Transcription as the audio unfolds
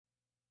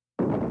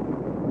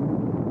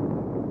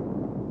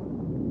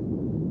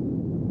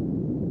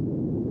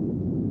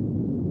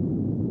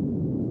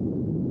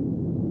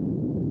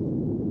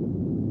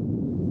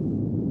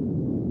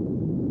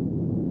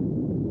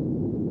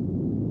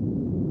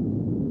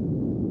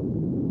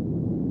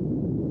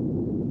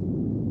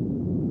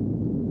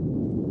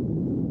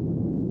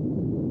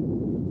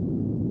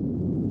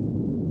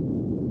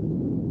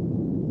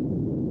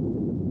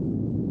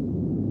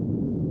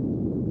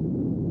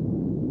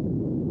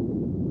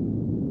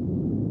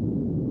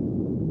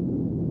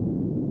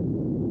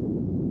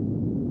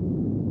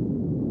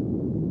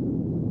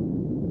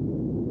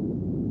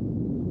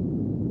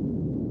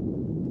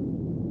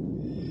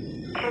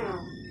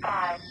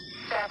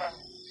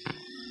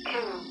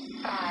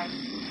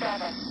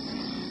7.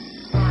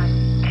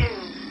 1,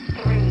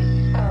 2,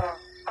 3, 4,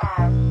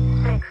 5,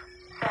 6,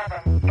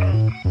 7,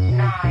 8,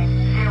 9,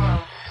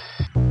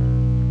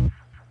 0.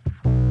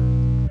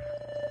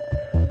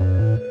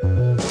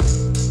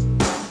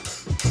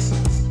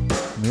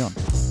 We on?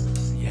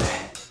 Yeah.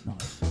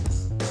 Nice.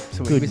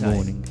 So Good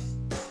morning.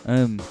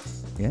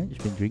 Yeah,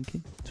 just been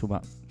drinking till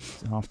about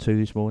 2:30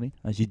 this morning,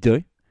 as you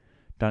do.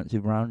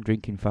 Dancing around,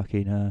 drinking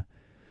fucking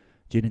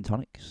gin and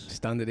tonics.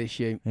 Standard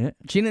issue. Yeah.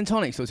 Gin and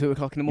tonics till 2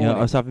 o'clock in the Yeah, morning.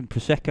 I was having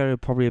Prosecco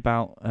probably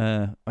about,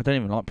 I don't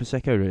even like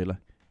Prosecco really,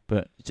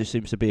 but it just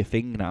seems to be a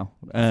thing now.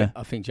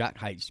 I think Jack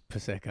hates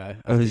Prosecco.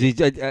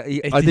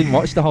 I didn't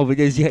watch the whole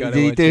video yet. Gotta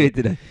Did he watch do it. it,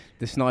 did he?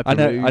 The sniper I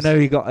ruse. know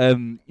he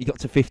got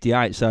to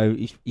 58, so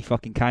he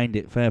fucking caned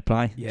it. Fair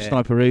play. Yeah.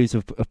 Sniper Ruse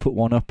have put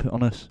one up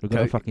on us. We're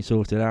going to fucking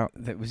sort it out.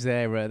 That was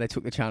their. They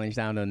took the challenge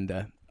down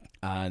under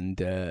and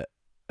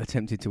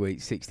attempted to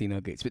eat 60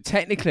 nuggets. But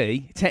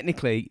technically,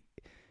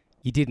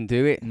 you didn't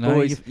do it, No,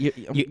 boys. you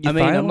I mean, I'm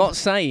failed. not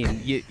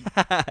saying you.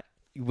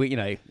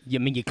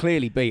 You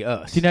clearly beat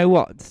us. Do you know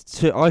what?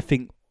 So I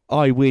think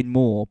I win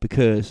more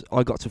because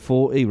I got to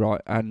 40,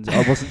 right, and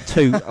I wasn't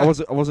too. I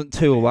wasn't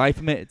too away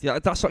from it. Yeah,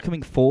 that's like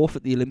coming fourth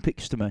at the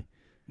Olympics to me.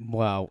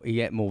 Well,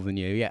 he ate more than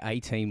you. Yeah,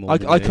 18 more. I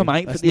than you. come eighth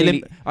at That's the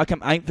nearly- I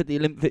come eighth at the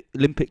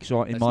Olympics,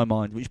 right, in That's- my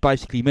mind, which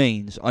basically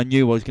means I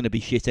knew I was going to be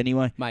shit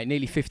anyway. Mate,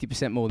 nearly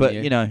 50% more But than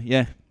you. you know,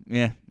 yeah,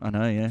 I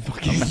know, yeah.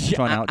 Fucking I'm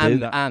trying to outdo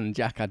that. And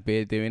Jack had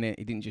beer doing it.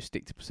 He didn't just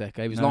stick to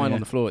Prosecco. He was No, lying yeah. on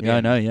the floor at the Yeah, I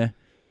end. know, yeah.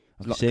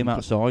 I Like see him compa-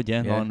 outside,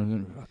 yeah. Yeah.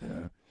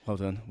 lying- Well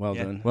done. Well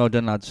yeah. done. Well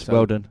done, lads. So,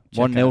 well done.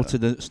 check 1-0 out- to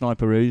the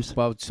Sniper Ruse.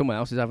 Well, someone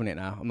else is having it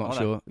now. I'm not Are they?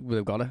 sure. Well,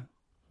 they've got to.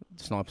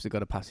 The snipers have got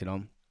to pass it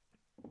on.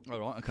 All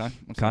right, okay.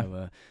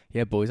 So,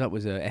 yeah, boys, that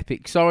was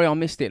epic. Sorry I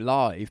missed it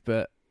live,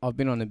 but I've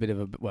been on a bit of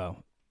a,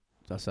 well,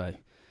 as I say,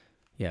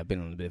 yeah, I've been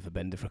on a bit of a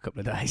bender for a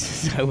couple of days.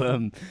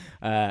 So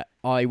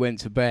I went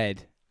to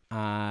bed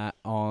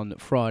on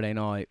Friday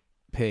night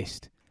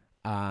pissed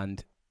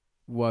and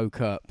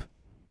woke up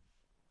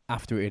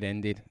after it had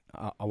ended.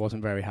 I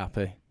wasn't very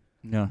happy.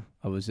 No.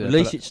 I was. At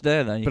least it's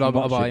there, then. You But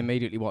can watch I it.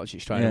 immediately watched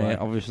it straight Yeah, away. yeah,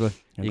 obviously.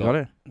 I You got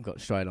it? Got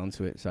straight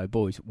onto it. So,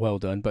 boys, well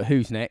done. But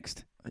who's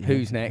next? Yeah.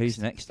 Who's next? Who's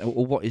next?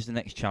 Or what is the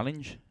next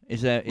challenge?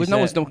 Is there? Well, no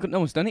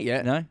one's done it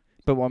yet. No.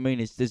 But what I mean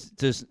is,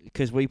 does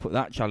because we put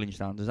that challenge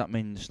down, does that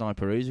mean the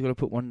Sniper Ruse are going to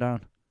put one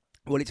down?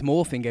 Well, it's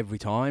morphing every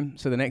time.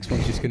 So the next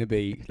one's just going to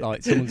be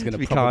like someone's going It's to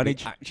be probably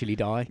carnage. actually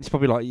die. It's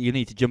probably like you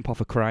need to jump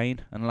off a crane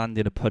and land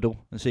in a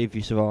puddle and see if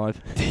you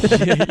survive.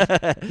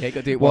 Yeah, you got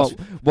to do it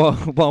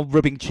while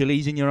rubbing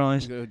chilies in your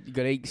eyes. you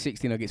got to eat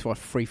 60 nuggets while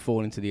free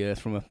falling to the earth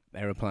from an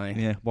aeroplane.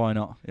 Yeah, why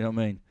not? You know what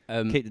I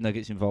mean? Keep the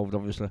nuggets involved,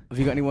 obviously. Have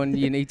you got anyone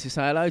you need to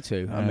say hello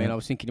to? I mean, Uh, I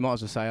was thinking you might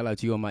as well say hello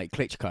to your mate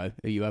Klitschko,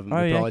 who you haven't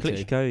Oh yeah, replied to.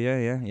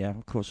 Klitschko, yeah.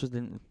 Of course, I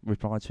didn't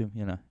reply to him.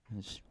 You know,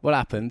 What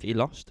happened? he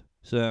lost.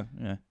 So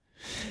yeah.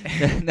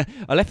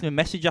 I left him a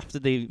message after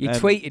the. You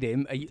tweeted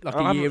him like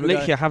a year ago.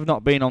 Literally, I have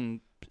not been on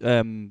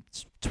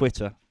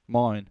Twitter,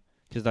 mine,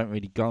 because I don't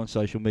really go on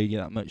social media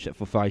that much except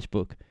for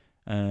Facebook,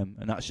 and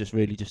that's just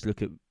really just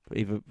look at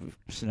either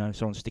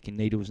someone sticking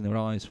needles in their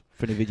eyes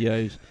for the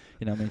videos,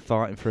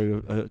 fighting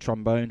through a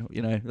trombone,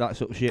 that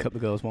sort of shit. Couple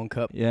of girls, one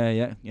cup.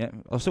 Yeah.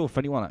 I saw a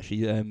funny one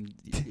actually,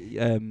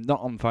 not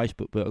on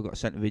Facebook, but I got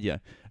sent a video.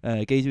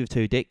 Geezer with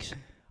two dicks,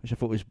 which I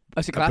thought was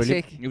That's a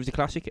brilliant. classic. It was a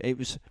classic. It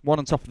was one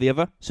on top of the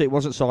other, so it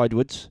wasn't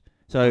sideways.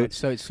 So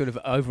So it's sort of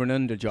over and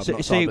under job, So-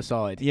 not see, side by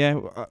side. yeah,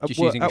 Just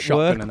using a at shotgun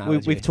work,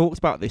 analogy. we've talked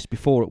about this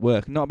before at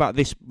work. Not about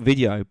this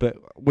video, but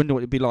I wonder what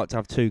it'd be like to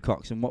have two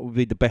cocks and what would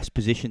be the best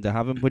position to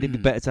have them. Would it be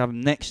better to have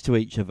them next to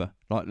each other,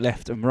 like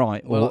left and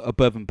right, or Well,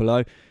 above and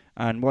below?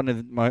 And one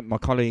of my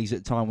colleagues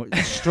at the time went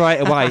straight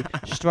away,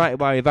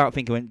 without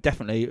thinking, went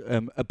definitely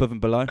above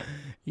and below.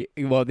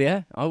 Well,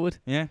 yeah, I would.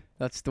 Yeah,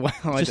 That's the way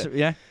I'd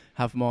yeah,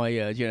 have my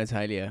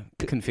genitalia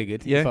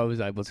configured yeah. if I was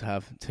able to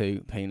have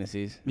two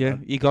penises. yeah.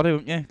 You got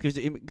to, yeah, because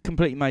it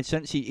completely made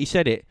sense. He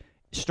said it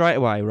straight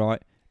away,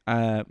 right?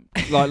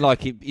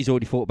 Like he's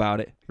already thought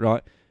about it,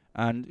 right?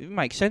 And it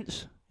makes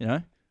sense,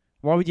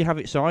 Why would you have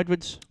it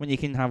sideways when you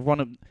can have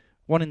one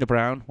in the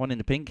brown, one in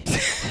the pink?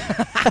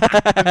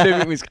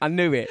 I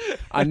knew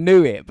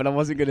it, but I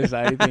wasn't going to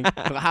say anything.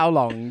 For how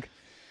long?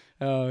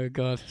 Oh,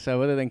 God.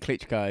 So other than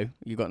Klitschko,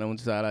 you got no one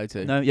to say hello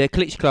to? No, yeah,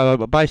 Klitschko.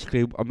 But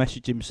basically, I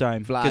messaged him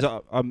saying because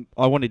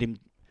I wanted him.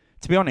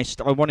 To be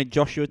honest, I wanted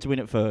Joshua to win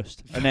it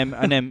first, and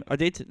then I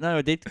did. No,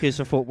 I did because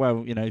I thought,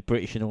 well,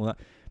 British and all that.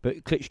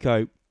 But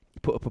Klitschko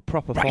put up a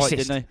proper fight,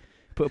 didn't he?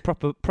 Put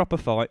a proper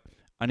fight,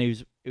 and he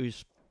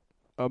was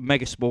a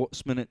mega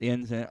sportsman at the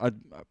end.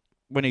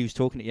 When he was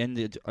talking at the end,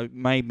 it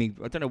made me.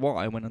 I don't know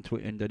why I went on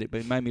Twitter and did it,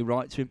 but it made me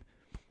write to him.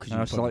 And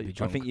I was like,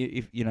 I think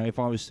if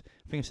I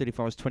said if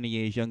I was 20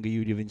 years younger,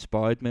 you'd have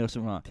inspired me or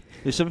something like that.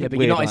 There's something Yeah, but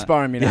weird you're not like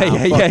inspiring me that.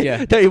 now.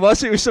 Yeah. No, it was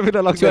something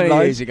along 20 those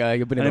lines. years ago,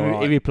 you've been And he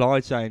alright.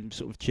 replied saying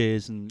sort of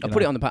cheers and. I'll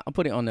put it on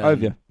the.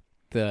 Over.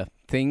 the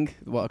thing.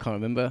 What I can't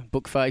remember.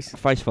 Bookface.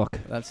 Face fuck.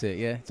 That's it.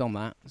 Yeah, it's on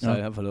that. So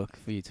Yeah. have a look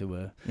for you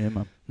to Yeah,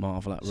 man.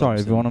 marvel at. Sorry,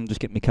 Robson. everyone. I'm just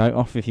getting my coat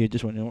off. If you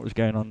just want to know what was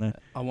going on there.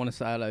 I want to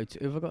say hello to.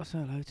 Who have I got to say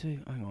hello to?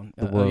 Hang on.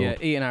 The Oh yeah,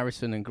 world. Ian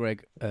Harrison and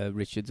Greg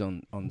Richards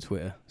on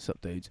Twitter. Sup,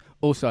 dudes.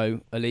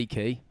 Also,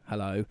 Aliki.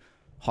 Hello.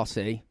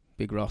 Hossie.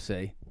 Big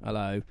Rossi.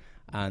 Hello.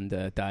 And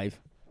Dave.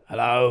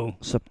 Hello.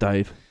 Sup,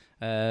 Dave?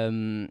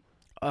 Oh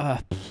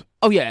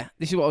yeah,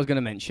 this is what I was going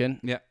to mention.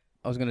 Yeah.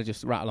 I was going to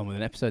just rattle on with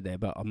an episode there,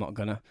 but I'm not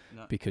gonna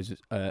No. because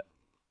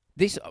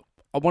this.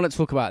 I want to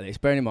talk about this.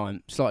 Bearing in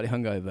mind, slightly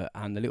hungover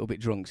and a little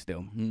bit drunk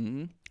still.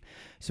 Mm-hmm.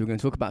 So we're going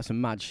to talk about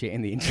some mad shit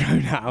in the intro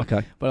now.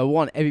 Okay. But I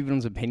want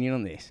everyone's opinion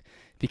on this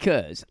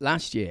because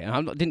last year,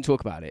 and I didn't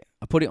talk about it.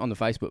 I put it on the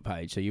Facebook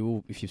page, so you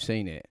all, if you've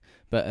seen it.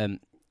 But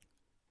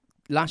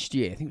last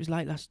year, I think it was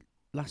late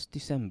last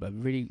December,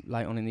 really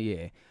late on in the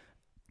year.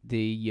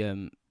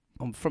 The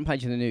on the front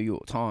page of the New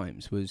York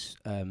Times was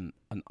an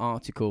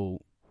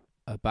article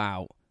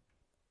about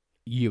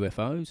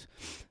UFOs,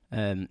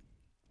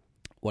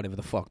 whatever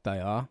the fuck they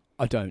are.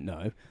 I don't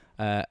know.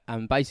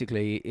 And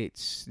basically,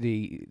 it's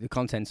the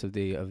contents of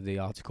the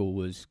article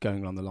was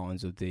going along the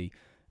lines of the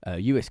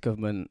U.S.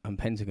 government and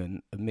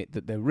Pentagon admit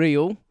that they're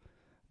real,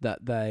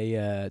 that they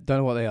don't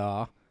know what they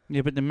are.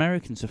 Yeah, but the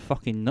Americans are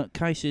fucking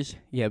nutcases.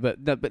 Yeah, but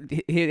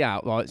hear it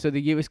out, right? So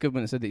the U.S.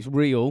 government said it's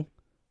real.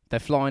 They're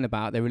flying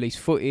about. They released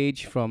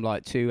footage from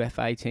like 2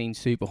 F-18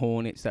 Super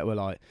Hornets that were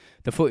like,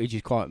 the footage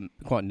is quite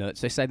nuts.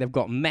 They say they've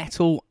got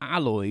metal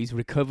alloys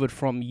recovered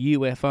from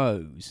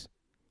UFOs.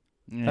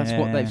 That's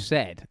what they've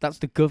said. That's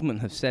the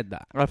government have said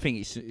that. I think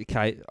it's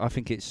okay. I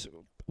think it's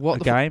What a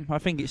the game. I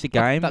think it's a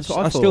game. That's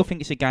what I still thought.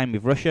 think it's a game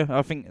with Russia.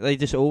 I think they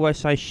just always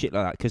say shit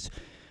like that because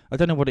I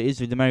don't know what it is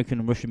with the American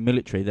and Russian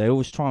military. They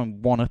always try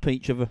and one-up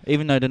each other,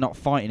 even though they're not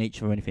fighting each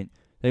other or anything.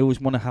 They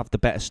always want to have the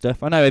better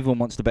stuff. I know everyone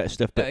wants the better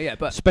stuff, but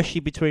but especially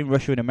between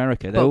Russia and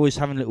America, they're But- always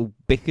having little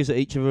bickers at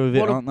each other with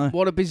it, aren't they?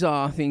 what a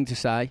bizarre thing to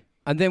say.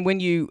 And then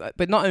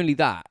but not only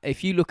that,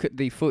 if you look at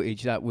the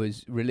footage that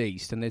was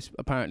released, and there's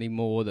apparently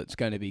more that's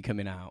going to be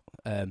coming out,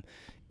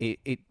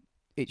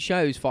 it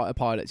shows fighter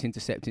pilots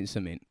intercepting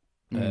something.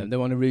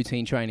 They're on a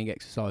routine training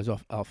exercise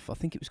off. I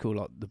think it was called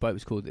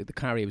the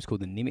carrier was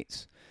called the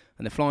Nimitz,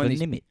 and they're flying The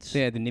these. Nimitz.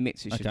 Yeah, the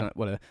Nimitz. It's just Okay. like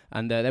whatever.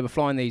 And they were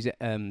flying these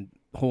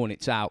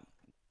Hornets out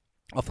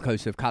off the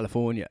coast of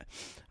California,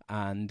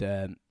 and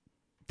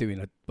doing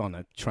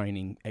a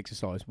training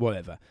exercise,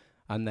 whatever.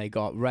 And they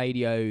got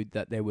radioed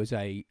that there was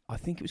I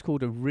think it was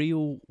called a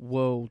real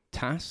world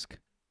task,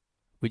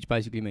 which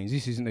basically means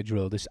this isn't a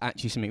drill, this is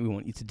actually something we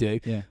want you to do.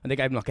 Yeah. And they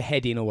gave them like a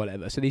heading or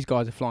whatever. So these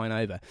guys are flying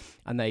over,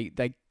 and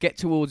they get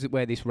towards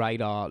where this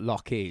radar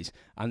lock is,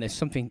 and there's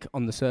something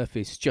on the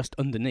surface just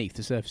underneath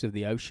the surface of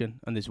the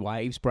ocean, and there's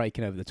waves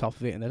breaking over the top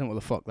of it, and they don't know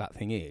what the fuck that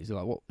thing is. They're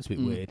like, what? It's a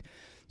bit weird.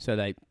 So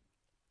they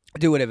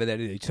do whatever they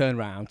do, turn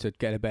around to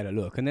get a better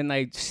look, and then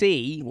they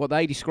see what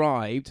they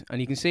described, and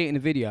you can see it in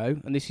the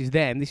video, and this is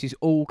them. This is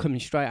all coming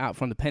straight out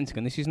from the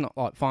Pentagon. This is not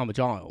like Farmer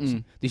Giles.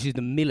 This is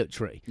the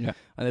military. Yeah.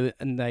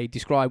 And they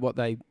described what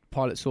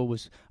pilot saw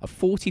was a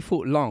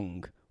 40-foot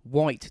long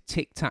white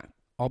tic-tac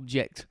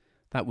object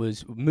that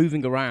was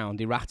moving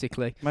around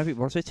erratically. Maybe it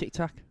was a Tic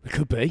Tac. It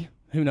could be.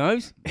 Who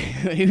knows?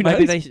 Who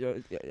Maybe knows?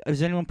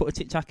 has anyone put a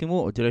Tic Tac in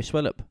water? Do they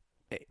swell up?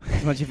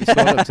 Imagine if it's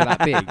got up to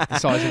that big, the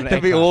size of an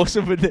That'd be aircraft.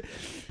 awesome, wouldn't it?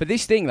 But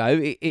this thing though,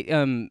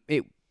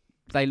 it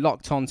they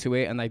locked onto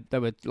it, and they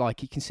were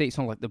like, you can see it's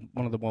on like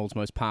one of the world's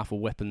most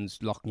powerful weapons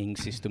locking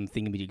system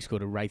thingamajigs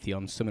called a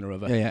Raytheon something or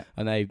other. Yeah.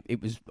 And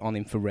it was on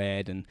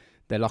infrared, and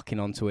they're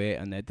locking onto it,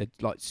 and they're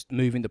like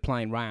moving the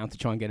plane round to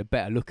try and get a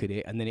better look at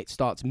it, and then it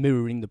starts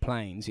mirroring the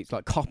planes. It's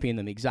like copying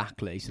them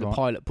exactly. So the Right.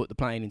 pilot put the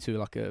plane into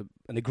like an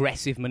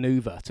aggressive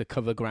maneuver to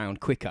cover ground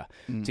quicker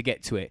to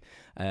get to it,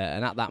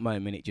 and at that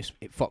moment it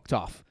fucked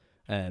off.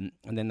 And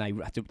then they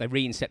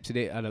reintercepted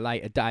it at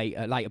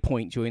a later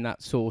point during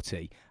that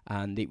sortie,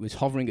 and it was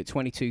hovering at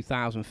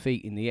 22,000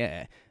 feet in the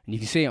air, and you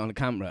can see it on the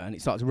camera, and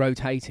it starts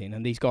rotating,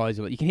 and these guys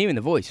are like, you can hear in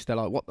the voice, they're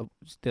like,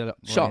 they're like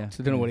shocked,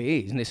 they don't know what it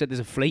is, and they said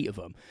there's a fleet of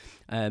them,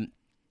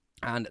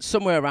 and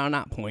somewhere around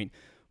that point,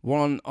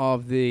 one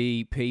of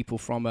the people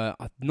from I'm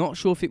not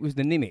sure if it was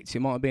the Nimitz,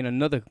 it might have been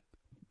another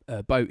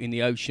boat in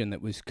the ocean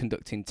that was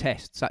conducting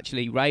tests,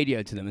 actually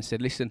radioed to them and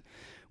said, listen,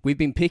 we've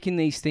been picking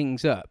these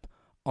things up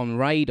on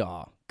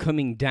radar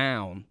coming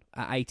down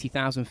at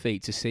 80,000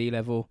 feet to sea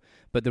level,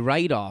 but the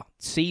radar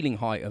ceiling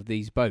height of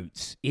these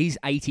boats is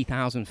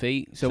 80,000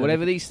 feet. So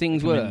whatever these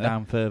things Coming were,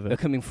 down further. they're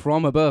coming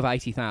from above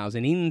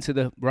 80,000 into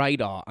the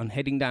radar and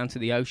heading down to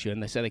the ocean.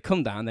 They say they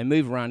come down, they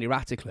move around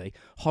erratically,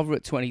 hover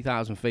at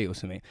 20,000 feet or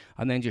something,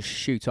 and then just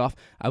shoot off.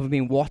 I've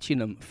been watching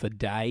them for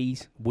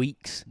days,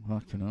 weeks,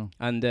 Fucking hell.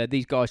 and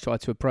these guys try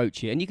to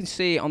approach it, and you can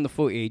see it on the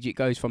footage. It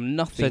goes from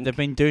nothing. So they've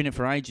been doing it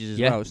for ages as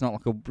Yeah. well. It's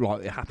not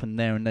like it happened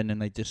there and then,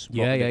 and they just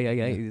Yeah.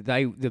 spotted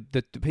it.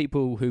 The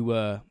people who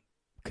were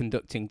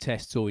conducting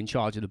tests or in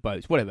charge of the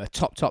boats, whatever,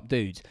 top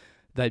dudes,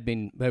 they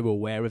were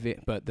aware of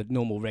it, but the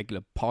normal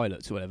regular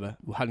pilots or whatever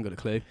hadn't got a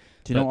clue.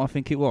 Do you know what I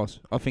think it was?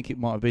 I think it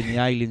might have been the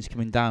aliens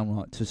coming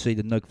down to see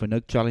the Nug for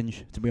Nug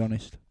challenge, to be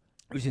honest.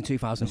 It was in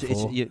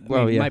 2004.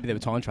 Well, yeah. Maybe they were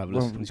time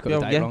travellers. Well, and it's got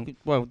the date wrong.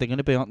 Well, they're going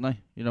to be, aren't they?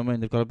 You know what I mean?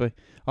 They've got to be.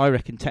 I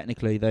reckon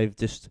technically they've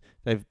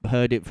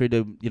heard it through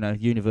the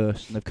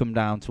universe and they've come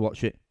down to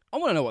watch it. I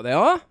want to know what they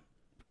are.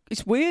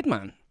 It's weird,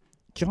 man.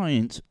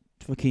 Giant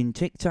fucking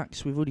Tic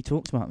Tacs. We've already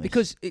talked about this.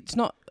 Because it's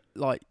not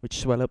like which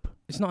swell up.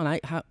 it's not an.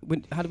 How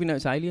do we know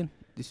it's alien?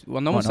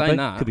 No Might one's not saying be.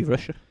 that. Could be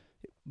Russia.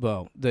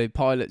 Well, the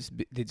pilots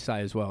did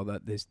say as well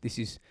that this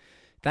is.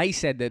 They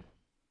said that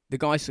the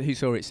guy who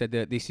saw it said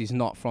that this is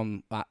not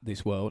from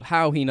this world.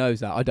 How he knows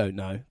that, I don't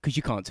know, because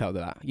you can't tell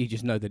that. You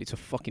just know that it's a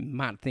fucking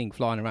mad thing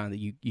flying around that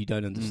you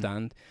don't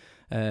understand.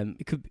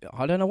 It could.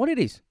 I don't know what it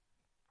is.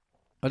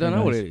 I don't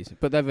know what it is,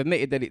 but they've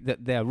admitted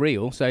that they're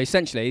real. So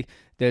essentially,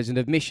 there's an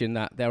admission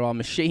that there are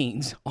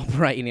machines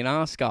operating in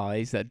our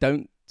skies that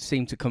don't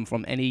seem to come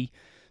from any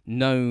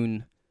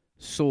known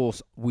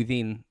source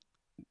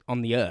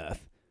on the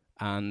Earth,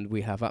 and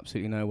we have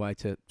absolutely no way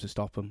to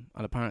stop them.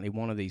 And apparently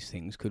one of these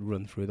things could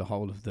run through the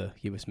whole of the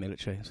US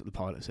military. That's what the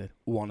pilot said.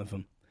 One of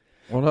them.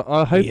 Well,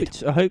 I hope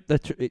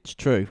it's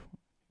true.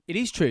 It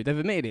is true. They've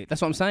admitted it.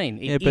 That's what I'm saying.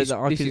 I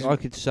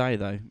could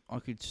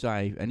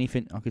say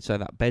anything. I could say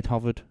that bed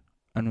hovered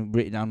and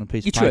written down on a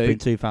piece of You're paper true. in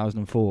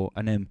 2004,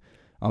 and then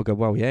I'll go,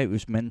 well, yeah, it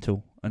was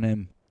mental, and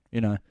then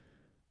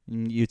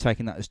you're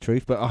taking that as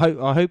truth. But I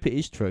hope it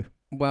is true.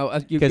 Well,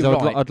 you're Because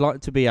right. I'd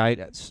like to be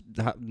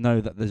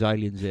know that there's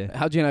aliens here.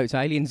 How do you know it's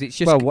aliens? It's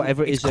just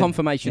whatever it it's is,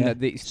 confirmation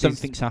that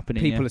something's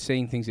happening. People are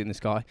seeing things in the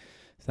sky.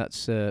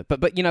 That's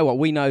but you know what?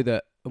 We know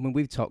that. I mean,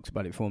 we've talked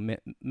about it before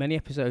many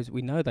episodes.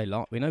 We know they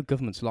lie. We know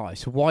governments lie.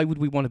 So why would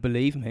we want to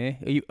believe them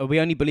here? Are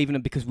we only believing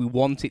them because we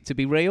want it to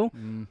be real?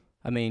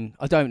 I mean,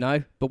 I don't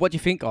know. But what do you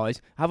think,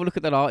 guys? Have a look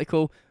at that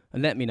article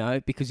and let me know,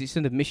 because it's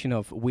an admission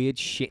of weird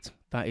shit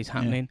that is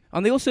happening. Yeah.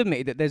 And they also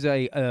admitted that there's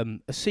a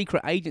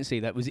secret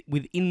agency that was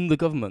within the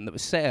government that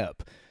was set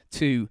up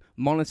to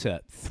monitor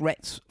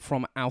threats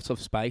from out of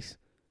space.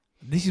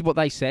 This is what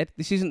they said.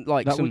 This isn't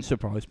like that wouldn't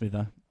surprise me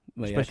though.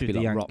 Well, especially it could be the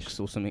like Yanks. rocks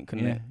or something,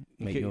 couldn't it?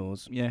 Make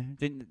yours. Yeah.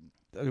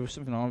 There was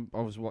something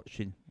I was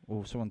watching,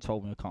 or someone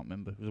told me, I can't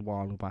remember. It was a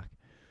while back.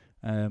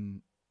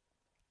 I'm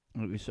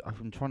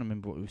trying to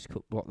remember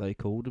what they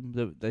called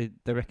them.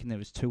 They reckon there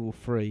was 2 or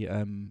 3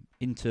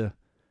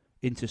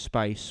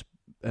 interspace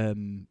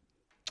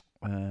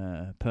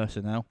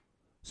personnel.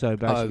 So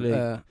basically,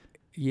 I've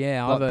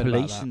like heard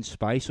police about that. in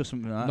space or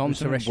something like that.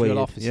 Non-terrestrial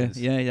officers.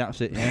 Yeah,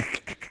 that's it. Yeah.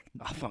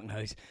 Oh, fuck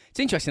knows. It's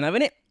interesting, though,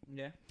 isn't it?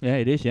 Yeah,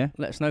 it is. Yeah.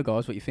 Let us know,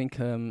 guys, what you think.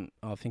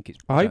 I think it's.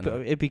 I hope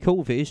it'd be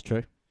cool if it is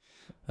true.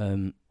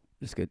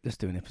 Let's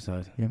do an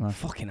episode. Yeah, man.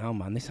 Fucking hell,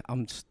 man.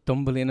 I'm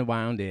stumbling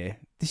around here.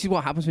 This is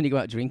what happens when you go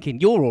out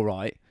drinking. You're all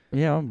right.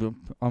 Yeah,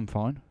 I'm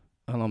fine.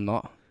 And I'm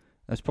not.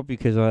 That's probably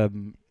because I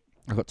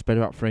got to bed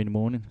about 3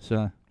 a.m.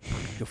 So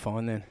you're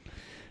fine then.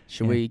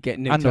 Shall we get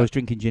new? And I was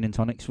drinking gin and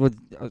tonics. Well,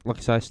 like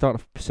I say, I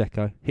started off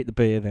Prosecco, hit the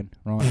beer then,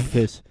 right?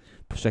 Because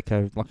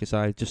Prosecco, like I say,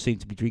 I just seem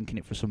to be drinking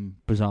it for some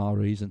bizarre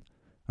reason.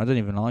 I don't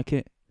even like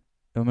it.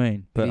 You know what I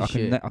mean? But I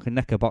can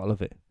neck a bottle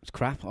of it. It's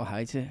crap. I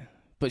hate it.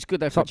 But it's good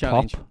though It's for like a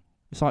challenge. pop.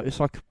 It's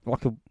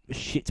like a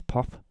shit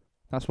pop.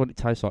 That's what it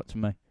tastes like to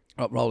me.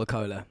 Like roller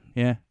cola.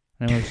 Yeah.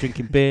 And then I was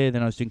drinking beer,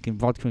 then I was drinking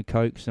vodka and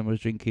cokes, then I was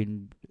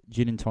drinking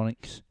gin and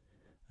tonics.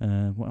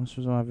 What else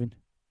was I having?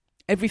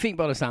 Everything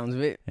by the sounds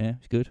of it. Yeah,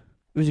 it's good.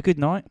 It was a good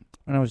night,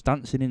 and I was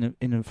dancing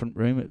in the front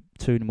room at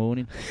 2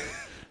 a.m.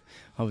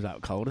 I was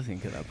out cold, I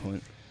think, at that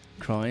point,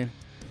 crying.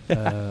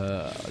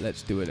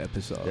 Let's do an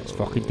episode. Let's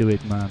fucking do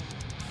it, man.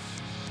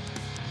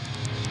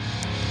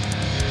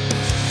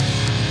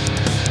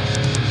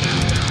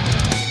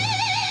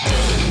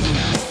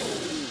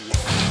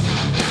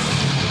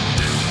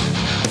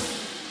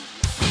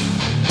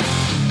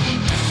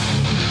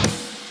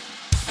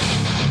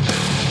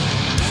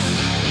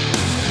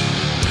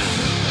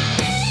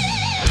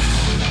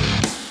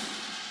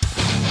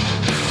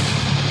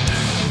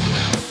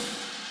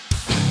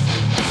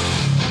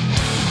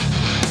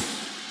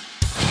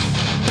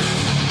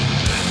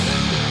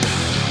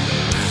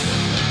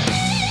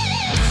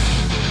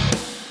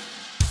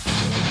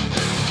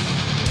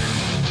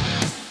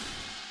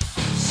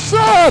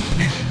 Sup,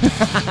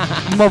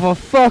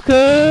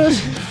 motherfuckers?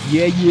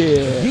 Yeah.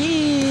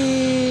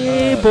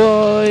 Yeah,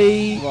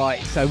 boy.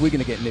 Right, so we're going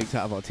to get nuked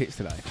out of our tits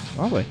today.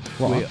 Are we?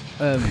 What?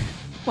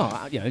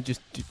 Well,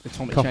 just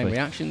atomic Coffee. chain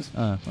reactions.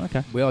 Oh,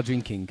 okay. We are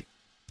drinking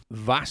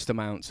vast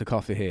amounts of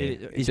coffee here.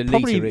 It's a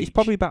probably litre each. it's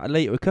probably about a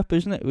litre a cup,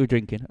 isn't it? We're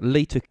drinking a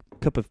litre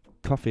cup of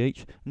coffee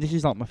each, and this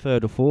is like my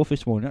 3rd or 4th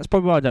this morning. That's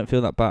probably why I don't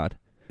feel that bad.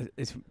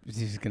 This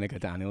is going to go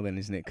downhill then,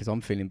 isn't it? Because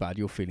I'm feeling bad,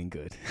 you're feeling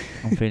good.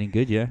 I'm feeling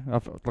good, yeah.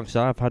 Like I say,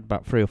 I've had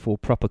about 3 or 4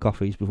 proper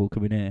coffees before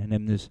coming here, and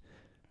then there's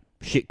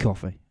shit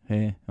coffee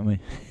here. I mean,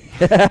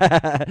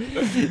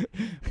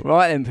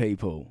 Right then,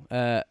 people.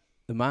 The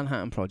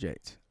Manhattan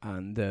Project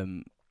and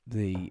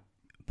the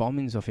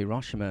bombings of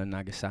Hiroshima and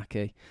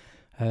Nagasaki.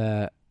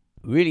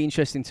 Really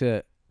interesting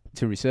to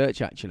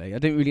research, actually. I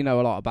didn't really know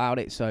a lot about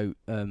it, so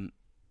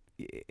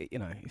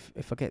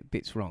if I get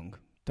bits wrong,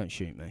 don't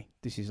shoot me.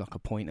 This is like a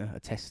pointer, a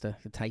tester,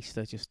 a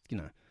taster. Just do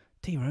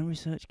your own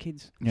research,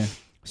 kids. yeah.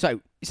 So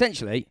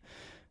essentially,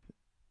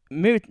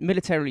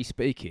 militarily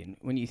speaking,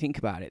 when you think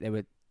about it, there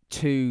were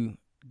two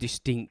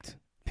distinct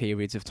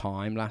periods of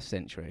time last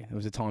century. There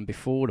was a time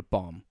before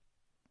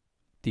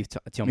the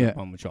atomic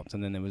bomb was dropped,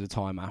 and then there was a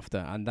time after,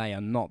 and they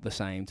are not the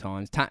same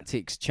times.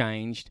 Tactics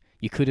changed.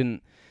 You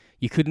couldn't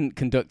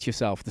conduct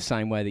yourself the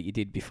same way that you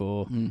did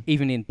before,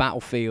 even in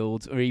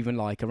battlefields or even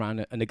like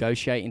around a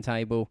negotiating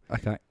table.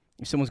 Okay.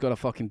 If someone's got a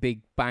fucking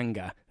big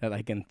banger that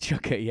they can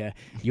chuck at you,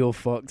 you're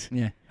fucked.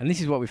 Yeah. And this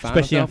is what we found.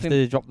 Especially after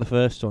they dropped the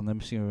first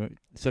one.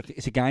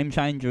 It's a game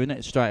changer, isn't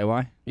it? Straight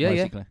away. Yeah,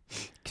 basically.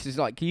 Because it's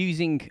like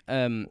using.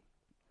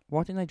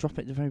 Why didn't they drop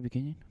it at the very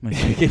beginning?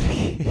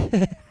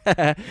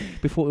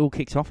 Before it all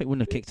kicked off, it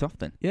wouldn't have kicked off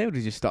then. Yeah, it would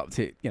have just stopped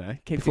it.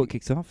 Before it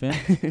kicked off, yeah.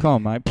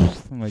 Come on, mate.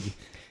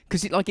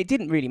 Because it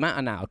didn't really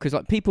matter now. Because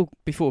like people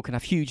before can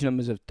have huge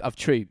numbers of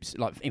troops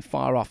like in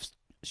far off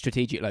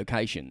strategic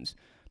locations,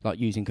 like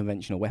using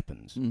conventional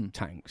weapons,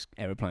 tanks,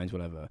 aeroplanes,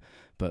 whatever.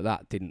 But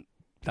that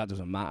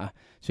doesn't matter.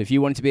 So if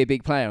you wanted to be a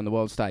big player on the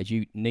world stage,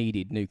 you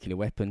needed nuclear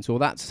weapons. Or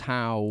that's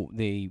how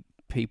the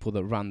people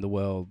that ran the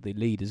world, the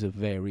leaders of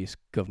various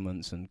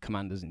governments and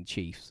commanders in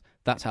chiefs,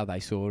 that's how they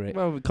saw it.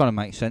 Well, it kind of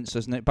makes sense,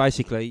 doesn't it?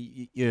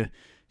 Basically, this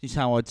is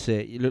how I'd say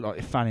it. You look like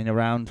you're fanning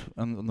around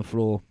on the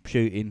floor,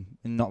 shooting,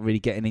 and not really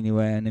getting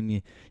anywhere, and then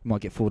you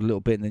might get forward a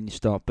little bit, and then you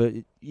stop. But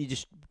you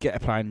just get a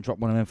plane and drop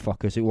one of them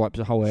fuckers. It wipes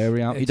the whole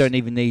area out. You don't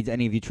even need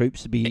any of your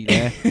troops to be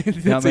there. You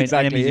know what I mean?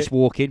 Exactly Enemies just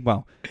walk in.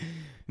 Well,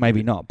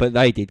 maybe not, but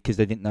they did because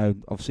they didn't know,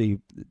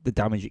 obviously, the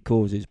damage it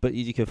causes. But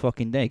you could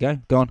fucking, there you go,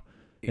 gone.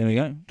 There we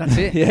go. That's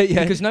it.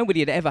 yeah. Because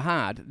nobody had ever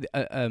had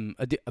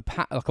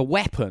a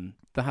weapon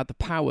that had the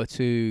power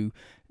to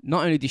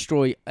not only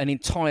destroy an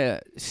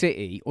entire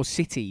city or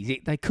cities,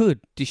 they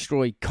could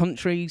destroy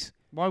countries.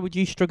 Why would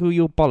you struggle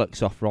your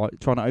bollocks off, right?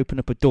 Trying to open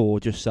up a door,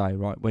 just say,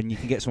 right, when you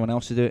can get someone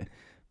else to do it.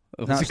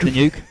 That's the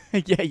nuke.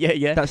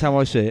 Yeah. That's how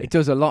I see it. It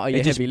does a lot of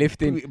your heavy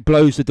lifting. It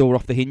blows the door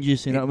off the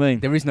hinges. You know what I mean?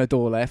 There is no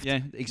door left.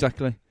 Yeah,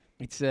 exactly.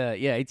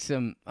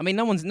 I mean,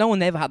 no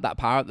one ever had that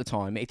power at the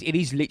time. It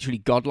is literally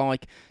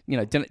godlike.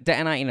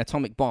 Detonating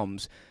atomic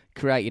bombs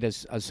created,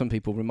 as some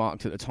people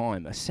remarked at the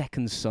time, a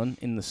second sun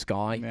in the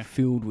sky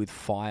filled with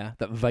fire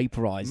that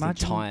vaporized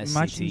entire cities.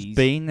 Imagine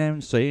being there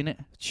and seeing it.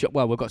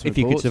 Well, we've got some reports. If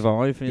you could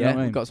survive, you know what I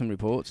mean? We've got some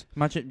reports.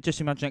 Imagine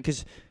that,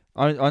 because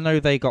I know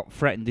they got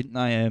threatened, didn't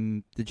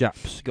they? The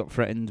Japs got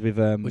threatened with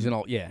we're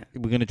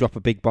going to drop a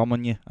big bomb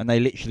on you, and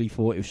they literally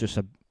thought it was just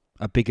a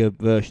bigger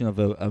version of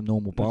a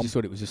normal bomb. I just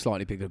thought it was a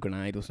slightly bigger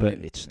grenade or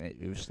something. But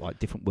it was like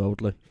different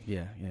worldly.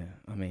 Yeah.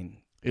 I mean,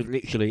 it was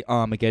literally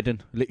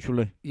Armageddon.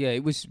 Literally. Yeah,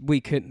 it was.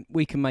 We can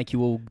make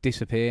you all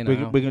disappear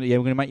now. We're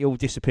gonna make you all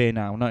disappear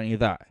now. Not only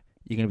that,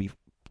 you're gonna be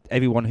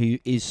everyone who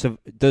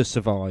does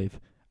survive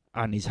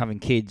and is having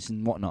kids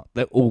and whatnot.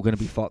 They're all gonna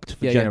be fucked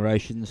for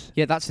generations.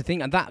 Yeah, that's the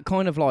thing, and that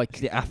kind of like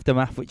it's the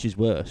aftermath, which is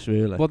worse,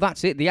 really. Well,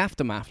 that's it. The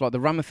aftermath, like the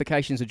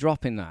ramifications of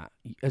dropping that,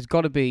 has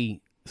got to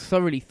be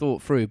thoroughly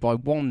thought through by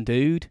one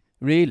dude,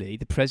 really,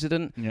 the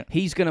president. Yeah.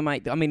 He's going to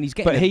make. I mean, he's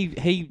getting.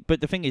 But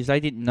but the thing is,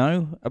 they didn't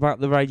know about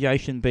the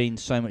radiation being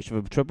so much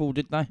of a trouble,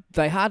 did they?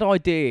 They had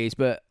ideas,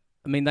 but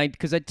I mean,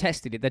 because they'd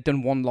tested it. They'd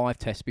done one live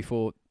test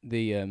before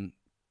the,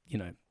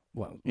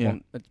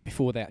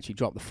 before they actually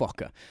dropped the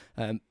fucker.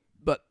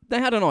 But they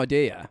had an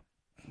idea.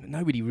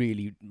 Nobody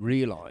really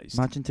realised.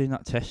 Imagine doing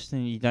that test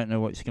and you don't know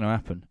what's going to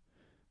happen.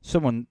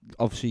 Someone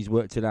obviously has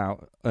worked it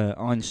out.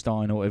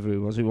 Einstein or whatever it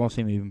was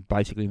him who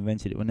basically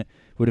invented it, wouldn't it?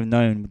 Would have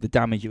known the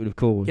damage it would have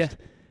caused. Yeah.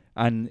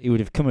 And he would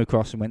have come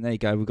across and went, there you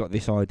go, we've got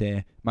this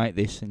idea, make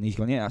this. And he's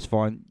gone, yeah, that's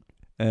fine.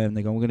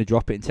 They go, we're going to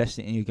drop it and test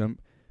it. And you go,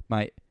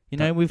 mate,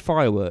 with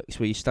fireworks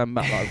where you stand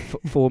back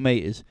like 4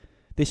 metres,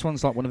 this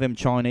one's like one of them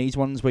Chinese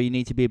ones where you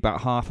need to be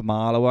about half a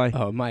mile away.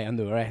 Oh, mate,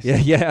 under arrest.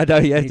 Yeah, I know,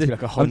 yeah.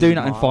 I'm doing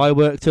that in miles.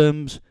 firework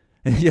terms.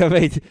 You know what I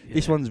mean? Yeah.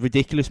 This one's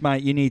ridiculous,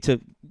 mate. You need to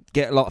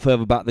get a lot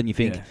further back than you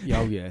think.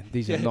 Yeah.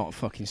 These are not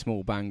fucking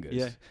small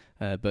bangers.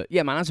 Yeah. But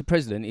yeah, man, as a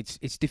president,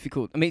 it's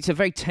difficult. I mean, it's a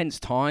very tense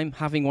time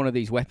having one of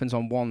these weapons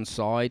on one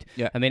side.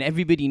 Yeah. I mean,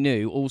 everybody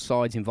knew, all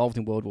sides involved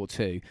in World War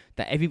II,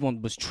 that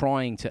everyone was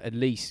trying to at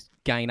least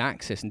gain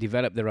access and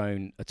develop their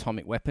own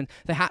atomic weapon.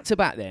 They had to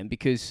back then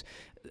because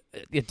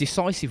a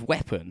decisive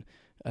weapon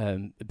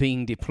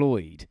being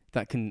deployed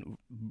that can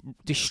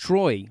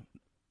destroy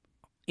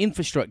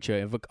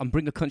infrastructure and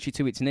bring a country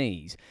to its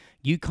knees,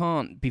 you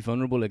can't be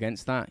vulnerable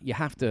against that. You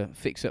have to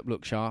fix up,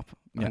 look sharp,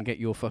 and get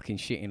your fucking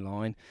shit in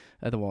line.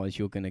 Otherwise,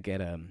 you're gonna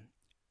get a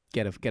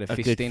good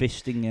fisting.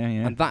 fisting,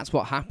 yeah. And that's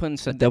what happened.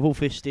 So double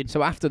fisted.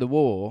 So after the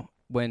war,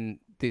 when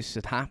this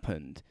had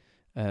happened,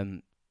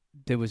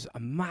 there was a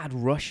mad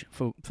rush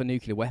for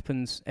nuclear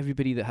weapons.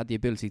 Everybody that had the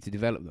ability to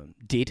develop them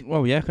did.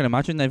 Well, yeah, I can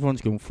imagine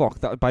everyone's going, fuck,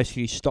 that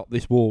basically stopped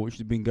this war, which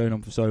has been going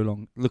on for so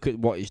long. Look at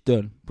what it's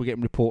done. We're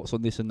getting reports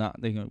on this and that.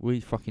 They go, we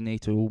fucking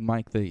need to all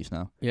make these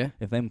now. Yeah.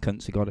 If them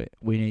cunts have got it,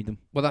 we need them.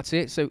 Well, that's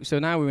it. So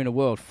now we're in a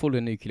world full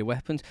of nuclear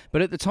weapons.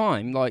 But at the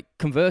time, like,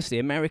 conversely,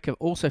 America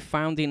also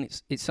found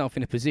itself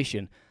in a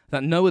position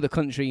that no other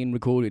country in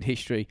recorded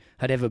history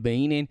had ever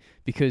been in,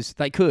 because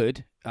they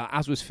could,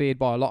 as was feared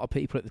by a lot of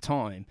people at the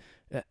time,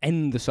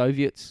 end the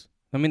Soviets.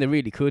 I mean, they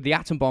really could. The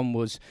atom bomb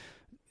was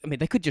I mean,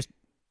 they could just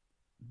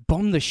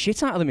bomb the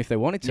shit out of them if they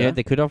wanted to. Yeah,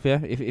 they could have. Yeah,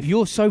 If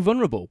you're so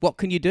vulnerable, what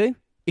can you do?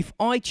 If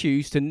I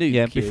choose to nuke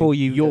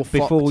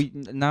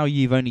now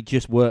you've only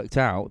just worked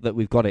out that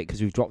we've got it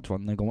because we've dropped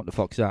one. They're going, what the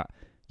fuck's that?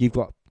 You've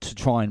got to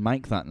try and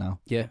make that now.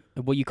 Yeah.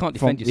 Well, you can't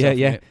defend yourself.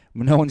 Yeah.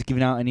 No one's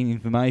giving out any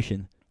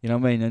information. You know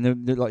what I mean?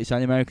 And like you say,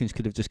 the Americans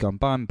could have just gone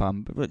bam,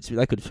 bam. But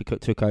they could have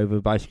took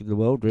over basically the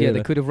world. Really. Yeah,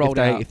 they could have rolled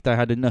out. If they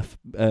had enough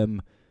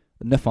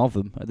of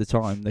them at the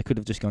time, they could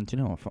have just gone, do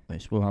you know what, fuck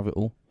this, we'll have it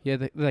all. Yeah,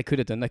 they could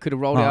have done. They could have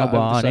rolled it out. I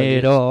want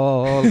it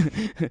all.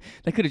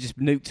 They could have just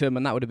nuked them,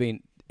 and that would have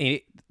been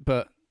it.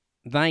 But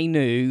they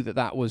knew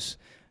that was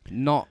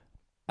not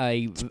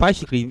a. It's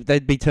basically,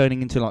 they'd be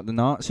turning into like the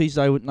Nazis,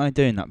 though, wouldn't they,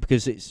 doing that?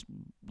 Because it's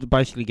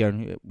basically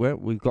going, well,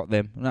 we've got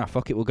them. Nah,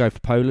 fuck it, we'll go for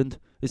Poland.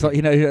 It's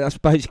like, that's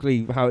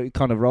basically how it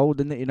kind of rolled,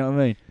 isn't it? You know what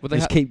I mean? Well,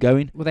 just keep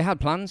going. Well, they had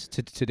plans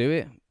to do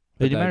it.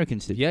 The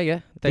Americans did?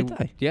 Yeah. Did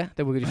they? Yeah,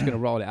 they were just going to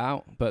roll it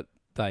out, but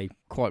they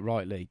quite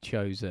rightly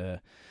chose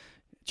not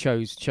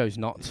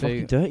to.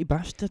 Fucking dirty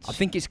bastards. I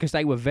think it's because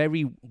they were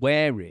very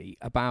wary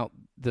about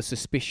the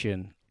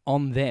suspicion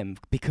on them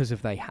because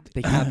of they had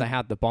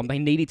the bomb. They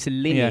needed to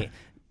limit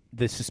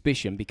the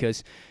suspicion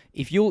because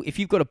if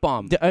you've got a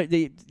bomb,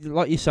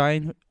 like you're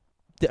saying,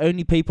 the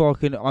only people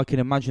I can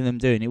imagine them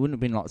doing, it wouldn't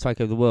have been like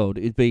take over the world.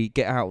 It'd be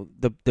get out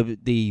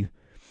the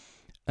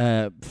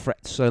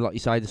threats. So like you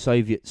say, the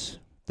Soviets,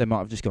 they might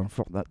have just gone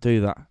fuck that,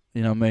 do that.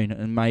 You know what I mean?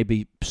 And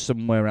maybe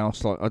somewhere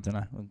else, like I don't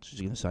know. I'm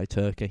just gonna say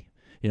Turkey.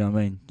 You know what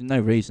I mean? No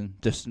reason.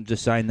 Just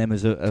saying them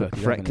as a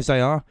threat because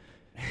they are.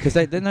 Because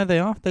they know they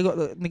are. I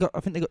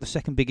think they got the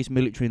second biggest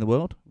military in the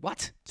world.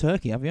 What?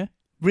 Turkey? Have you?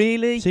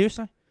 Really?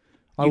 Seriously?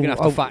 You're gonna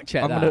have to fact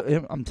check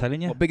that. I'm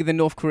telling you. What, bigger than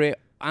North Korea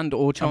and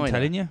or China? I'm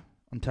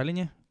telling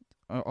you.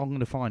 I'm going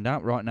to find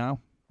out right now.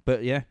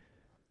 But yeah.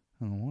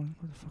 Oh, what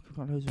the fuck? I've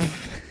got loads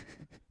of.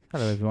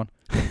 Hello, everyone.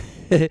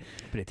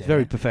 It's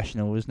very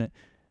professional, isn't it?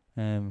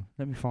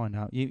 Let me find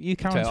out. You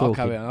carry on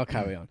talking. I'll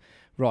carry on.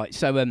 Right.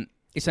 So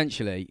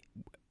essentially,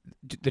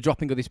 the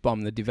dropping of this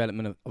bomb, the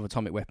development of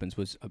atomic weapons,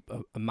 was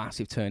a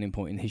massive turning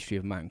point in the history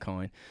of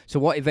mankind. So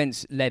what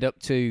events led up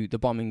to the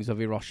bombings of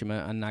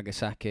Hiroshima and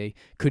Nagasaki?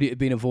 Could it have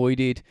been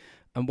avoided?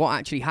 And what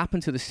actually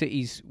happened to the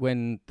cities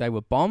when they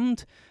were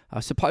bombed? I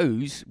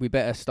suppose we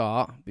better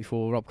start,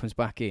 before Rob comes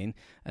back in,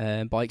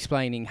 by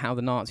explaining how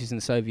the Nazis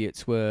and the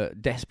Soviets were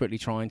desperately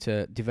trying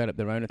to develop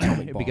their own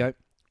atomic Here bomb. we go.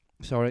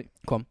 Sorry.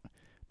 Come on.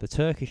 The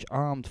Turkish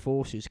armed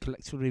forces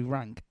collectively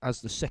rank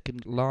as the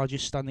second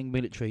largest standing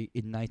military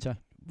in NATO.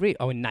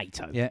 In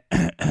NATO? Yeah.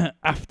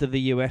 After the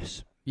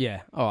US.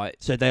 Yeah, all right.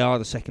 So they are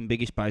the second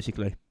biggest,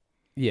 basically.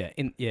 Yeah,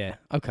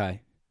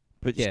 okay.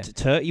 But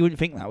Turkey, you wouldn't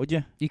think that, would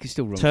you? You could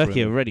still run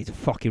Turkey are ready to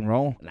fucking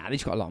roll. Nah,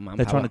 they've got a lot of manpower.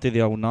 They're trying to do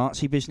the old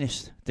Nazi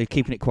business. They're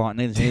keeping it quiet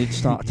now. They need to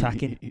start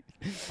attacking.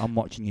 I'm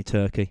watching you,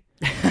 Turkey.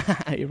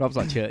 Rob's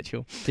like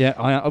Churchill. Yeah,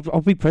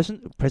 I'll be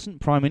present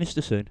Prime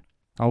Minister soon.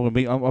 I'll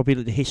be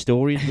the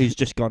historian who's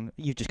just gone.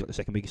 You've just got the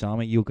second biggest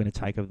army. You're going to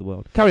take over the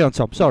world. Carry on,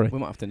 Tom. Sorry. We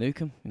might have to nuke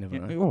them. You never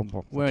know.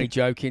 Well, We're only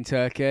joking,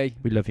 Turkey.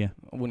 We love you.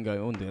 I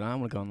wouldn't do that. I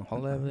want to go on the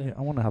holiday over there.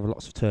 I want to have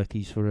lots of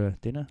turkeys for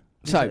dinner.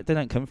 So they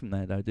don't come from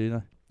there, though, do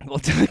they? Well,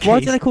 turkeys.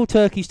 Why do they call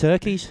turkeys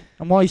turkeys?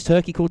 And why is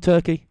turkey called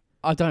turkey?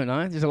 I don't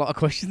know. There's a lot of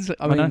questions.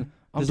 I know. mean,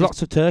 There's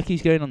lots of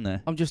turkeys going on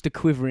there. I'm just a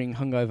quivering,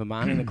 hungover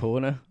man in the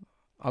corner.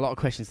 A lot of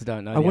questions I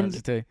don't know the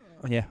answer to.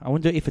 Yeah, I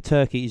wonder if a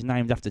turkey is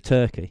named after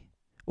Turkey,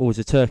 or was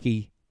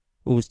Turkey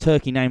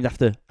named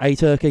after a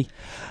turkey?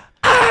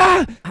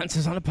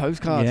 Answers on a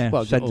postcard. Yeah,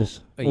 well, send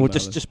us. Or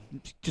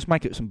just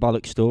make it some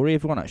bollock story,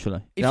 everyone,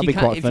 actually. That'd be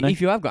quite funny.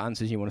 If you have got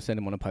answers you want to send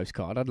them on a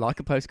postcard, I'd like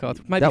a postcard.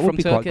 Maybe that would from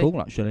be Turkey. quite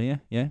cool, actually,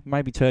 yeah.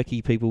 Maybe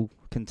Turkey people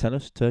can tell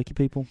us, Turkey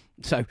people.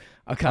 So,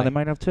 okay. Are they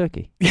made of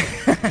turkey?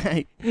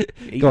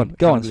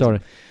 Go on,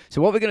 sorry.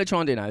 So what we're going to try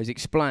and do now is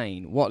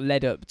explain what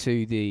led up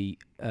to the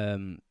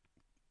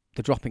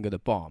dropping of the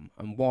bomb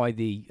and why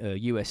the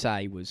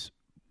USA was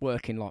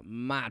working like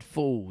mad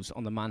fools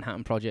on the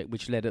Manhattan Project,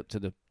 which led up to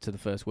the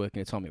first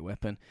working atomic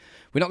weapon.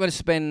 We're not going to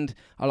spend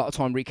a lot of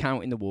time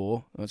recounting the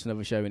war. That's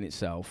another show in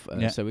itself.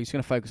 So we're just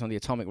going to focus on the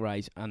atomic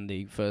rays and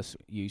the first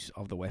use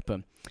of the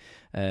weapon.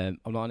 I'm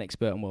not an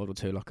expert on World War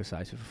II, like I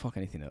say, so if I fuck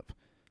anything up,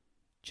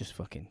 just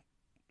fucking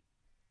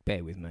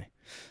bear with me.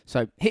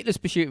 So Hitler's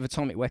pursuit of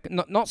atomic weapon.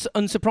 Not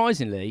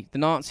unsurprisingly, the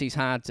Nazis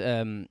had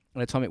an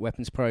atomic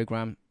weapons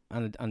program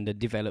and a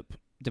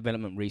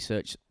development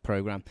research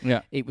program.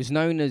 Yeah. It was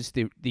known as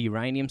the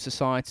Uranium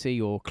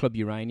Society or Club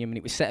Uranium, and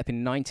it was set up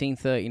in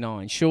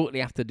 1939, shortly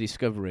after the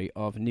discovery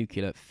of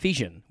nuclear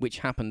fission, which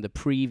happened the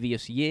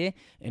previous year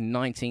in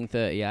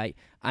 1938.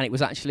 And it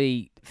was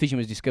actually, fission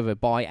was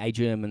discovered by a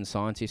German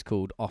scientist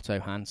called Otto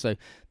Hahn. So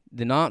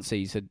the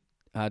Nazis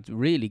had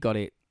really got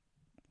it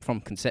from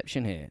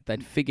conception here.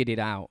 They'd figured it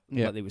out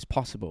that it was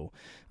possible,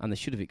 and they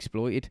should have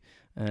exploited,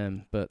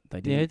 but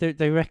they didn't. Yeah,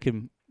 they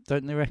reckon.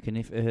 Don't they reckon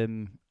if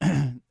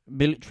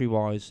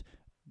military-wise,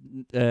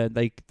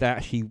 they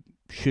actually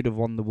should have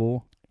won the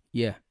war?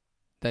 Yeah,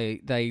 they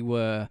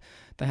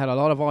had a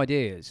lot of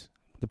ideas.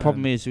 The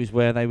problem is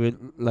where they were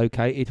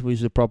located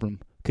was the problem,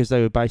 because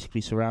they were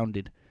basically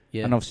surrounded.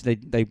 Yeah. and obviously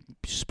they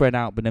spread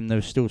out, but then they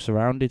were still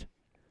surrounded.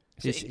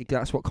 So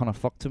That's what kind of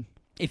fucked them.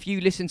 if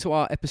you listen to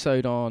our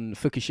episode on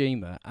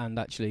Fukushima, and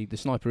actually the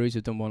Sniperoos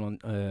have done one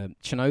on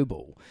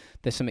Chernobyl,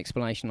 there's some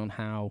explanation on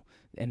how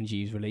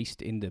energy is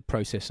released in the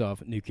process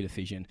of nuclear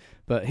fission.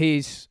 But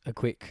here's a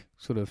quick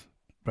sort of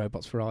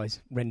Robots for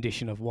Eyes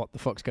rendition of what the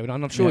fuck's going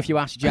on. I'm sure Yeah. if you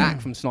ask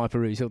Jack from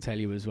Sniperoos, he'll tell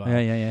you as well.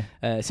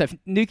 Yeah. So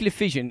nuclear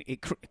fission, it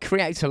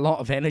creates a lot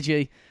of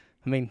energy.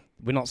 I mean,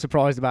 we're not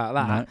surprised about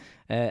that.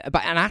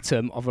 But an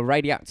atom of a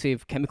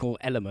radioactive chemical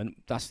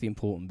element, that's the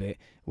important bit,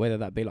 whether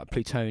that be like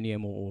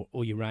plutonium or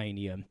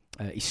uranium,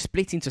 is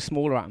split into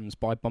smaller atoms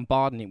by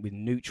bombarding it with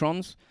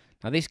neutrons.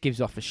 Now, this gives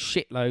off a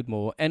shitload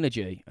more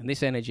energy, and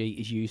this energy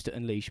is used to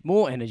unleash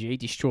more energy,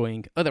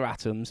 destroying other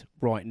atoms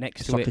right next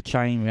It's to like it. a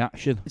chain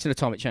reaction. It's an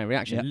atomic chain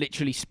reaction, Yeah.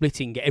 literally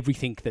splitting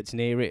everything that's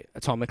near it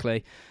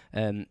atomically.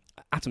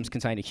 Atoms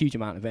contain a huge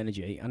amount of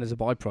energy, and as a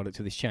byproduct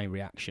of this chain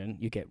reaction,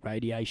 you get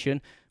radiation,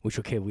 which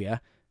will kill you.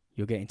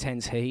 You'll get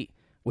intense heat,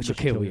 which will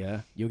kill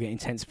you. You'll get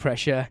intense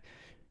pressure,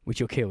 which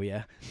will kill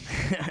you.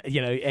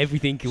 You know,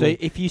 everything. So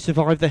if you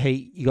survive the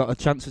heat, you got a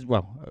chance as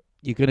well.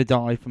 You're gonna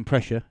die from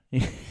pressure.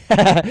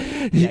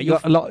 Yeah, you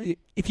got a lot.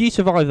 If you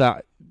survive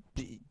that,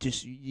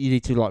 you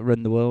need to like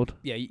run the world.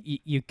 Yeah,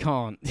 you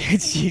can't.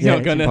 You're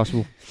not gonna.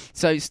 Impossible.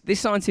 So this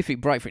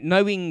scientific breakthrough,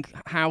 knowing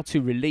how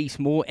to release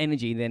more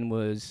energy than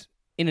was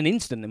in an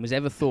instant than was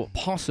ever thought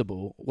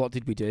possible, what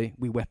did we do?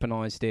 We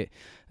weaponized it.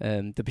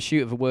 The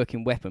pursuit of a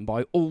working weapon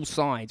by all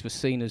sides was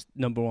seen as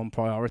number one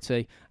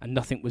priority, and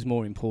nothing was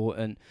more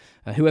important.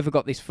 Whoever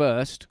got this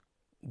first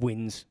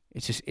wins.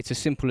 It's as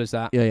simple as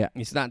that. Yeah.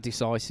 It's that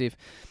decisive.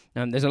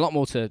 There's a lot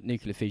more to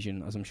nuclear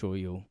fission, as I'm sure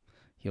you'll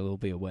all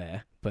be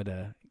aware. But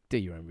do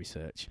your own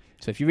research.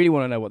 So if you really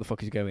want to know what the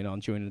fuck is going on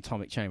during an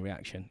atomic chain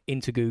reaction,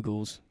 into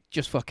Google's,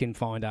 just fucking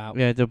find out.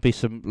 Yeah, there'll be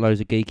some loads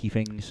of geeky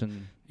things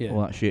and Yeah.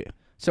 all that shit.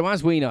 So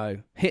as we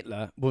know,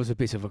 Hitler was a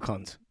bit of a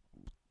cunt.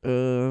 I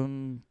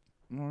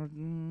was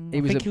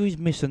think he was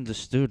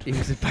misunderstood. He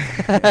was a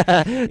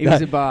he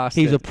was a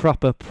bastard. He's a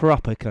proper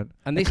cunt.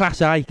 And A this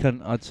class A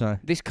cunt, I'd say.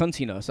 this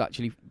cuntiness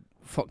actually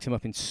fucked him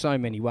up in so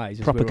many ways.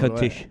 As Proper we're all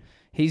aware. cuntish.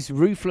 His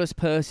ruthless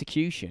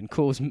persecution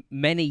caused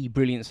many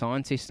brilliant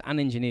scientists and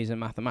engineers and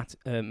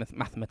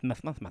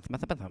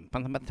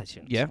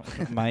mathematicians. Yeah,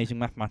 amazing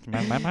math.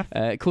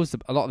 It caused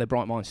a lot of their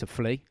bright minds to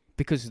flee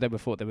because they were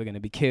thought they were going to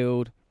be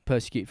killed,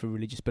 persecuted for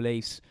religious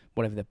beliefs,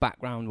 whatever their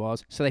background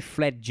was. So they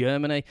fled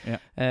Germany. Yeah.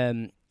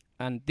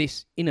 And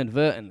this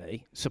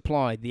inadvertently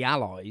supplied the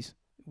Allies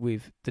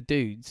with the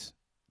dudes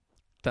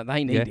that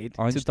they needed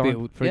to Einstein,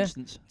 build, for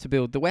instance. to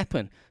build the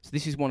weapon. So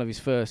this is one of his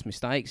first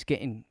mistakes,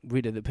 getting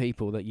rid of the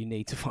people that you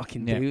need to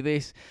fucking do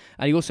this.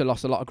 And he also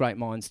lost a lot of great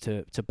minds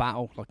to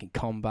battle, like in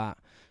combat.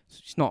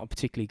 It's not a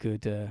particularly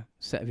good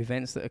set of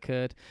events that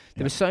occurred.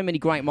 There were so many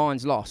great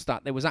minds lost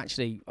that there was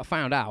actually, I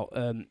found out,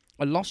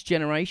 a lost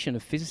generation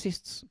of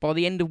physicists. By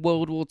the end of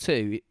World War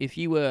II, if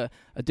you were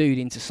a dude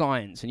into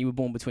science and you were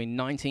born between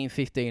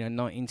 1915 and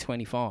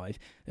 1925,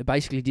 it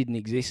basically didn't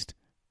exist.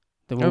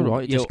 They were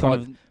all, just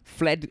kind of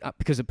fled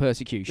because of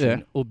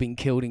persecution or been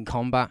killed in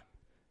combat.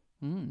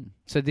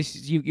 So this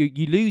is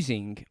you're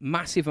losing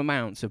massive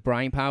amounts of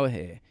brain power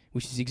here,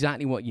 which is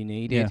exactly what you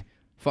needed. Yeah.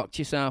 Fucked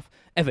yourself.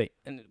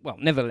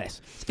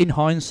 Nevertheless. in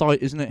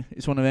hindsight, isn't it?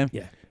 It's one of them.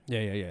 Yeah.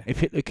 If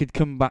Hitler could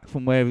come back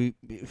from where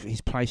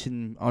his place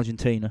in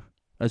Argentina,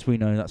 as we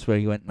know, that's where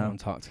he went now.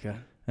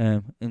 Antarctica.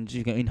 And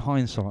you go, in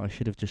hindsight, I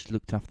should have just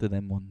looked after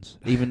them ones,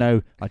 even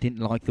though I didn't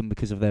like them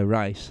because of their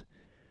race.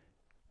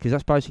 Because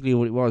that's basically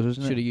what it was,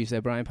 wasn't Should it? have used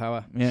their brain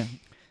power. Yeah.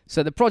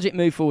 So the project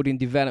moved forward in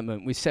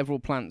development with several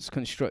plants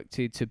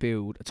constructed to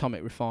build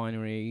atomic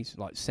refineries,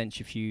 like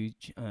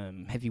centrifuge,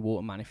 heavy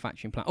water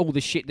manufacturing plant, all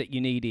the shit that you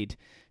needed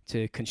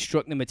to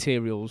construct the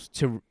materials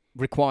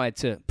required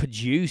to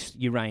produce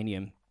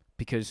uranium,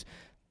 because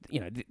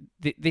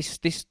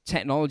this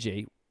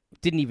technology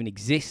didn't even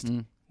exist.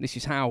 This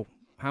is how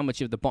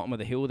much of the bottom of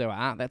the hill they were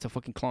at. They had to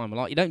fucking climb a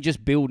lot. You don't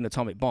just build an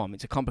atomic bomb.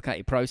 It's a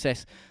complicated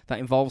process that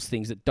involves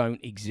things that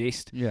don't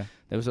exist. Yeah.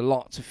 There was a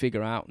lot to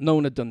figure out. No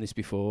one had done this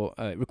before.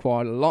 It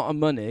required a lot of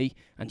money,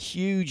 and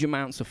huge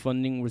amounts of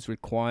funding was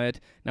required.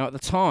 Now, at the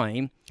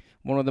time,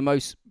 one of the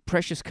most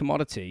precious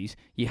commodities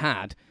you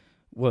had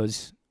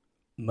was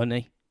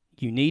money.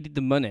 You needed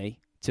the money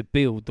to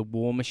build the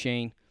war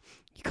machine.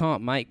 You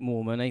can't make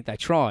more money. They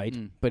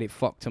tried, but it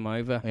fucked them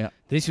over. Yeah.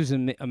 This was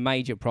a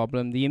major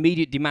problem. The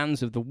immediate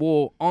demands of the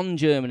war on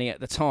Germany at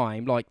the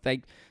time, like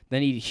they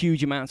needed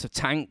huge amounts of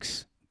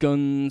tanks,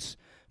 guns,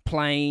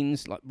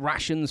 planes, like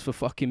rations for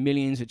fucking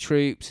millions of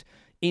troops,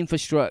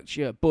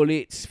 infrastructure,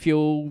 bullets,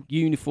 fuel,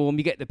 uniform.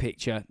 You get the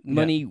picture.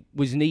 Money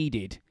was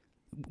needed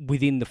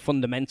within the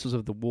fundamentals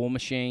of the war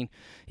machine.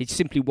 It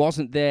simply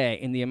wasn't there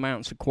in the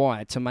amounts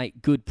required to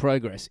make good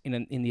progress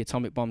in the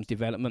atomic bomb's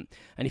development.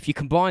 And if you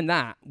combine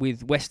that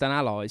with Western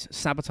allies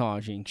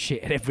sabotaging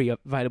shit at every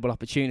available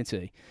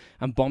opportunity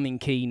and bombing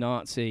key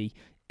Nazi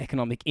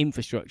economic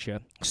infrastructure,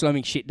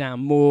 slowing shit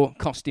down more,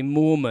 costing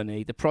more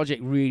money, the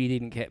project really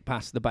didn't get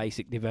past the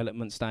basic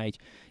development stage.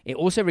 It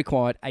also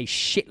required a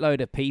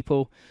shitload of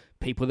people,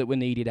 people that were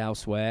needed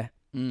elsewhere.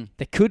 Mm.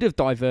 They could have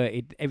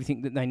diverted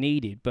everything that they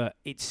needed, but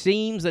it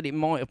seems that it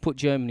might have put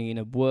Germany in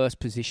a worse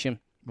position.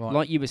 Right.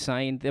 Like you were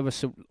saying, they were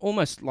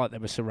almost like they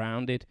were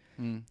surrounded.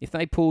 Mm. If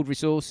they pulled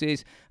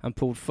resources and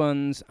pulled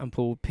funds and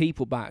pulled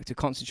people back to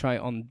concentrate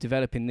on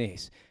developing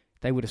this,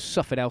 they would have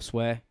suffered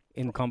elsewhere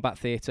in the combat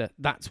theatre.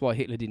 That's why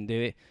Hitler didn't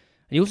do it.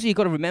 And you've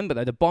got to remember,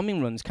 though, the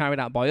bombing runs carried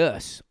out by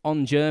us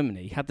on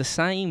Germany had the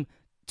same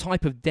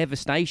type of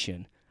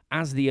devastation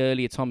as the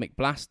early atomic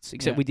blasts,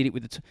 except we did it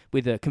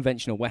with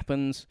conventional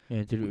weapons.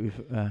 Yeah, did it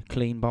with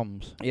clean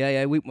bombs.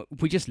 Yeah.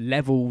 We just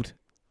levelled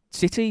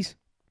cities,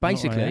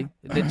 basically.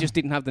 They just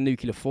didn't have the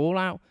nuclear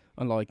fallout,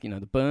 unlike,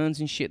 the burns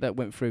and shit that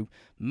went through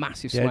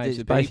massive swathes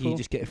of basically people. you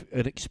just get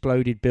an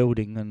exploded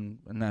building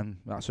and then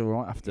that's all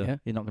right after. Yeah.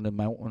 You're not going to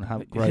melt and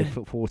have grow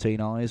 14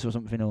 eyes or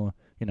something, or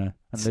and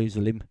lose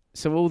a limb.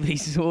 So all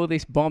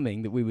this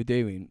bombing that we were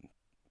doing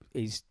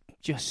is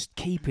just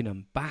keeping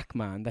them back,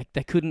 man.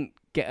 They couldn't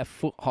get a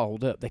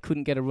foothold up. They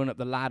couldn't get a run up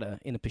the ladder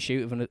in the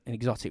pursuit of an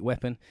exotic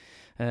weapon.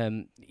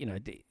 There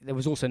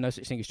was also no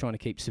such thing as trying to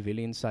keep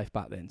civilians safe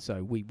back then.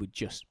 So we would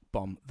just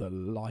bomb the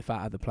life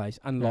out of the place,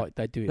 and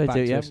they do it back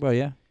to us. Well,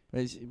 yeah.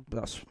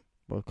 That's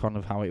kind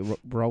of how it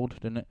rolled,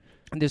 didn't it?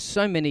 And there's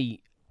so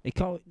many. They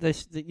kind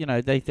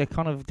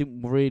of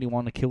didn't really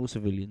want to kill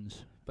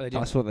civilians. But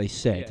That's what they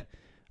said. Yeah.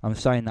 I'm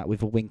saying that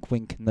with a wink,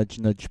 wink, nudge,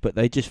 nudge, but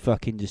they just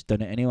fucking just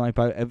done it anyway.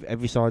 But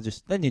every side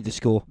they need to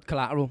score.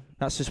 Collateral.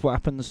 That's just what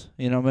happens.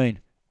 You know what I mean?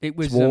 It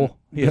was It's war.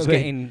 It was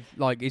getting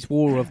it's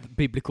war of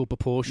biblical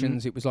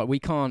proportions. It was like we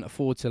can't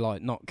afford to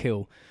not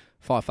kill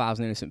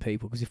 5,000 innocent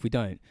people, because if we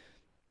don't,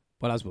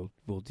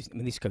 well,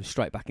 this goes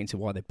straight back into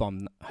why they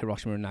bombed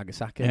Hiroshima and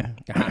Nagasaki. Yeah.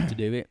 They had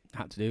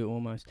to do it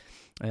almost.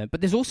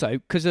 But there's also,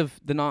 because of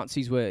the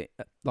Nazis were,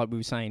 like we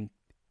were saying,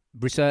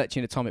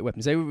 researching atomic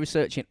weapons. They were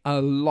researching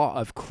a lot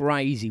of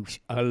crazy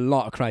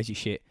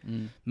shit.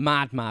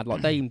 Mad. Like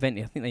I think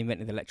they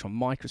invented the electron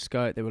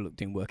microscope. They were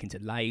doing work into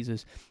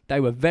lasers. They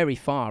were very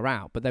far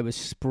out, but they were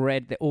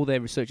spread. All their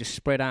research was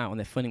spread out, and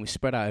their funding was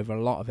spread out over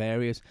a lot of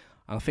areas.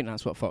 And I think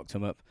that's what fucked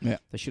them up. Yeah.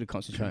 They should have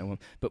concentrated on one.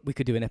 But we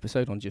could do an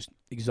episode on just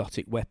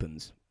exotic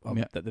weapons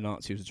that the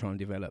Nazis were trying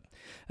to develop.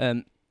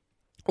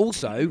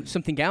 Also,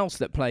 something else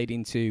that played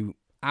into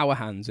our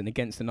hands and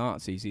against the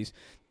Nazis is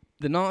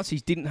the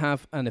Nazis didn't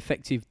have an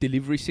effective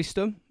delivery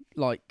system.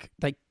 Like,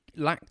 they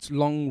lacked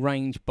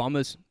long-range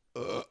bombers,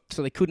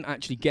 so they couldn't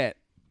actually get...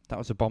 That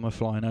was a bomber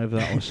flying over,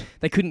 that was.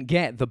 They couldn't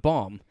get the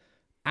bomb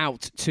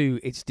out to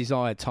its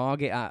desired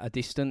target at a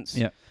distance.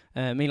 Yeah.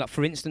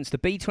 For instance, the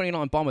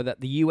B-29 bomber that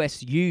the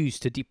US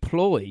used to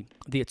deploy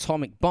the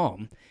atomic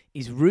bomb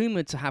is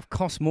rumoured to have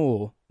cost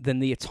more than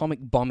the atomic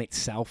bomb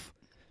itself.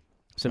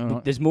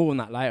 So there's more on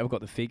that later. I've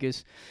got the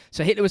figures.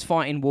 So Hitler was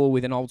fighting war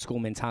with an old school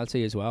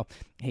mentality as well.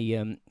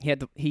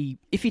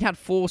 If he'd had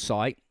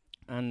foresight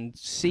and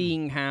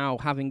seeing how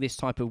having this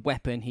type of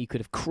weapon, he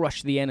could have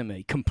crushed the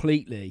enemy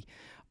completely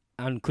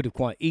and could have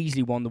quite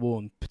easily won the war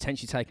and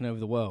potentially taken over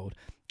the world.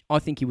 I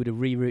think he would have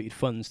rerouted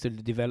funds to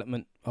the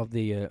development of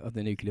the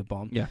nuclear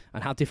bomb. Yeah.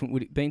 And how different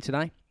would it have been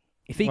today?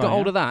 If he got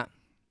hold of that,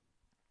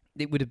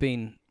 it would have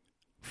been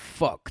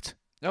fucked.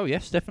 Oh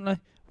yes, definitely.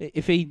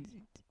 If he,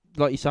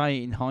 like you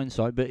say, in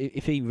hindsight, but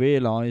if he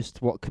realised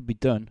what could be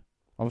done,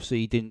 obviously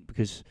he didn't,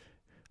 because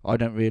I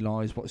don't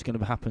realise what's going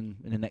to happen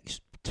in the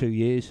next 2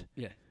 years.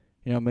 Yeah.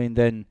 You know what I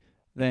mean?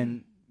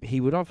 Then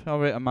he would have.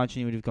 I imagine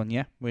he would have gone,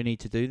 yeah, we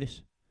need to do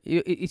this.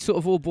 It sort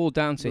of all boiled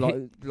down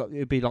to...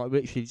 it'd be like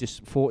literally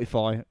just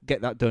fortify,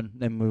 get that done,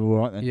 then we were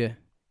all right then. Yeah.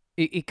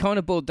 It kind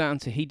of boiled down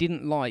to he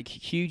didn't like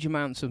huge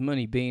amounts of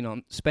money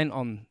being spent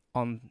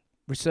on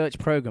research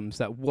programs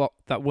that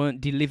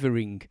weren't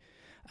delivering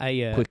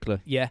quickly.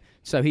 Yeah.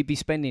 So he'd be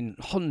spending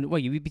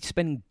you'd be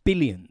spending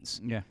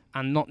billions. Yeah.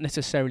 And not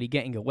necessarily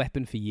getting a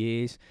weapon for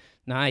years.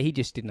 No, he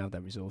just didn't have the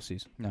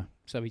resources. No.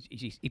 So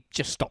he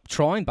just stopped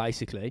trying,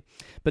 basically.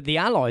 But the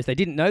Allies, they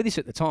didn't know this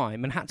at the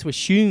time and had to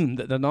assume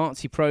that the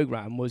Nazi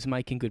program was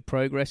making good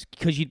progress,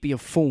 because you'd be a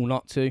fool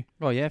not to.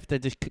 Well, yeah, if they're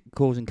just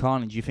causing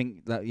carnage, you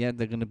think that,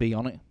 they're going to be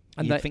on it.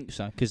 And you think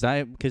so. Because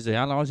the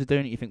Allies are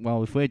doing it, you think,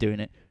 well, if we're doing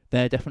it,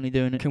 they're definitely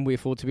doing it. Can we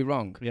afford to be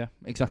wrong? Yeah,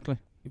 exactly.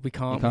 We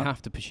can't. We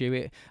have to pursue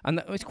it.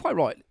 And it's quite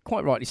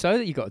rightly so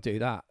that you've got to do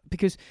that.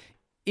 Because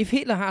if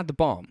Hitler had the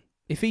bomb,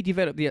 if he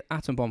developed the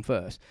atom bomb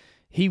first,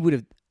 he would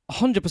have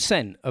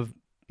 100% of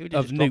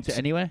nukes it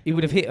anywhere. He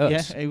would have hit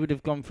us. Yeah, he would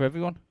have gone for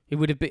everyone. It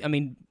would have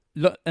been.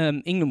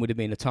 England would have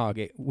been a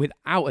target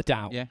without a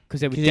doubt. Yeah,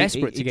 because they were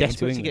desperate to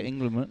get into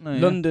England. weren't they?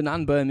 London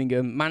and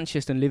Birmingham,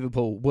 Manchester and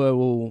Liverpool were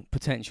all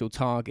potential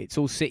targets.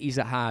 All cities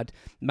that had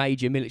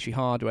major military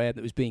hardware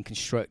that was being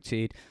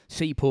constructed.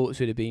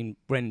 Seaports would have been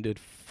rendered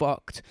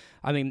fucked.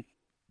 I mean,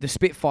 the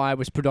Spitfire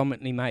was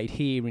predominantly made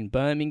here in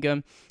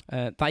Birmingham.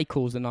 They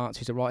caused the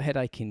Nazis a right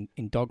headache in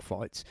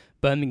dogfights.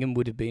 Birmingham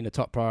would have been a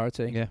top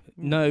priority. Yeah.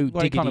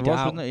 Diggity kind of doubt.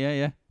 was, wasn't it?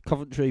 Yeah.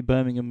 Coventry,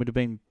 Birmingham would have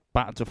been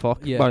battered to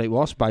fuck. Yeah. Well, it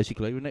was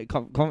basically, wasn't it?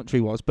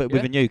 Coventry was, but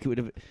with a nuke,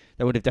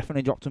 they would have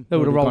definitely dropped them. They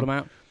would have rolled them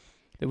out.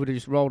 They would have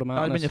just rolled them out.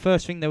 That would have been the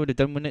first thing they would have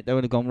done, wouldn't it? They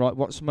would have gone, right,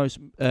 what's the most...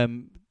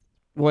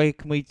 where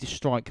can we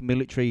strike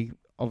military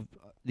of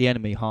the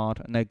enemy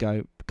hard, and they'd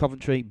go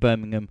Coventry,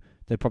 Birmingham.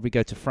 They'd probably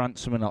go to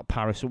France, somewhere like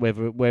Paris or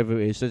wherever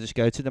it is. They just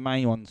go to the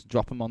main ones,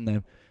 drop them on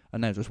them,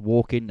 and they'll just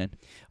walk in then.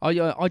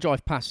 I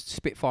drive past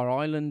Spitfire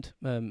Island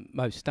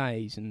most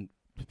days, and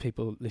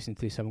people listening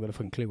to this haven't got a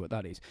fucking clue what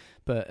that is.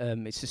 But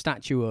it's a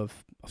statue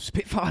of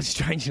Spitfire,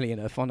 strangely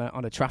enough, on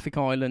a traffic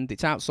island.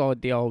 It's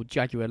outside the old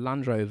Jaguar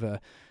Land Rover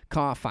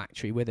car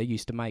factory where they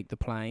used to make the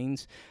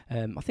planes.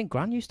 I think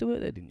Gran used to work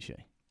there, didn't she?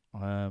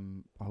 I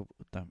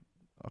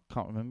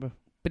can't remember.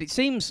 But it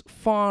seems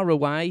far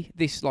away,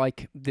 this,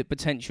 like, the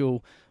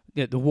potential,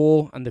 the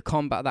war and the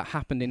combat that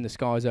happened in the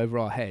skies over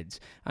our heads.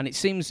 And it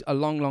seems a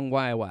long, long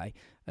way away,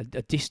 a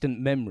distant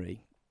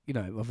memory, you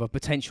know, of a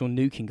potential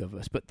nuking of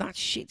us. But that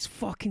shit's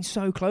fucking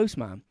so close,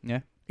 man. Yeah.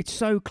 It's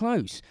so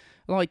close.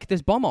 Like,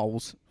 there's bomb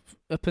holes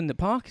up in the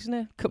park, isn't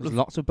there? There's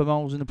lots of bomb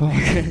holes in the park.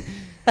 Yeah.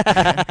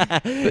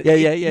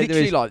 Literally,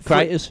 There is like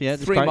craters.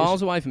 There's 3 craters.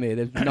 miles away from here,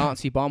 there's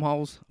Nazi bomb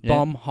holes. Yeah.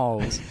 Bomb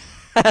holes.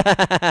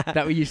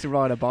 That we used to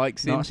ride our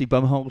bikes in. Nazi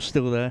bomb holes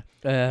still there.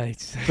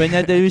 It's But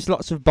there is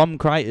lots of bomb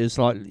craters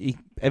like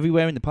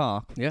everywhere in the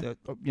park. Yeah.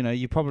 You know,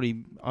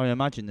 I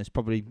imagine there's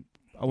probably.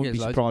 I wouldn't Yeah, be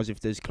there's surprised if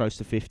there's close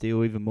to 50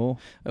 or even more.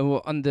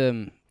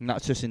 and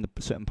that's just in the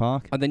certain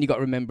park. And then you got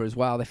to remember as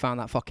well, they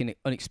found that fucking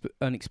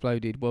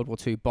unexploded World War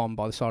II bomb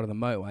by the side of the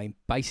motorway,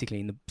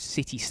 basically in the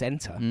city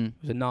centre. It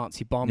was a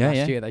Nazi bomb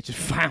last year they just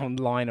found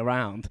lying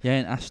around. Yeah,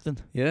 in Aston.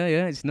 Yeah,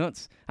 it's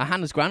nuts.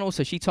 Hannah's gran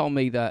also, she told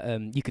me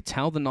that you could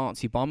tell the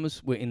Nazi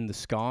bombers were in the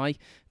sky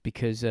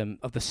because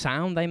of the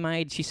sound they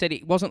made. She said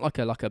it wasn't like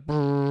a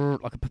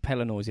brrr, like a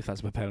propeller noise, if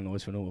that's a propeller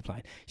noise for a normal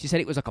plane. She said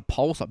it was like a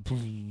pulse, like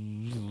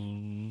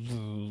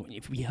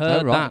if we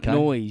heard that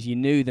noise, you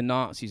knew the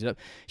Nazis were up.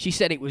 She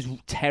said it was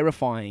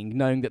terrifying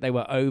knowing that they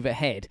were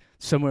overhead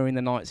somewhere in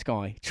the night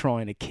sky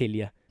trying to kill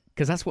you.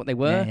 Because that's what they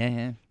were.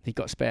 Yeah. You've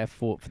got spare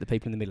thought for the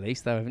people in the Middle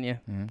East, though, haven't you?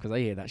 Yeah. Because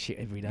they hear that shit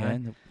every day. Yeah,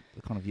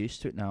 they're kind of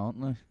used to it now, aren't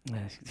they?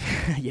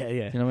 Yeah.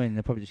 You know what I mean?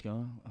 They'll probably just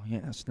go, oh yeah,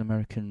 that's an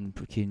American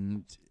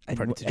freaking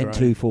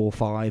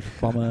N245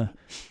 bomber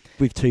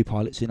with 2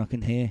 pilots in, I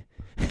can hear.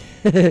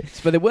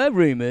 But there were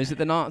rumours that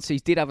the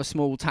Nazis did have a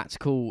small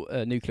tactical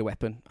nuclear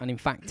weapon and in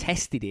fact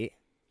tested it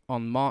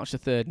on March the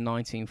 3rd,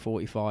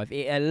 1945.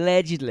 It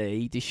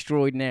allegedly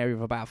destroyed an area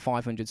of about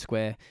 500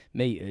 square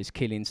metres,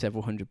 killing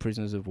several hundred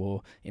prisoners of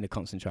war in a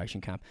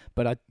concentration camp.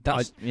 But I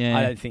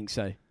don't think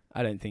so.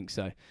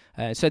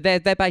 So they're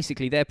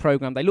basically their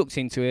program. They looked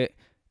into it.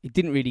 It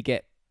didn't really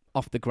get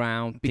off the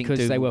ground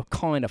because they were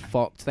kind of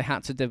fucked. They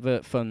had to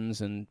divert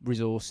funds and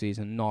resources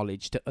and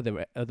knowledge to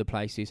other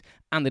places,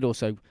 and they'd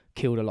also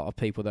killed a lot of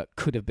people that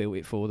could have built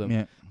it for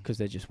them because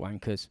they're just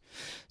wankers.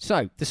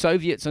 So the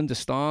Soviets under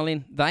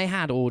Stalin, they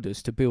had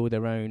orders to build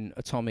their own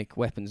atomic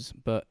weapons,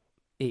 but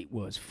it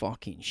was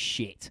fucking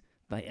shit.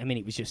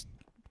 It was just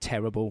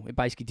terrible. It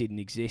basically didn't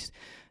exist.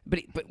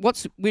 But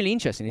what's really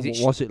interesting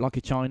is was it like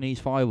a Chinese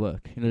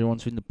firework? You know, the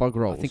ones with the bug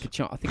rolls. I think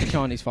a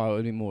Chinese firework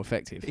would have been more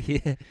effective.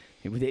 Yeah,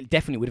 it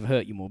definitely would have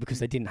hurt you more because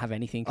they didn't have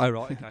anything. Oh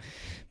right, okay.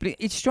 But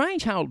it's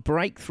strange how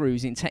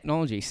breakthroughs in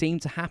technology seem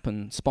to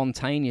happen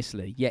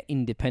spontaneously yet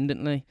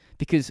independently.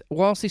 Because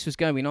whilst this was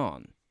going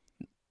on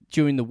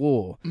during the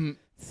war,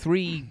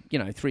 3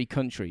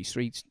 countries,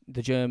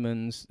 the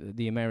Germans,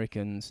 the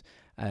Americans,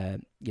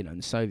 and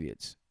the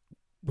Soviets,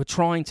 were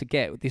trying to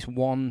get this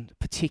one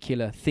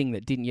particular thing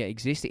that didn't yet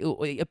exist.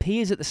 It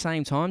appears at the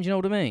same time. Do you know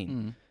what I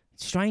mean?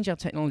 It's strange how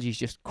technologies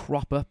just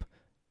crop up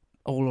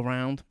all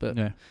around. But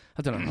I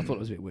don't know. I thought it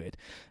was a bit weird.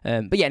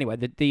 But yeah, anyway,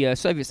 the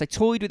Soviets, they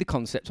toyed with the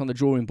concept on the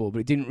drawing board, but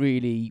it didn't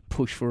really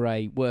push for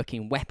a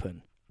working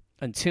weapon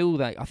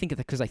until I think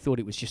because they thought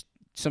it was just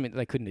something that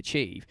they couldn't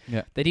achieve.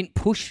 Yeah. They didn't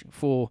push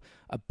for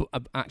a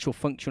actual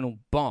functional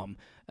bomb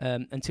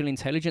until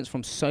intelligence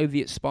from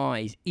Soviet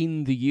spies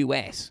in the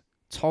US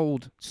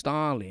told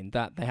Stalin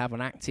that they have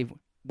an active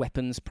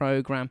weapons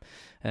program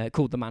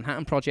called the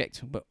Manhattan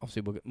Project, but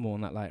obviously we'll get more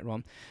on that later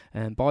on.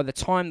 And by the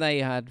time they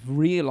had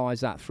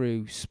realised that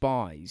through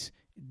spies,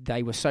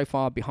 they were so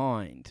far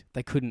behind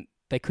they couldn't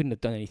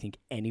have done anything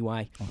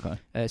anyway.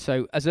 Okay.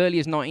 So as early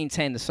as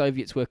 1910, the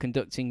Soviets were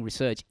conducting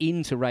research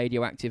into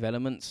radioactive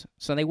elements,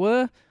 so they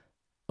were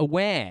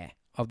aware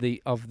of the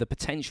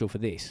potential for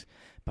this,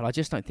 but I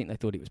just don't think they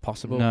thought it was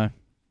possible. No.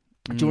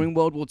 During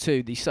World War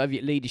II, the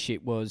Soviet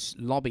leadership was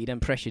lobbied and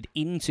pressured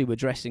into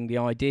addressing the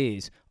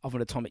ideas of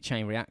an atomic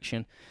chain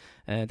reaction.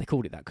 They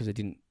called it that because they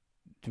didn't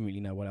really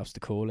know what else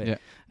to call it.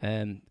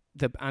 Yeah.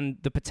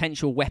 The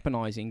potential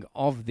weaponizing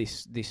of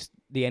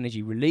the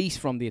energy released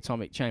from the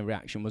atomic chain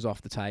reaction was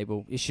off the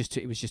table.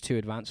 It was just too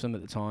advanced for them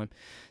at the time.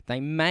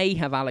 They may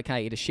have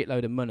allocated a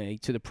shitload of money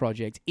to the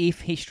project if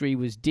history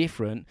was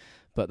different.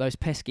 But those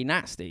pesky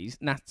Nazis,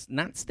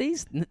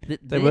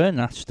 they were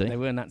nasty. They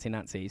were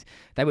Nazis.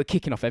 They were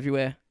kicking off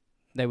everywhere.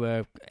 They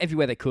were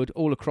everywhere they could,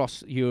 all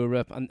across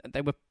Europe, and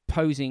they were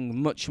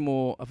posing much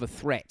more of a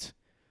threat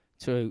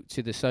to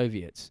the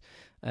Soviets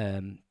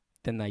than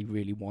they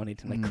really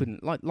wanted. And they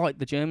couldn't, like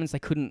the Germans, they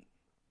couldn't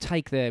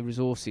take their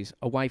resources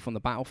away from the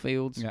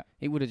battlefields. Yeah.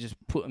 It would have just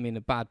put them in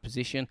a bad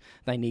position.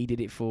 They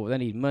needed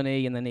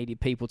money, and they needed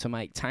people to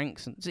make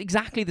tanks. And it's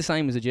exactly the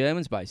same as the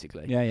Germans,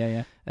 basically.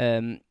 Yeah.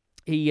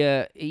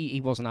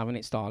 He wasn't having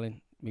it,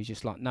 Stalin. He was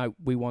just like, no,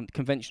 we want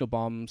conventional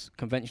bombs,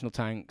 conventional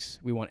tanks,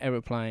 we want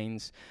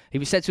aeroplanes. He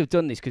was said to have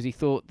done this because he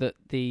thought that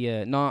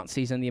the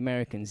Nazis and the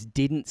Americans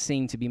didn't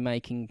seem to be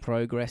making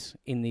progress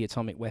in the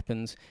atomic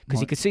weapons, because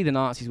he Right. could see the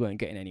Nazis weren't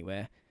getting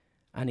anywhere.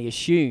 And he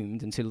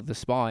assumed, until the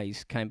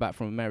spies came back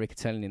from America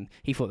telling him,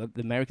 he thought that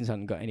the Americans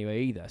hadn't got anywhere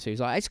either. So he was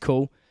like, it's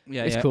cool.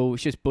 It's cool.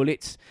 It's just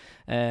bullets.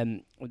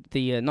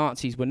 The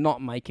Nazis were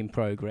not making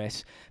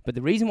progress. But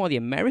the reason why the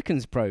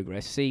Americans'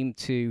 progress seemed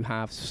to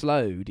have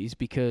slowed is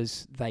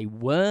because they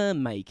were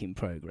making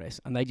progress,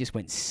 and they just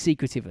went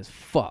secretive as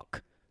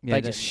fuck.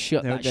 They just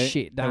shut that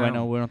shit down. They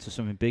went, we're onto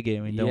something big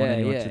here. We don't want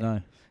anyone to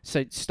know.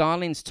 So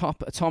Stalin's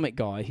top atomic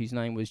guy, whose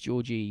name was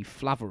Georgy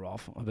Flavarov,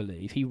 I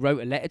believe, he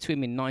wrote a letter to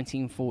him in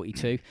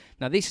 1942.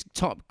 Now, this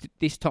top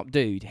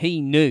dude,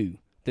 he knew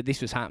that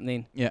this was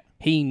happening. Yeah.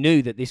 He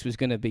knew that this was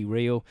going to be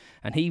real.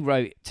 And he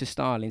wrote to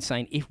Stalin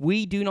saying, if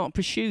we do not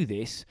pursue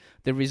this,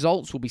 the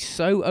results will be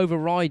so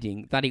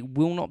overriding that it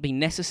will not be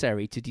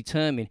necessary to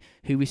determine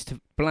who is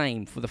to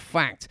blame for the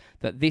fact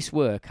that this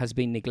work has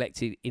been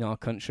neglected in our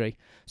country.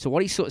 So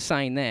what he's sort of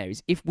saying there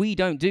is, if we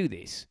don't do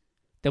this,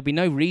 there'll be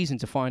no reason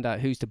to find out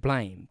who's to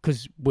blame,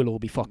 because we'll all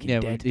be fucking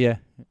dead.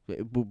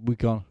 We're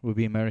gone. We'll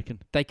be American.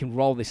 They can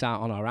roll this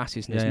out on our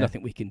asses, and there's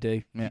nothing we can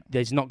do. Yeah.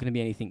 There's not going to be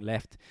anything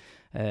left.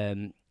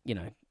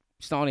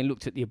 Stalin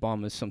looked at the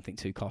bomb as something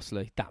too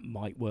costly. That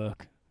might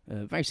work.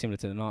 Very similar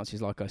to the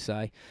Nazis, like I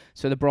say.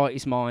 So the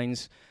brightest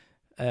minds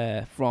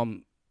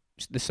from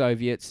the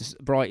Soviets,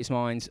 the brightest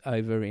minds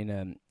over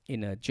in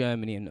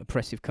Germany and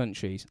oppressive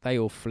countries, they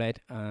all fled,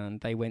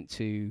 and they went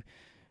to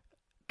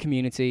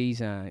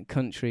communities and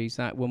countries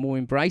that were more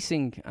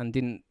embracing and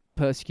didn't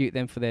persecute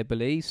them for their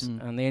beliefs,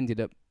 and they ended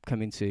up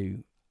coming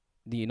to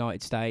the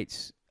United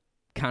States,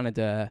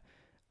 Canada,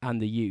 and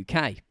the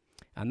UK.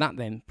 And that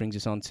then brings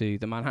us on to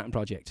the Manhattan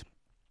Project.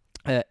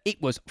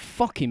 It was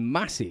fucking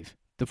massive.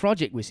 The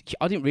project was...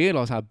 I didn't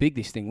realise how big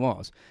this thing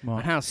was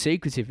and how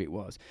secretive it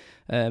was.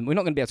 We're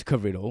not going to be able to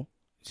cover it all.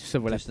 It's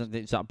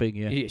that big,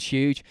 yeah. It's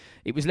huge.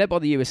 It was led by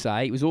the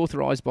USA. It was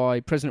authorised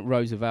by President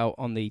Roosevelt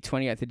on the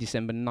 28th of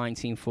December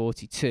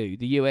 1942.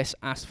 The US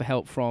asked for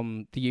help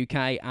from the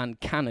UK and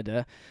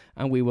Canada,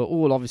 and we were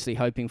all obviously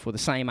hoping for the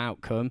same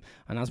outcome.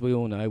 And as we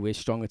all know, we're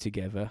stronger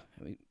together.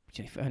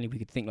 If only we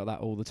could think like that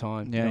all the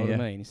time. You know what I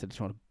mean? Instead of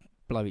trying to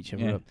blow each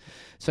other up.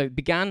 So it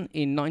began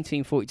in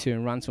 1942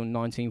 and ran until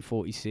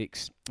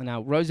 1946.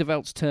 Now,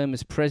 Roosevelt's term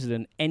as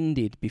president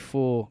ended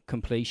before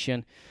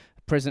completion.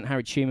 President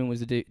Harry Truman was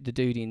the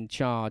dude in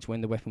charge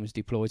when the weapon was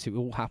deployed, so it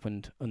all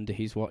happened under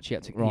his watch. He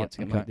had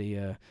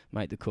to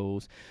make the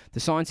calls. The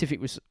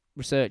scientific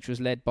research was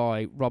led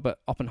by Robert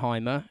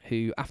Oppenheimer,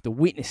 who, after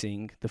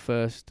witnessing the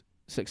first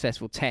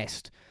successful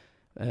test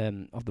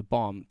of the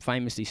bomb,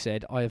 famously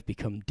said, "I have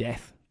become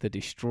death, the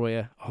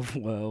destroyer of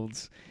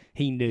worlds."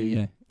 He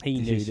knew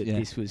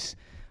this was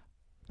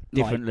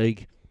different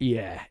league.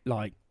 Yeah,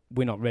 like,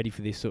 we're not ready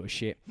for this sort of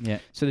shit. Yeah.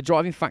 So the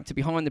driving factor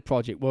behind the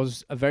project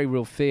was a very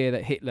real fear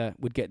that Hitler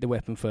would get the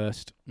weapon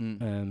first,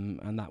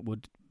 and that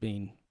would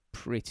been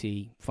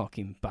pretty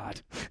fucking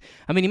bad.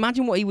 I mean,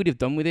 imagine what he would have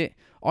done with it.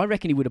 I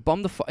reckon he would have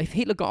bombed if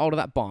Hitler got hold of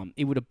that bomb,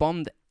 he would have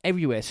bombed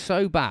everywhere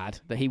so bad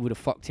that he would have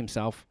fucked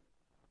himself.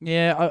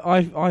 Yeah,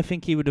 I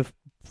think he would have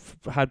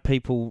had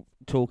people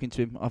talking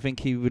to him. I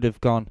think he would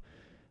have gone.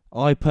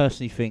 I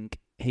personally think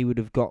he would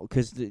have got,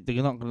 because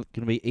they're not going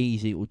to be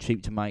easy or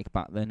cheap to make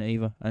back then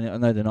either. And I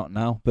know they're not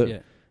now, but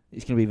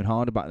it's going to be even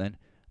harder back then.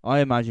 I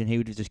imagine he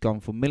would have just gone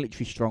for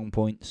military strong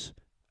points,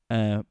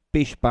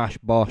 bish, bash,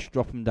 bosh,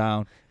 drop them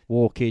down,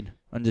 walk in,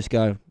 and just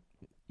go,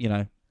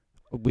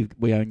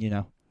 we own you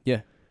now.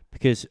 Yeah.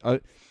 Because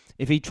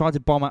if he tried to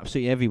bomb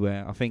absolutely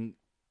everywhere, I think,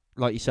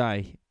 like you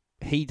say,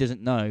 he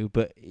doesn't know,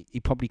 but he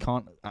probably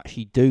can't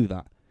actually do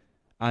that.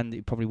 And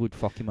it probably would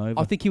fuck him over.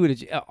 I think he would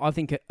have. I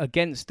think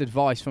against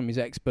advice from his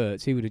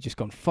experts, he would have just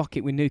gone, "Fuck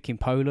it, we're nuking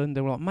Poland."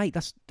 They were like, "Mate,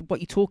 that's what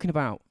you're talking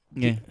about."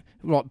 Yeah,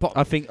 right. But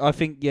I think,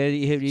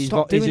 his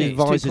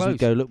advisors would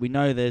go, "Look, we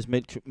know there's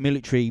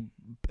military,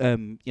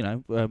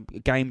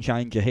 game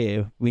changer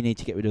here. We need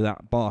to get rid of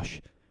that Bosch.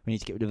 We need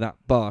to get rid of that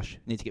Bosch.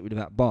 We need to get rid of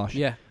that Bosch."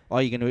 Yeah.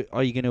 Are you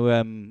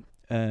going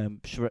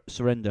to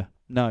surrender?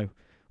 No.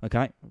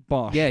 Okay,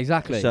 Bosch. Yeah,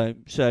 exactly.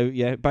 So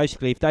yeah,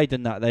 basically, if they'd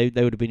done that, they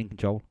would have been in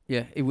control.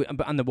 Yeah,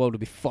 and the world would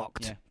be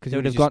fucked. Yeah. Because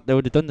they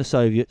would have done the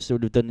Soviets, they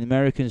would have done the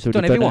Americans, they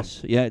would have done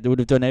us. Yeah, they would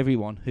have done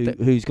everyone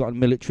who's got a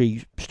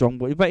military strong.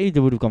 But they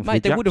would have gone for the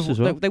Japs as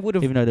well. They would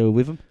have, even though they were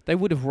with them. They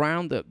would have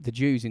rounded up the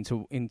Jews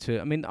into.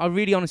 I mean, I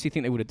really honestly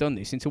think they would have done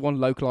this into one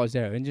localized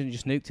area and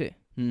just nuked it.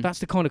 That's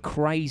the kind of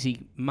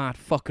crazy mad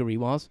fucker he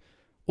was.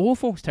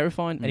 Awful, it's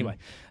terrifying. Anyway,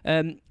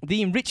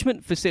 the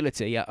enrichment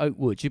facility at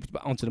Oakwood,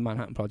 onto the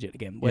Manhattan Project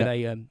again, where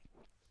they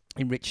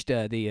enriched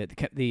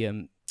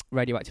the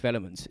radioactive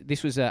elements.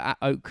 This was at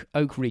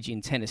Oak Ridge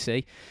in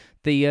Tennessee.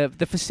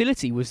 The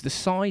facility was the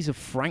size of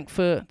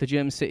Frankfurt, the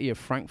German city of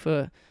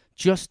Frankfurt,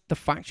 just the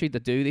factory to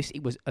do this,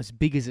 it was as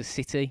big as a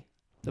city.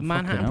 The Fucking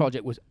Manhattan hell.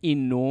 Project was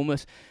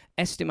enormous.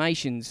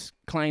 Estimations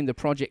claim the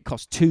project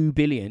cost $2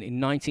 billion in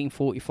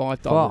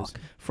 1945 dollars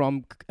Fuck.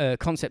 from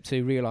concept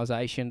to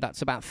realization.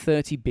 That's about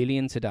 $30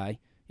 billion today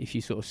if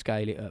you sort of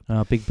scale it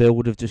up. Big Bill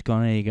would have just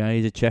gone, here you go,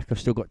 here's a check, I've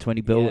still got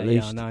 20 bill at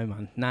least. Yeah, I know,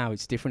 man. Now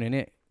it's different,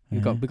 innit?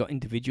 We've got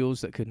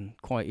individuals that can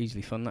quite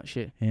easily fund that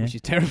shit, Yeah. which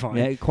is terrifying.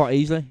 Yeah, quite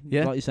easily.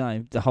 Yeah. Like you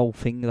say, the whole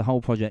thing, the whole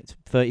project,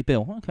 30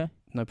 bill. Okay,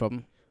 No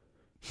problem.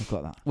 I've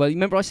got that. Well, you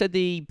remember I said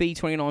the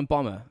B-29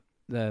 bomber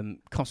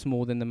cost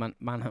more than the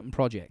Manhattan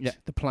Project, Yeah.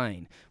 the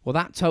plane. Well,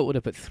 that totaled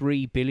up at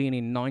 $3 billion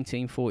in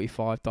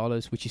 1945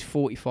 dollars, which is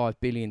 $45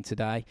 billion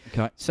today.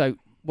 Okay. So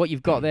what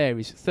you've got there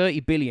is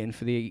 $30 billion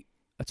for the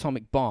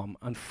atomic bomb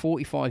and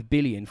 $45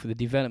 billion for the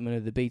development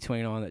of the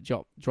B-29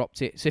 that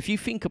dropped it. So if you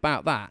think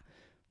about that,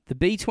 the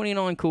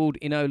B-29 called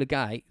Enola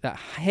Gay that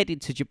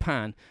headed to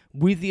Japan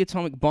with the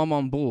atomic bomb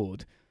on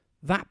board,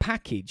 that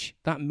package,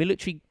 that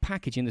military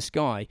package in the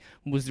sky,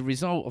 was the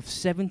result of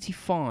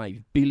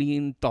 $75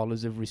 billion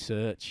of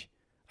research.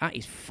 That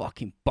is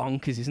fucking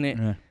bonkers, isn't it?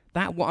 Yeah.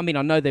 I mean,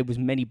 I know there was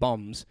many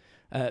bombs,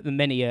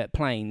 many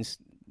planes,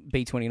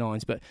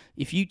 B-29s, but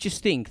if you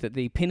just think that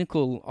the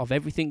pinnacle of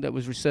everything that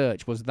was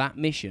researched was that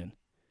mission,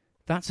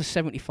 that's a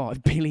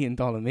 $75 billion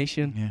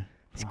mission. Yeah.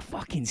 It's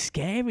fucking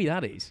scary,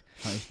 that is.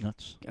 That is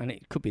nuts. And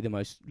it could be the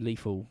most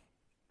lethal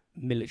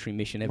military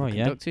mission ever Well,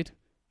 yeah. conducted.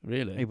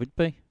 Really? It would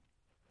be.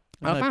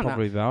 I I found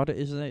probably about it,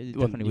 isn't it? It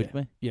Well, definitely would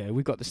be. Yeah,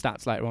 we've got the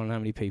stats later on how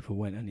many people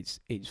went, and it's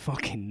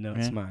fucking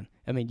nuts, Yeah. man.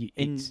 I mean,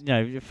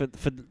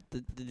 For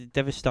the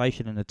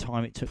devastation and the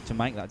time it took to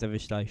make that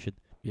devastation,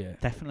 yeah.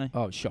 definitely.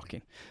 Oh, it's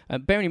shocking.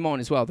 Bearing in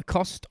mind as well, the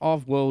cost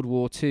of World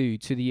War II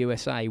to the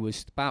USA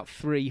was about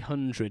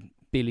 $300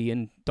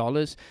 billion.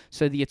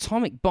 So the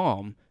atomic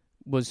bomb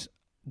was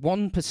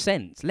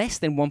 1%, less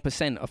than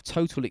 1% of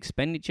total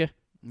expenditure.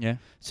 Yeah.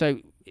 So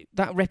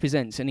that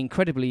represents an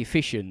incredibly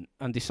efficient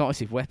and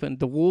decisive weapon.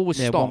 The war was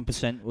Yeah, stopped.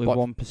 1% with What-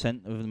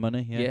 1% of the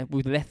money. Yeah. Yeah,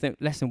 with less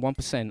than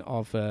 1%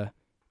 of Well,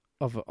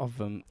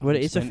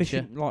 it's expenditure.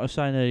 efficient, like I was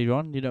saying earlier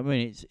on. You know what I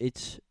mean?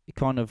 It's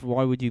kind of,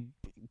 why would you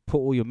put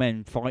all your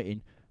men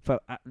fighting for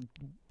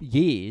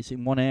years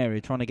in one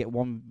area trying to get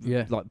one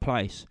Yeah.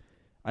 place,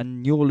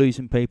 and you're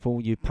losing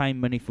people, you're paying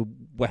money for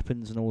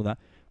weapons and all that,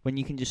 when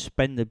you can just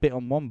spend a bit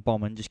on one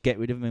bomb and just get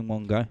rid of them in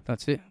one go.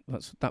 That's it.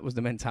 That was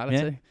the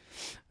mentality.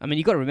 I mean,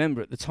 you got to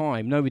remember at the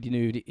time, nobody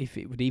knew if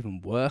it would even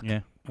work.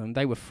 Yeah.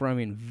 They were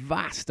throwing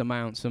vast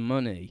amounts of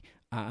money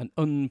at an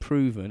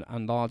unproven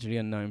and largely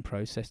unknown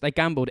process. They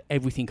gambled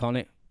everything on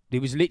it. It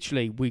was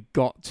literally, we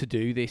got to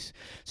do this.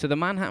 So the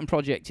Manhattan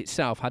Project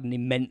itself had an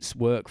immense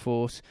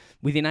workforce.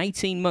 Within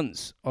 18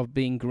 months of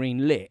being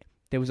green lit,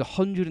 there was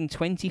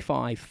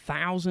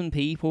 125,000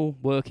 people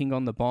working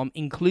on the bomb,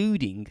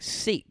 including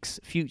 6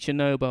 future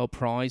Nobel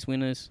Prize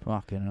winners.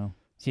 Fucking hell.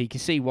 So you can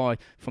see why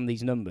from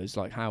these numbers,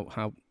 like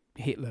how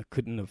Hitler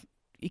couldn't have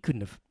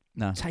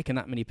No. taken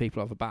that many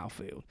people off a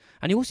battlefield.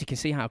 And you also can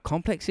see how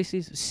complex this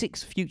is.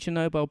 6 future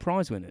Nobel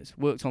Prize winners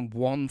worked on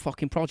one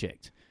fucking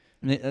project.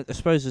 And I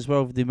suppose as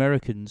well with the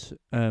Americans,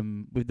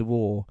 with the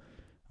war,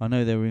 I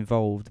know they were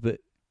involved, but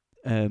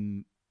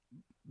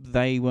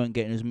they weren't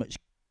getting as much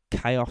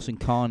chaos and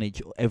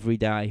carnage every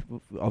day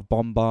of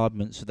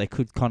bombardments, so they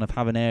could kind of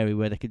have an area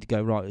where they could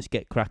go, right, let's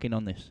get cracking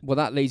on this. Well,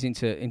 that leads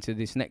into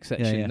this next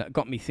section. Yeah. That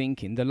got me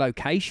thinking. The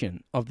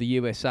location of the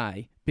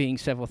USA being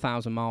several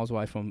thousand miles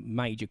away from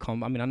major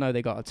combat. I mean, I know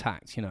they got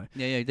attacked, you know.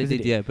 Yeah, they Did did,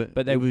 it? yeah, but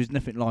But they- it was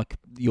nothing like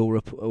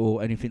Europe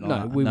or anything like No,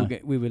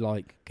 that. we were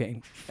like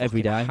getting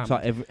every fucking day. It's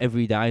like hammered.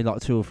 every day, like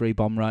 2 or 3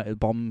 bomber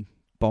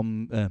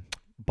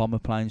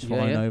planes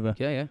flying over.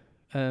 Yeah.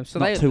 So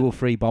Not they 2 or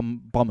 3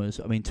 bombers.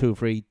 I mean, 2 or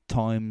 3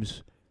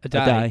 times a a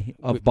day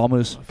of with-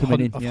 bombers of coming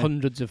hun- in. of Yeah.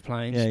 hundreds of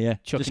planes. Yeah.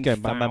 chucking Just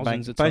going bang, bang, bang.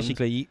 thousands of tons.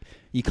 Basically,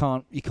 you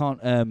cannot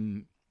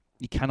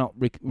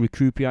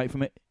recuperate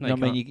from it. No, You know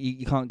you what I mean?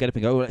 You can't get up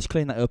and go, let's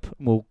clean that up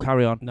and we'll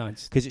carry on. No,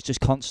 it's Because it's just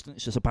constant.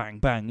 It's just a bang,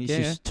 bang. It's Yeah,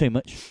 just too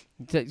much.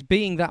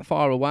 being that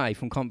far away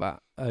from combat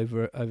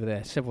over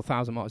there, several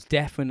thousand miles,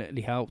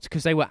 definitely helped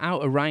because they were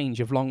out of range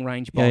of long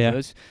range Yeah, yeah.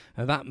 bombers,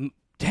 and that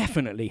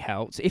definitely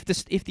helped. If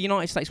the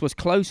United States was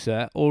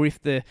closer, or if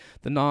the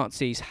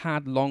Nazis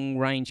had long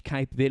range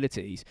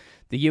capabilities,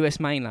 the U.S.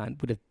 mainland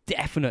would have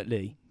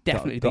definitely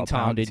been got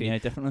pounded. targeted. Yeah,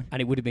 definitely.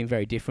 And it would have been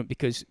very different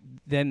because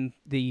then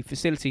the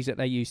facilities that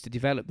they used to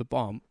develop the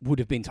bomb would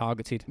have been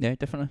targeted, Yeah,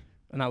 definitely.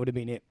 and that would have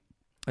been it.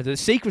 And the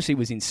secrecy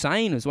was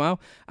insane as well.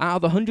 Out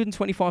of the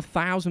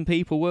 125,000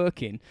 people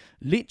working,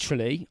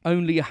 literally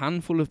only a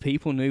handful of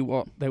people knew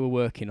what they were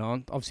working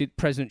on. Obviously,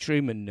 President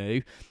Truman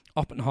knew,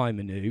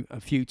 Oppenheimer knew, a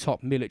few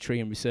top military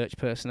and research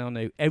personnel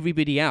knew.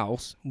 Everybody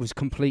else was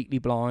completely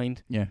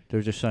blind. Yeah, they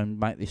were just saying,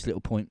 make this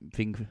little point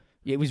thing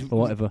It was or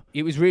whatever.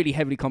 It was really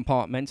heavily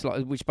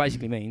compartmentalised, which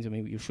basically means, I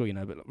mean, you're sure you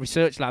know, but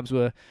research labs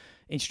were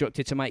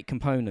instructed to make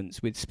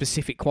components with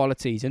specific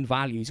qualities and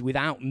values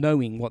without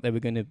knowing what they were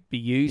going to be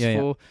used Yeah, yeah.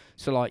 for.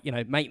 So, like, you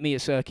know, make me a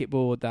circuit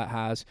board that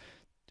has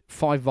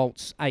 5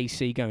 volts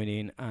AC going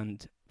in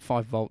and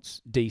 5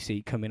 volts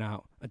DC coming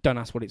out. Don't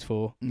ask what it's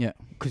for, Yeah.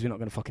 because we're not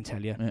going to fucking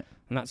tell you. Yeah.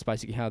 And that's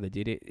basically how they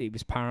did it. It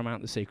was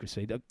paramount, the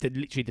secrecy.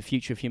 Literally the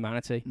future of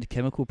humanity. The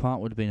chemical part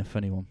would have been a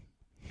funny one.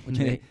 What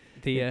do you mean?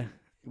 The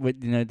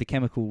With, the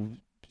chemical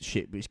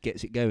shit which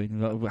gets it going.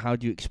 Like, how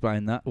do you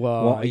explain that?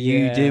 Well, What are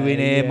you doing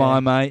here, my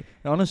mate?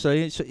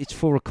 Honestly, it's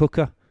for a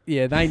cooker.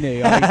 Yeah, they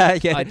knew.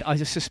 I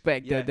just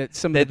suspect Yeah. that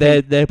some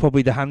They're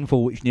probably the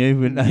handful which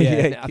knew, and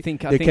I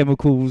think the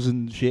chemicals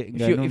and shit.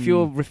 if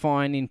you're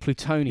refining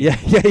plutonium,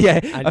 yeah.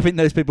 And I think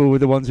those people were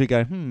the ones who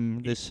go,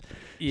 there's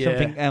yeah,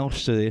 something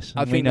else to this.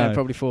 I and think we know. they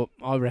probably thought,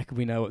 I reckon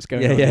we know what's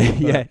going Yeah, on. yeah,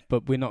 here, yeah.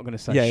 But we're not going to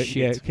say shit.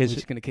 Yeah, We're 'cause-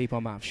 just going to keep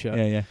our mouth shut.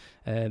 Yeah.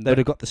 They They'd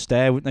have got the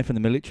stare, wouldn't they, from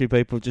the military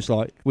people? Just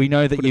like, we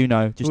know that you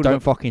know. Just would've don't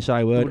got- fucking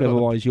say a word, would've got the-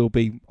 otherwise you'll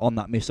be on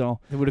that missile.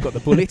 would have got the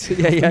bullet. Yeah,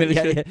 from the yeah,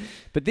 military. yeah.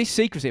 But this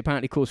secrecy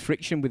apparently caused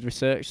friction with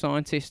research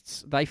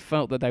scientists. They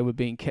felt that they were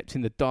being kept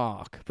in the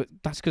dark, but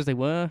that's because they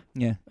were.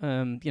 Yeah.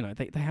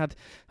 They had,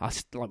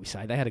 like we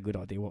say, they had a good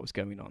idea what was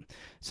going on.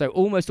 So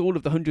almost all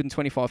of the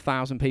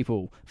 125,000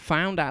 people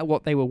found out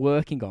what they were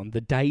working on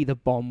the day the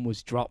bomb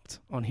was dropped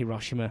on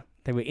Hiroshima.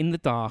 They were in the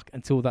dark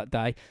until that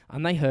day,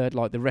 and they heard,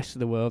 like the rest of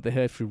the world, they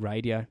heard through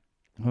radio.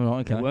 All right,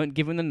 okay. They weren't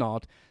given the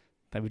nod.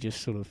 They were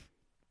just sort of,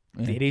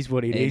 Yeah. it is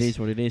what it It is. is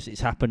what it is.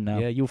 It's happened now.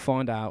 Yeah, you'll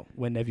find out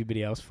when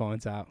everybody else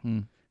finds out.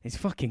 Mm. It's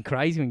fucking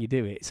crazy when you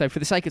do it. So for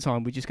the sake of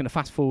time, we're just going to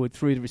fast forward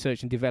through the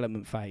research and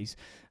development phase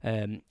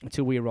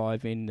until we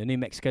arrive in the New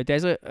Mexico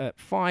desert at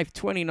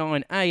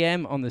 5:29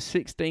 a.m. on the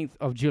 16th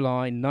of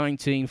July,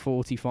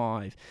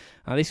 1945.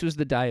 Now, this was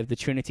the day of the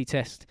Trinity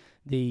test,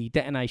 the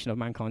detonation of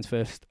mankind's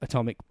first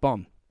atomic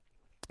bomb.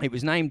 It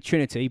was named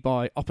Trinity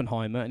by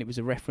Oppenheimer, and it was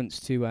a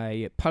reference to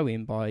a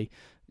poem by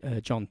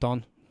John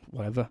Donne,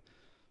 whatever.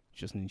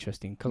 Just an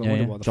interesting colour. I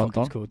wonder why the John fuck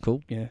Donne. it's called.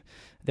 Cool. Yeah.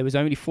 There was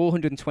only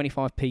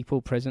 425 people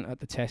present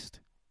at the test.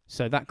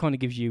 So that kind of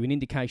gives you an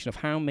indication of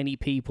how many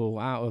people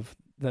out of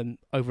the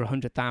over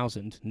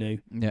 100,000 knew.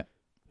 Yeah.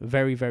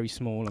 Very, very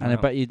small amount. And I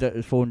bet you that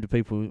there's 400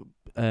 people,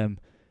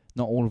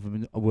 not all of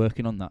them are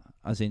working on that.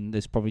 As in,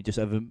 there's probably just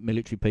other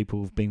military people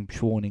who've been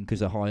sworn in because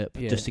they're high up,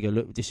 Yeah. just to go,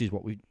 look, this is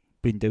what we've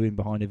been doing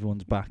behind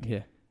everyone's back,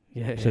 Yeah.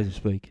 Yeah. so yeah. to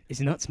speak.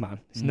 It's nuts, man.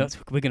 It's Mm. nuts.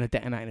 We're going to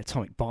detonate an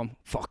atomic bomb.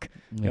 Fuck.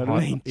 Yeah, You know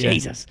what I mean? yeah.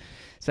 Jesus.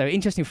 So,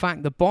 interesting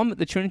fact, the bomb at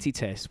the Trinity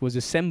test was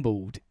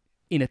assembled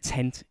in a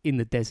tent in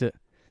the desert.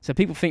 So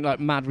people think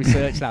like mad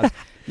research labs.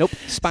 Nope,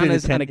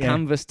 spanners tent, and a yeah.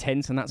 canvas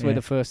tent, and that's where Yeah.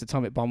 the first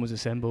atomic bomb was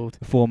assembled.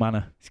 4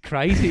 manner. It's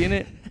crazy, isn't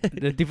it?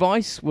 The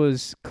device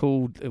was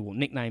called,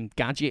 nicknamed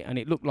Gadget, and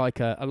it looked like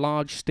a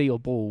large steel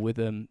ball with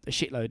a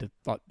shitload of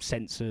like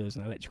sensors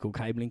and electrical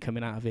cabling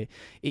coming out of it.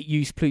 It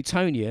used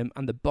plutonium,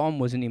 and the bomb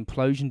was an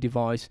implosion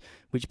device,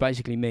 which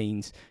basically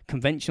means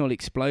conventional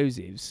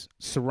explosives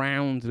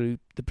surround the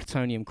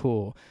plutonium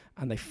core,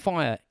 and they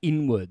fire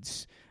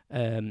inwards.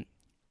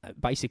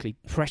 Basically,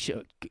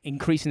 pressure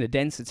increasing the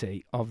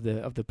density of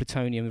the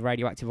plutonium, the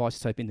radioactive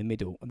isotope in the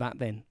middle. That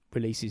then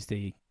releases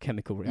the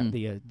chemical,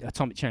 the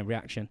atomic chain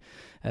reaction.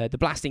 The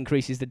blast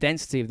increases the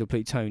density of the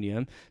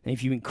plutonium, and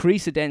if you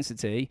increase the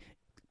density,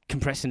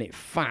 compressing it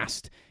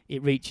fast,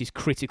 it reaches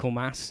critical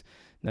mass.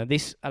 Now,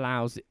 this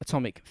allows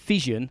atomic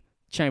fission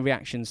chain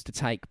reactions to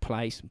take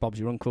place. Bob's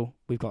your uncle.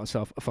 We've got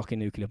ourselves a fucking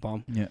nuclear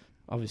bomb. Yeah.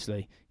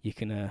 Obviously, you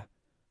can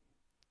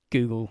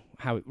Google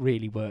how it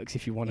really works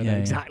if you want to Yeah, know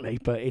yeah. exactly.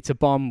 But it's a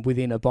bomb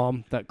within a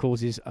bomb that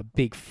causes a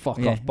big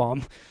fuck-off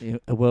bomb. Yeah,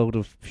 a world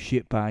of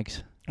shit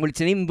bags. Well,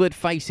 it's an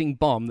inward-facing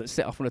bomb that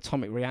set off an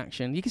atomic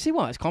reaction. You can see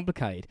why it's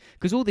complicated,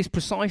 because all these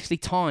precisely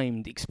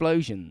timed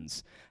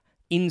explosions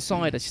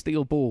inside a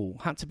steel ball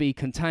had to be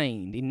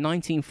contained in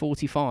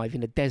 1945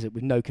 in a desert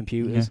with no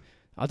computers.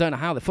 I don't know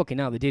how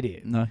they did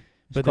it. No.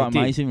 It's But quite they did.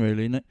 amazing,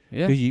 really, isn't it?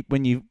 Yeah. Because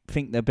when you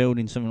think they're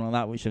building something like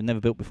that, which they've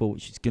never built before,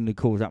 which is going to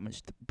cause that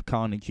much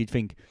carnage, you'd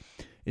think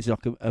it's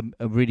like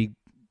a really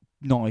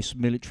nice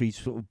military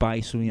sort of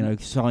base, or,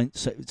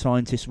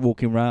 scientists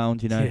walking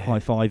around, Yeah.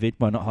 high-fiving.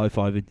 Well, not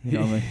high-fiving, you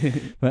know what I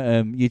mean?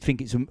 But you'd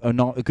think it's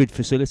not a good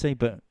facility,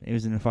 but it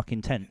was in a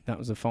fucking tent. That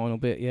was the final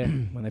bit, yeah,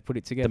 when they put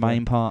it together. The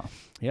main part.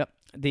 Yep.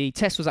 The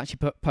test was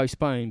actually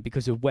postponed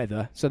because of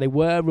weather, so they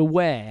were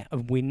aware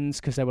of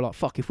winds, because they were like,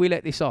 fuck, if we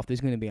let this off,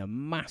 there's going to be a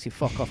massive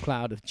fuck-off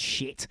cloud of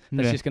shit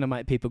that's Yeah. just going to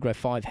make people grow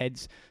 5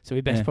 heads, so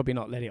we best probably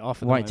not let it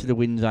off. Wait till the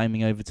wind's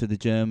aiming over to the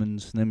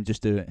Germans, and then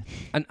just do it.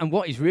 And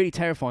what is really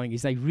terrifying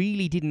is they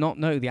really did not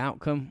know the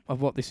outcome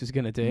of what this was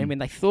going to do. I Mm. mean,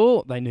 they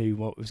thought they knew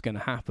what was going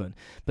to happen,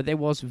 but there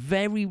was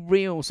very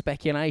real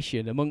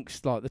speculation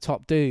amongst like the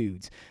top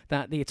dudes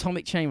that the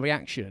atomic chain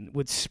reaction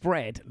would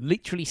spread,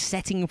 literally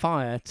setting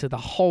fire to the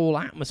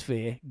whole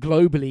atmosphere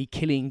globally,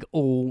 killing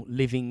all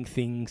living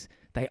things.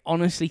 They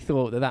honestly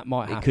thought that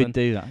might It happen. could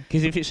do that.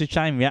 Because if it's a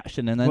chain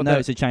reaction, and they Well, know they-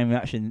 it's a chain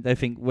reaction, they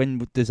think,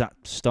 when does that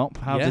stop?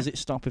 How Yeah. does it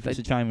stop if it's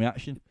a chain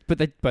reaction? But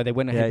they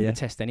went ahead Yeah, with yeah. the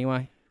test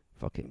anyway.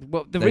 Fuck it.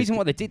 Well, the They- reason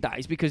why they did that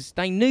is because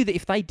they knew that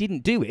if they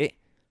didn't do it,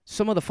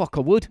 some other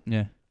fucker would.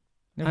 Yeah.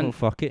 And Well,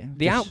 fuck it.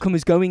 The Just- outcome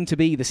is going to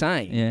be the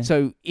same. Yeah.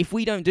 So if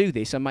we don't do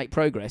this and make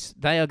progress,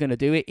 they are going to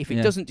do it. If it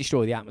Yeah. doesn't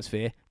destroy the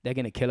atmosphere, they're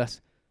going to kill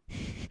us.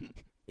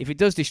 If it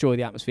does destroy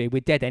the atmosphere,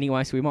 we're dead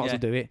anyway, so we might as Yeah.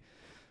 well do it.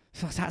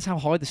 So that's how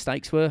high the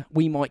stakes were.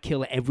 We might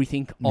kill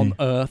everything on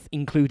Earth,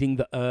 including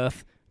the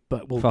Earth,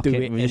 but we'll Fuck do it. it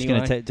We're anyway. just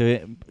going to do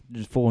it.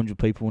 Just 400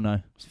 people will know.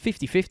 It's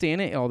 50-50,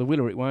 innit? Either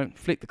will or it won't.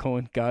 Flick the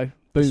coin, go.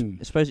 Boom.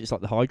 I suppose it's like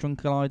the Hadron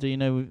Collider, you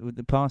know, with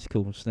the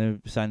particles. They're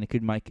saying they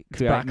could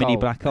create black mini hole.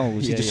 black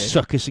holes. Yeah, They just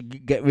yeah. suck us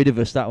and get rid of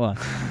us that way.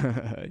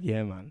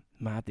 Yeah, man.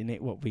 Mad,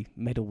 innit? What we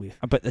meddle with.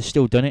 I bet they've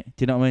still done it.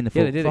 Do you know what I mean?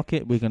 Yeah, they did Fuck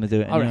it, we're going to do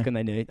it I anyway. reckon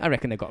they knew it. I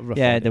reckon they got a rough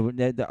Yeah,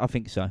 idea. I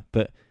think so.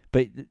 But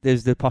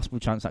there's the possible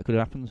chance that could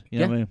have happened. You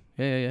know what I mean?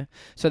 Yeah.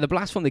 So the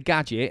blast from the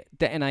gadget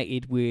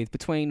detonated with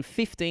between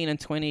 15 and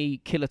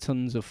 20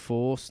 kilotons of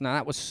force. Now,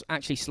 that was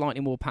actually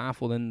slightly more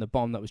powerful than the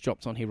bomb that was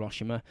dropped on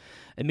Hiroshima.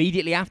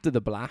 Immediately after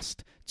the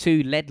blast,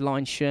 2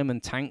 lead-lined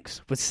Sherman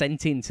tanks were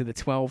sent into the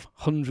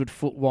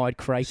 1,200-foot wide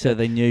crater. So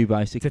they knew,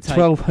 basically. To take-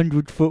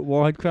 1,200-foot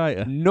wide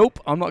crater. Nope,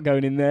 I'm not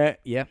going in there.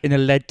 Yeah. In a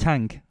lead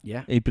tank.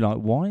 Yeah. He'd be like,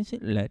 why is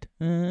it lead?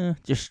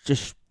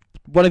 Just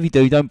whatever you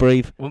do, don't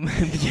breathe. Well,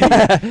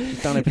 yeah.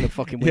 Don't open the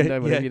fucking window, Yeah,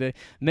 whatever yeah. you do.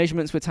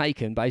 Measurements were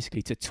taken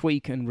basically to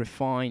tweak and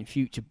refine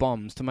future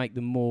bombs to make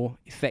them more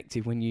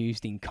effective when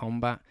used in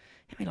combat.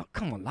 I mean, like,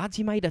 come on, lads,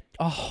 you made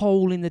a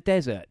hole in the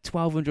desert,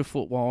 1,200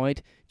 foot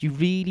wide. Do you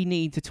really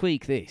need to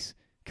tweak this?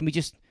 Can we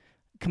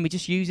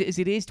just use it as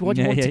it is? Why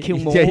do you want to kill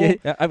more?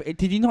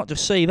 Did you not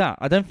just see that?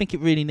 I don't think it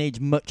really needs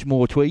much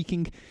more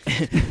tweaking.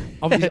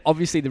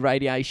 Obviously, the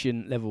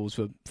radiation levels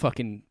were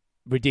fucking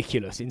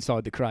ridiculous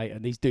inside the crater.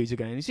 And these dudes are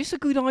going, is this a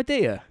good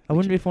idea? I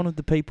wonder if one of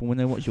the people, when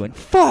they watched you, went,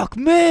 fuck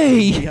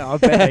me! Yeah, I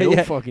bet they all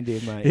Yeah. fucking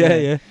did, mate.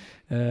 Yeah.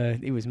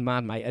 It was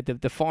mad, mate.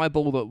 The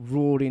fireball that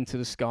roared into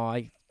the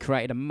sky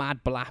created a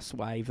mad blast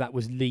wave that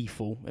was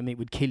lethal. I mean, it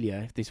would kill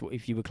you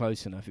if you were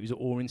close enough. It was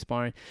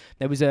awe-inspiring.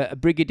 There was a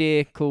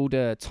brigadier called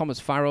Thomas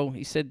Farrell.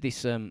 He said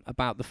this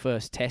about the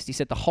first test. He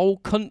said the whole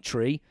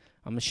country,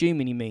 I'm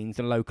assuming he means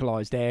the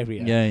localised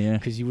area. Yeah.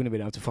 Because you wouldn't have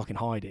been able to fucking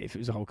hide it if it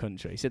was the whole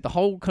country. He said the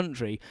whole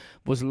country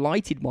was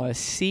lighted by a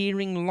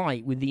searing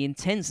light with the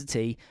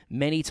intensity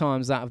many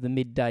times that of the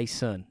midday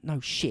sun.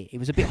 No shit, it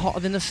was a bit hotter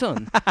than the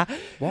sun.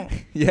 What?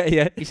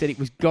 Yeah. He said it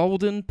was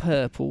golden,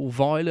 purple,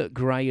 violet,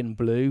 grey and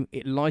blue.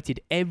 It lighted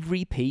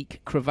every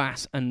peak,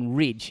 crevasse and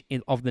ridge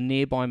of the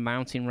nearby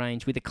mountain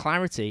range with a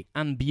clarity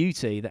and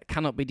beauty that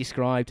cannot be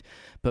described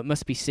but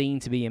must be seen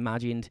to be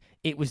imagined.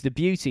 It was the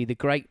beauty the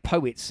great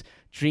poets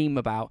dream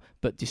about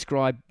but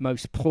describe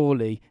most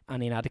poorly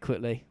and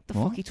inadequately. The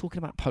What? fuck are you talking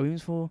about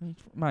poems for?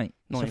 Mate,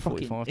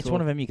 1945 it's talk.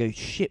 one of them you go,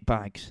 shit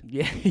bags.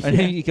 Yeah. And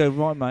then you go,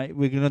 right, mate,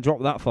 we're going to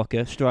drop that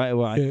fucker straight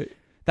away.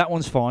 That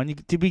one's fine.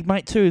 Did we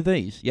make 2 of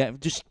these? Yeah,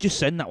 just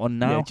send that one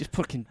now. Yeah, just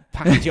fucking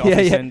package it off Yeah,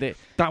 and yeah. send it.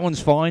 That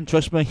one's fine,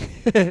 trust me.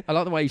 I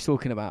like the way he's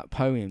talking about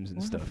poems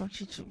and stuff.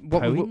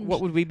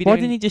 What would we be Why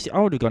doing? didn't he just... I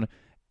would have gone...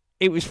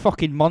 It was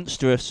fucking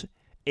monstrous.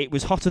 It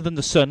was hotter than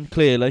the sun,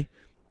 clearly.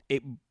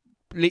 It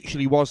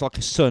literally was like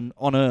a sun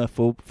on Earth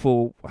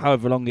for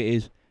however long it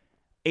is.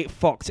 It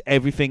fucked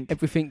everything.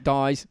 Everything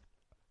dies.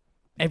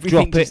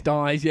 Everything Drop it. just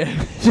dies, yeah.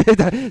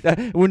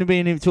 That wouldn't have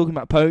been him talking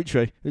about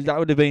poetry. That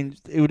would have been...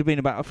 It would have been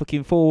about a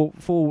fucking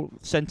four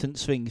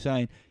sentence thing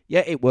saying,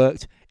 yeah, it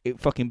worked. It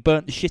fucking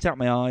burnt the shit out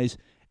my eyes.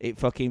 It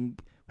fucking...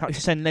 Had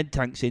to send lead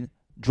tanks in.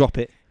 Drop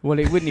it. Well,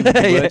 it wouldn't even be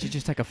Yeah. words. You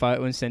just take a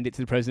photo and send it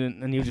to the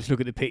president, and he'll just look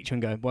at the picture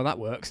and go, well, that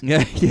works. Yeah.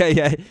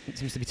 It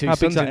seems to be 2 How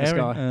big's suns in that the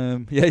area?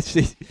 sky. Yeah,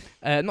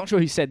 it's Not sure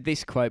who said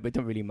this quote, but it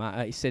doesn't really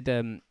matter. He said,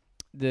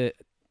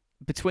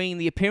 between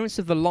the appearance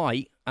of the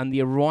light and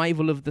the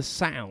arrival of the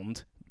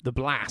sound, the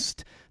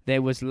blast,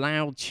 there was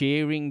loud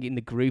cheering in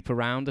the group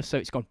around us, so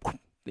it's gone...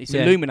 It's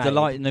illuminated. The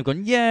light, and they've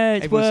gone, yeah,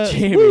 it's Everyone's worked.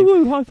 cheering.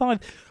 Woo, high five.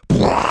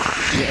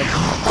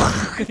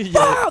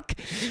 Fuck!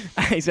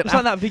 He said, It's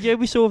like that video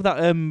we saw of that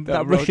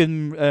That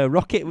Russian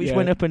rocket which Yeah.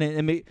 went up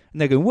and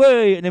they're going,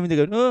 way, and then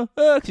they're going, oh,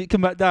 because it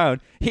come back down,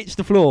 hits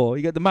the floor,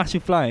 you get the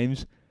massive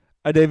flames,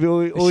 and then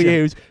all you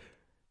hear is,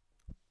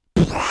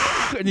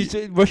 and these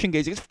Russian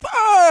guys goes,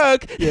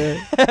 fuck!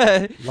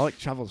 Yeah. Light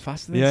travels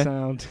faster than Yeah.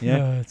 sound.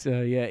 Yeah.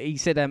 Yeah. He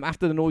said,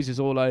 after the noise was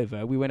all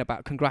over, we went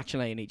about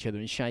congratulating each other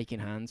and shaking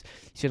hands.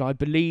 He said, I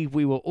believe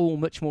we were all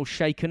much more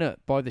shaken up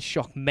by the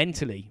shock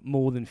mentally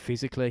more than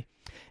physically.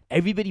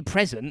 Everybody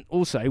present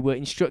also were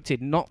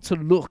instructed not to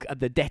look at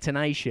the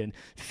detonation,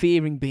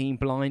 fearing being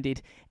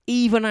blinded,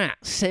 even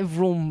at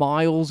several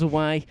miles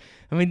away.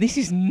 I mean, this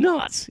is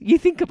nuts. You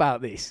think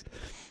about this.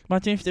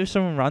 Imagine if there was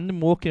someone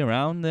random walking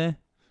around there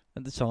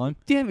at the time.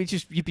 Yeah, it's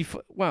just, you'd be,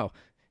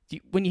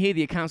 when you hear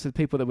the accounts of the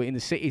people that were in the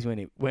cities when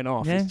it went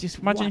off, Yeah. it's just,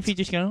 Imagine what? if you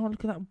just go, oh,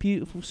 look at that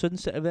beautiful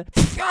sunset over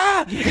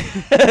there.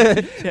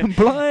 I'm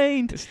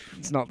blind.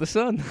 It's not the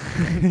sun.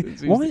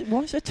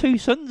 Why is there 2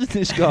 suns in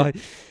the sky?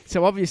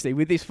 So obviously,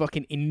 with this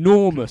fucking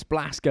enormous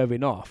blast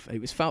going off,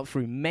 it was felt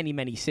through many,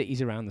 many cities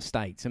around the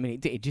States. I mean,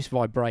 it just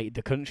vibrated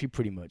the country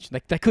pretty much.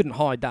 They couldn't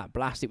hide that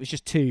blast. It was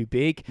just too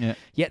big. Yeah.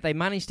 Yet they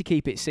managed to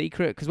keep it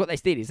secret, because what they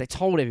did is they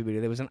told everybody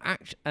there was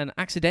an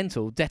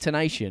accidental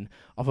detonation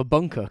of a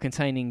bunker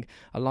containing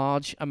a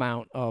large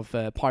amount of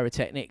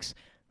pyrotechnics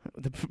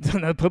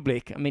The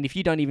public. I mean, if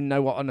you don't even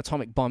know what an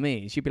atomic bomb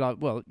is, you'd be like,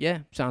 well, yeah,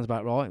 sounds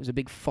about right. It was a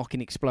big fucking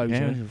Yeah,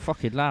 explosion. it was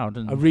fucking loud.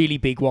 And A really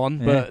big one,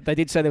 Yeah. but they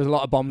did say there was a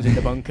lot of bombs in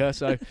the bunker,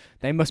 so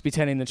they must be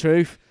telling the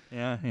truth.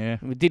 yeah.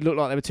 It did look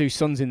like there were two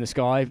suns in the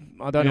sky.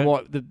 I don't know Yeah.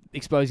 what the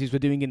explosives were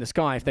doing in the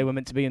sky if they were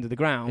meant to be under the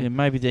ground. Yeah,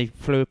 maybe they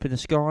flew up in the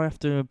sky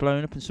after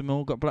blowing up and some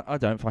more got blown. I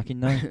don't fucking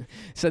know.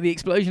 So the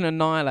explosion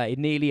annihilated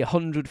nearly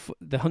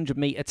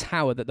 100-meter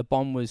tower that the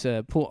bomb was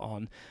put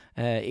on.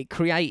 It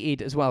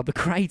created as well the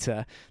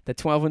crater. The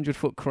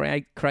 1,200-foot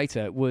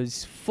crater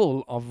was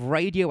full of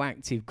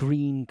radioactive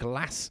green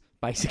glass.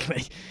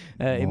 Basically,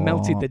 it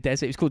melted the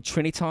desert. It was called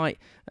Trinitite,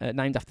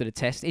 named after the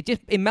test.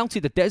 It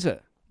melted the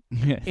desert.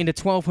 Yeah. In a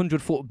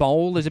 1,200-foot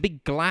bowl. There's a big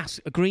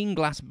a green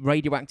glass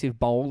radioactive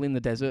bowl in the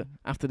desert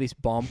after this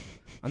bomb,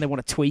 and they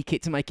want to tweak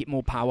it to make it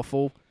more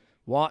powerful.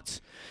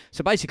 What?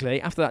 So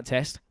basically, after that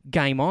test,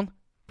 game on.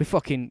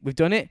 We've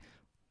done it.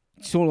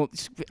 It's all I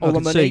the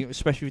can money. see,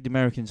 especially with the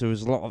Americans, there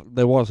was a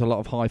lot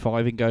of high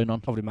fiving going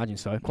on. I would imagine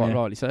so, quite Yeah.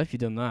 rightly so, if you'd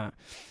done that.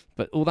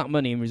 But all that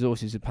money and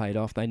resources had paid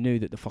off. They knew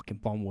that the fucking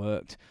bomb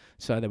worked.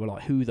 So they were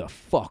like, who the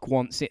fuck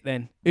wants it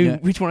then? Yeah.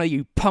 Which one of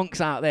you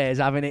punks out there is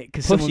having it?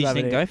 Because Pussies someone's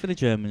having didn't it. go for the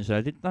Germans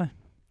though, did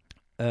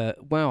they?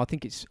 Well, I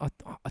think it's...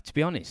 to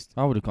be honest,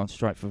 I would have gone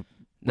straight for...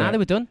 they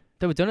were done.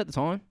 They were done at the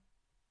time.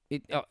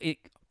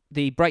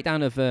 The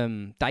breakdown of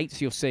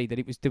dates, you'll see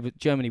that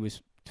Germany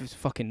was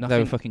fucking nothing. They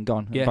were fucking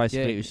gone. Yeah,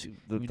 Basically, yeah. it was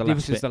the This last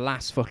was bit. the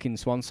last fucking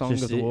swan song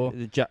Just of the war.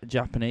 The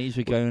Japanese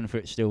were going for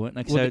it still, weren't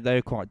they? 'Cause Well, they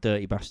were quite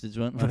dirty bastards,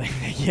 weren't they?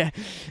 Yeah.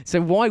 So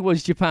why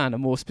was Japan,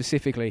 and more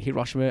specifically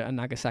Hiroshima and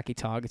Nagasaki,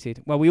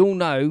 targeted? Well, we all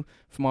know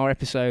from our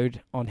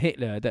episode on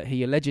Hitler that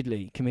he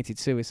allegedly committed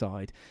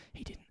suicide.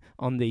 He didn't.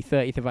 On the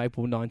 30th of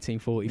April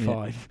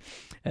 1945.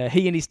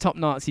 He and his top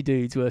Nazi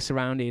dudes were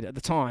surrounded at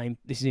the time,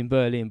 this is in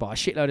Berlin, by a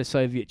shitload of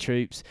Soviet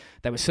troops.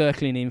 They were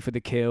circling in for the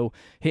kill.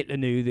 Hitler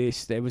knew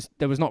this. There was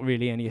not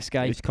really any It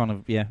escape. was kind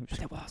of, yeah. But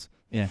there was.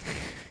 Yeah.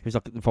 It was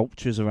like the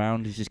vultures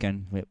around. He's just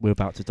going, we're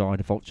about to die.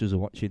 The vultures are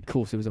watching. Of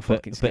course, there was a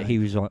fucking But he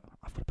was like,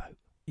 I've got a boat.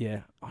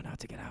 Yeah, I know how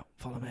to get out.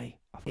 Follow me.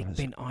 I've Ich got a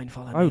bin ein,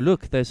 follow Oh, me.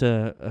 look, there's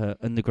a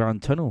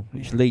underground tunnel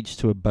which leads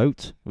to a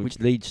boat, which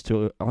leads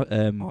to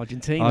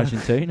Argentina.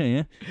 Argentina,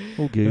 yeah.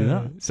 We'll do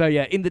that. So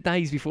yeah, in the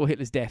days before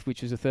Hitler's death,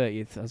 which was the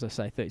 30th, as I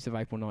say, 30th of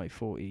April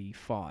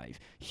 1945,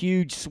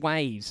 huge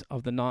swathes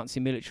of the Nazi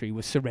military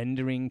were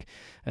surrendering.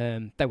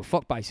 They were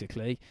fucked,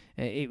 basically.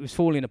 It was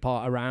falling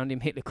apart around him.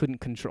 Hitler couldn't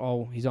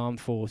control his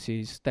armed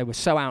forces. They were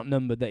so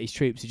outnumbered that his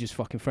troops had just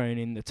fucking thrown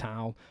in the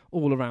towel.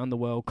 All around the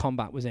world,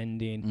 combat was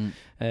ending.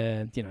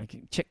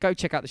 Go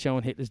check out the show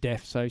on Hitler's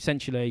death. So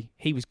essentially,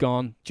 he was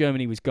gone.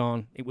 Germany was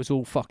gone. It was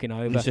all fucking It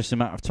over. was just a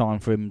matter of time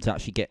for him to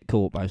actually get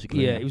caught,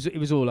 basically. Yeah, it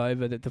was all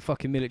over. The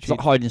fucking It's military.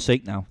 like hide and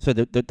seek now. So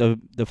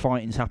the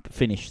fighting's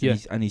finished, Yeah.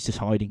 and he's just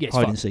hiding. Yeah, it's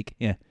hide fine. and seek,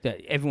 yeah.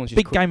 Everyone's just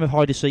Big game of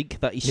hide and seek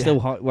that he's Yeah.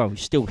 still he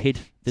still hid,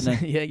 didn't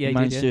he? yeah, he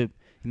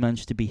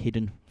managed to be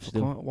hidden For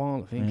still. quite a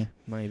while, I think. Yeah.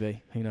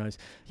 Maybe. Who knows?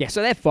 Yeah,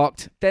 so they're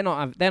fucked. They're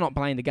not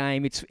playing the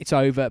game. It's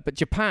over. But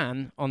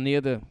Japan, on the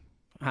other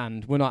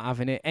hand, were not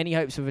having it. Any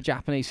hopes of a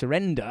Japanese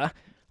surrender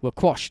were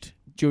quashed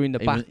during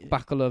the It was-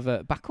 battle of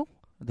The Backle.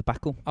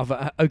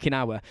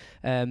 Okinawa,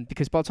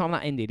 because by the time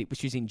that ended,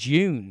 which was in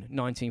June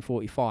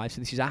 1945, so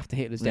this is after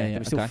Hitler's death, they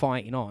were still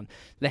fighting on,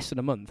 less than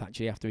a month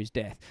actually after his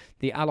death.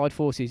 The Allied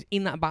forces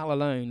in that battle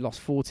alone lost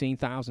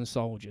 14,000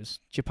 soldiers.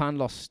 Japan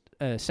lost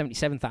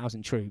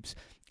 77,000 troops,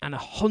 and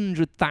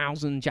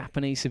 100,000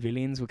 Japanese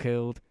civilians were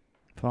killed.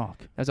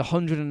 Fuck. There's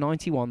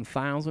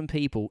 191,000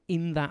 people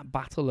in that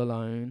battle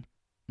alone.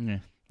 Yeah.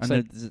 And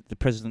So- the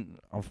president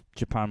of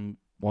Japan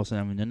wasn't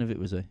having none of it,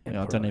 was he?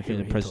 Yeah, I don't know if he was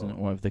the Hirohito. president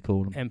or whatever they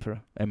call him.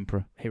 Emperor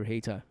Emperor.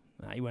 Hirohito.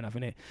 Nah, he weren't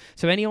having it.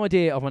 So any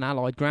idea of an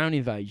Allied ground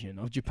invasion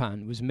of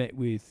Japan was met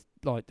with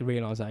like the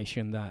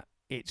realisation that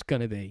it's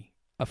going to be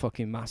a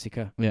fucking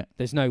massacre. Yeah.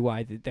 There's no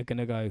way that they're going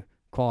to go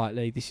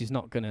quietly. This is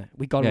not going to...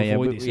 We got to Yeah,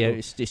 avoid but this. yeah, look.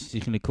 it's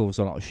going to cause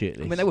a lot of shit.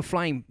 I mean, they were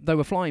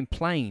flying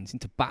planes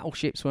into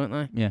battleships, weren't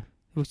they? Yeah. It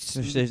was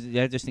just,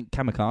 Just think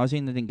kamikaze,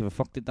 and they didn't give a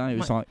fuck, did they? It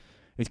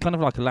was kind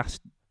of like a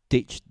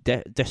last-ditch,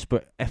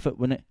 desperate effort,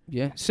 wasn't it?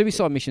 yeah.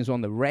 Suicide missions were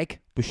on the reg.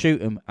 We'll shoot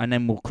them, and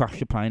then we'll crash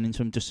the plane into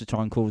them just to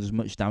try and cause as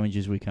much damage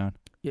as we can.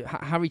 Yeah,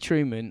 Harry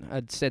Truman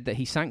had said that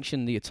he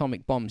sanctioned the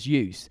atomic bomb's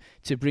use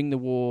to bring the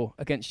war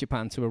against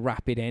Japan to a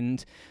rapid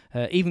end,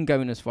 even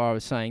going as far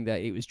as saying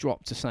that it was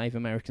dropped to save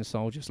American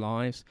soldiers'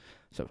 lives.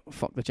 So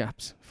fuck the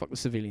Japs, fuck the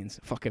civilians,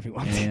 fuck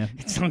everyone. Yeah.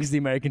 As long as the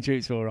American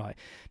troops were all right.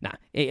 Nah,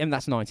 and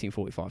that's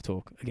 1945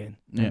 talk again.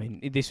 Yeah. I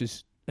mean, this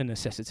was a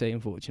necessity,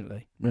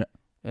 unfortunately. Yeah.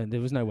 And there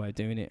was no way of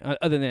doing it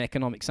other than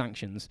economic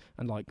sanctions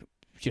and like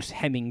just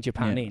hemming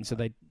Japan Yeah. in so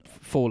they'd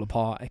fall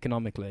apart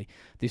economically.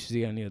 This was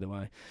the only other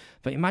way.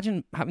 But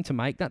imagine having to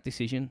make that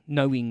decision,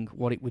 knowing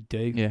what it would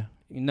do, Yeah.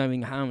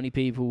 knowing how many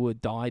people would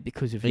die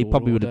because of He your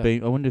probably would have order.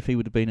 been. I wonder if he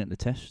would have been at the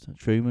test,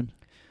 Truman.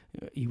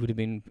 He would have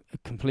been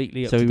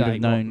completely up So to he would date.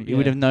 have known. He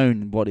would have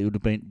known what it would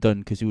have been done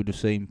because he would have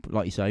seen,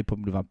 like you say, he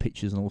probably would have had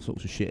pictures and all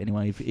sorts of shit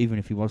anyway. Even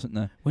if he wasn't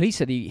there. Well, he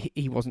said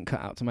he wasn't cut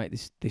out to make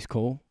this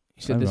call.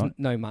 He said Oh, there's right.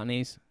 no man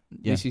is.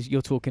 Yeah.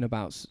 You're talking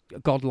about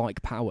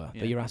godlike power,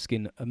 Yeah. but you're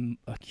asking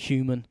a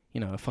human,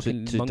 a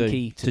fucking to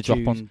monkey to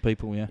drop on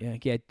people. Yeah.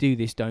 Yeah, do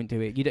this, don't do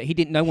it. He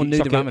didn't. No one It's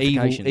knew like the an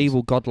ramifications.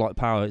 evil godlike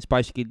power. It's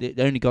basically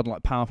the only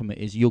godlike power from it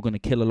is you're going to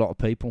kill a lot of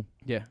people.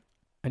 Yeah,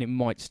 and it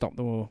might stop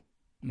the war.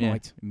 Yeah,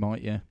 Might, it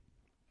might. Yeah.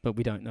 but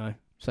we don't know.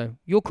 So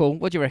you're cool.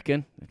 What do you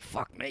reckon?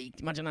 Fuck me.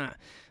 Imagine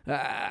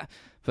that.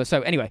 But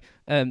so anyway,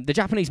 the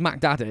Japanese Mac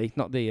Daddy,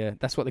 not the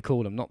that's what they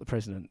call them, not the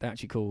president. They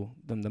actually call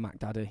them the Mac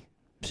Daddy.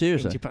 In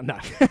Seriously, Japan. No.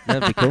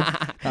 that'd be cool.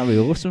 That'd be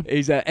awesome.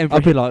 He's Emperor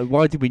I'd be like,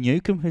 why did we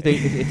nuke them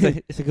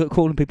if they're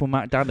calling people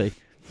Mac Daddy?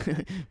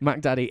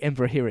 Mac Daddy,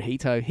 Emperor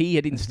Hirohito. He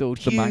had installed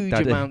The Mac huge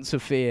Daddy. amounts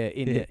of fear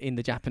in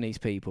the Japanese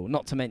people.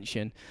 Not to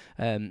mention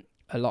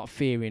a lot of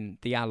fear in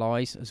the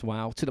Allies as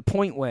well, to the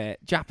point where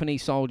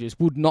Japanese soldiers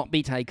would not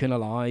be taken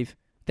alive.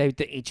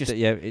 It just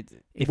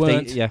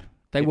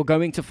they were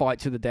going to fight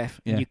to the death.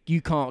 Yeah. And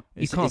you can't fight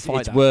It's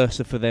that. worse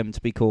for them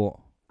to be caught,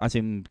 as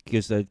in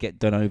because they'd get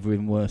done over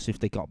even worse if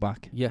they got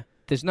back. Yeah,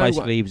 there's no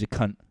Basically, way. he was a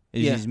cunt.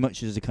 He's Yeah. as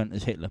much as a cunt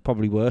as Hitler.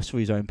 Probably worse for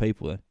his own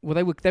people. Then.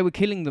 Well, they were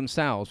killing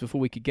themselves before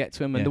we could get to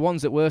them, and Yeah. the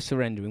ones that were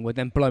surrendering were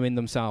then blowing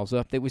themselves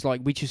up. It was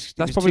like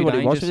That's probably what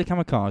it was with the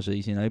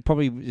kamikazes.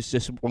 Probably it's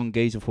just one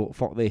geezer thought,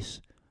 "Fuck this."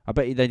 I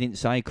bet you they didn't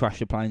say crash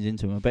the planes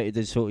into him. I bet you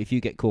they thought, if you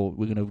get caught,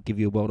 we're going to give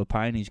you a world of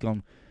pain. He's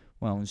gone,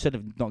 well, instead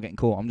of not getting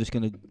caught, I'm just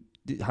going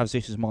to have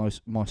this as my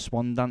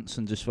swan dance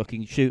and just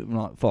fucking shoot him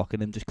like fuck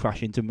and then just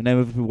crash into him. And then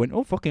everyone went,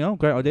 oh, fucking hell,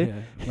 great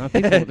idea. Yeah. No,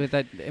 people,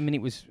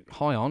 it was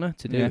high honour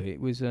to do Yeah. it. It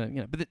was,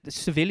 but the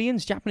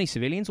civilians, Japanese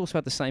civilians, also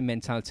had the same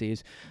mentality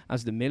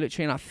as the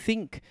military. And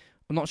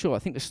I'm not sure, I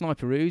think the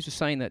Sniperoos were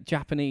saying that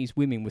Japanese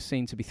women were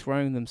seen to be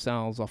throwing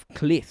themselves off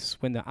cliffs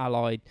when the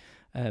Allied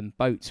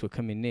boats were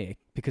coming near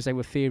because they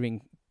were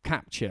fearing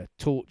capture,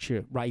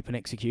 torture, rape and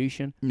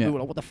execution. Yeah. They were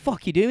like, what the fuck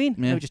are you doing?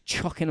 Yeah. They were just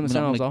chucking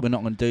themselves off. We're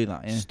not going to do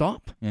that. Yeah.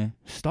 Stop. Yeah.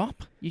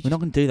 Stop. We're not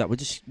going to do that. We're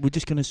just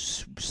going to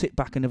sit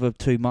back another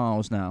 2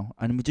 miles now,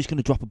 and we're just going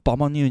to drop a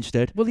bomb on you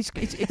instead. Well, it's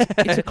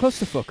a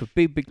clusterfuck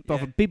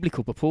of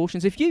biblical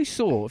proportions. If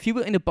you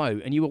were in a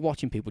boat and you were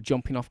watching people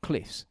jumping off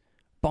cliffs,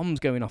 bombs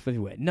going off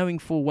everywhere, knowing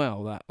full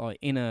well that like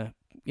in a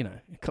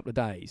couple of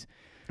days,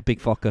 A big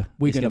fucker.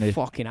 we're going to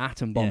fucking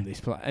atom bomb this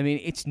place. I mean,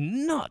 it's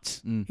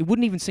nuts. It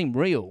wouldn't even seem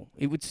real.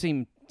 It would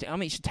seem. I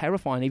mean, it's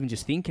terrifying even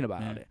just thinking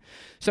about it.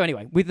 So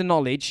anyway, with the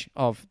knowledge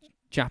of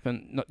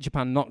Japan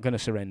not going to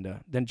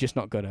surrender, then just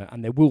not going to,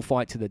 and they will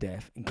fight to the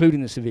death,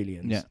 including the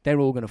civilians. Yeah. They're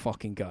all going to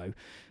fucking go.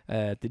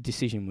 The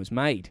decision was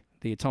made.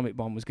 The atomic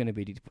bomb was going to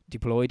be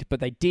deployed, but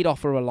they did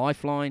offer a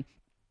lifeline.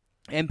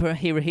 Emperor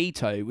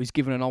Hirohito was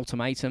given an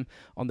ultimatum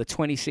on the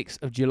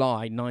 26th of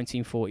July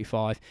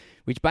 1945,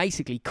 which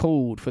basically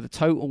called for the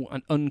total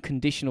and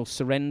unconditional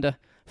surrender.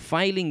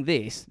 Failing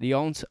this, the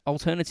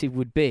alternative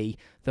would be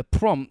the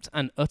prompt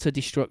and utter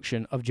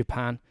destruction of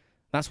Japan.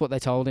 That's what they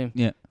told him.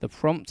 Yeah. The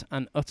prompt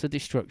and utter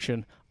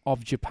destruction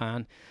of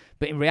Japan.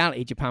 But in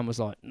reality, Japan was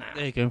like, nah.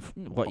 There you go.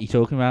 What are you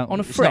talking about? On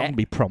a It's not threat. going to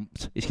be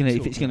prompt. It's going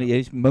to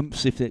it's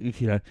months if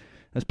you know.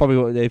 That's probably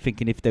what they're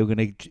thinking if they were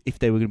going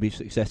to be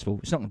successful.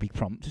 It's not going to be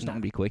prompt. It's not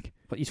going to be quick.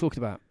 What you talked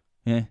about?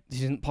 Yeah.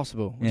 This isn't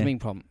possible. What do Yeah. you mean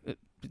prompt?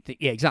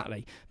 Yeah,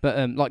 exactly.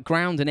 But like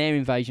ground and air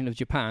invasion of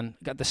Japan,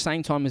 at the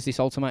same time as this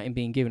ultimatum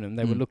being given them,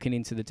 they were looking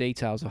into the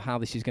details of how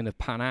this is going to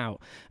pan out.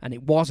 And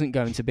it wasn't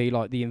going to be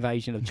like the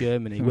invasion of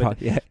Germany.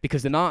 Right, yeah.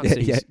 Because the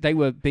Nazis, they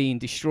were being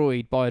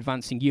destroyed by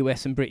advancing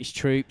US and British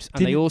troops.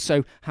 And they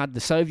also had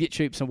the Soviet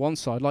troops on one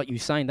side. Like you were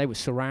saying, they were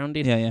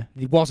surrounded. Yeah, yeah.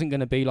 It wasn't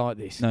going to be like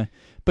this. No.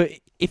 But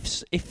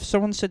if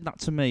someone said that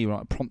to me,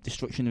 right, prompt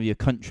destruction of your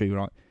country,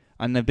 right,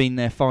 and they've been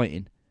there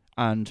fighting,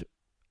 and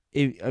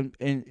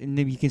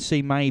you can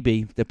see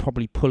maybe they're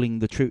probably pulling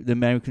the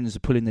Americans are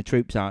pulling the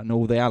troops out, and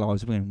all the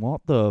Allies are going,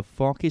 what the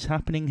fuck is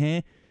happening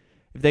here?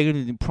 If they're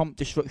going to do prompt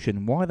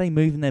destruction, why are they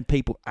moving their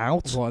people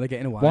out? Why are they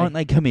getting away? Why aren't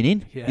they coming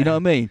in? Yeah. You know what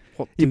I mean?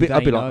 What I'd be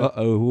like, know?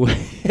 uh-oh.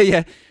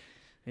 Yeah.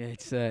 Yeah,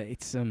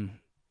 it's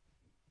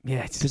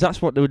Because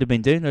that's what they would have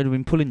been doing. They'd have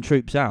been pulling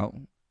troops out.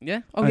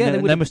 yeah. Oh And yeah,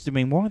 they must have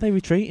been, why are they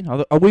retreating?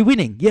 Are we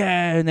winning?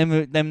 Yeah. And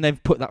then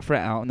they've put that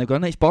threat out, and they've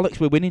gone, it's bollocks,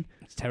 we're winning.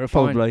 It's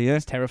terrifying. Probably, yeah.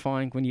 It's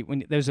terrifying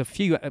when there's a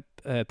few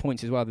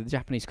points as well that the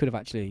Japanese could have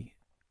actually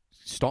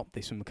stopped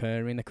this from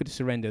occurring. They could have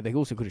surrendered. They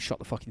also could have shot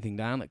the fucking thing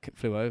down that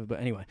flew over. But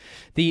anyway,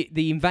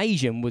 the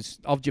invasion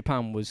of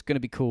Japan was going to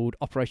be called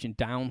Operation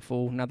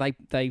Downfall. Now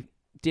they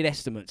did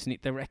estimates, and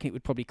they reckon it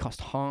would probably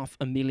cost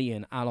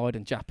 500,000 Allied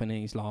and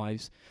Japanese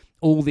lives.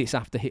 All this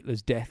after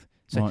Hitler's death.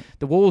 So Right.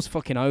 the war's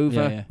fucking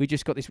over. Yeah. We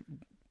just got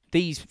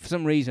these for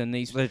some reason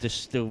these They're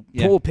just still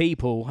poor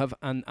people have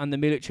and the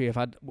military have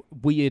had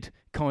weird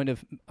kind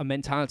of a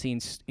mentality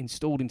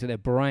installed into their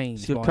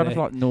brains. It's kind of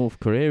like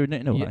North Korea, isn't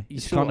it? In a Yeah, way, you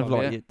it's sort kind of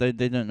of, like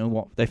they don't know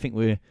what they think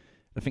we're.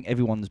 I think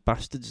everyone's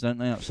bastards, don't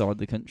they, outside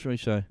the country?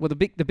 So Well, the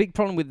big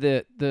problem with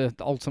the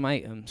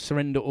ultimatum,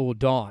 surrender or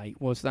die,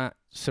 was that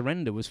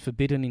surrender was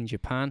forbidden in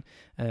Japan,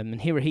 and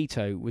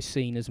Hirohito was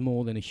seen as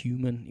more than a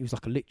human. He was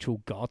like a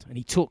literal god, and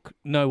he took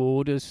no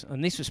orders.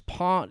 And this is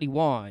partly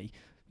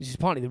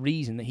the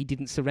reason that he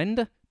didn't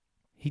surrender.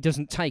 He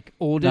doesn't take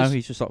orders. No,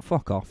 he's just like,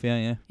 fuck off. Yeah,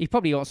 yeah. He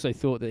probably also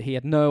thought that he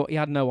had no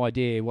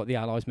idea what the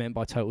Allies meant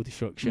by total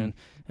destruction.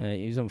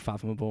 It was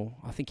unfathomable.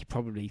 I think he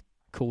probably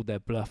called their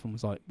bluff and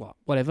was like,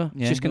 whatever.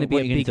 Yeah, It's just going to be what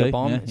a are you gonna bigger do?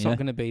 bomb. Yeah, It's yeah. not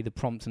going to be the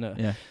prompter.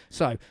 Yeah.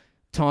 So,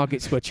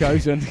 targets were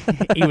chosen.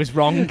 He was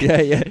wrong.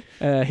 Yeah,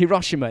 yeah.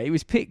 Hiroshima, he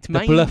was picked The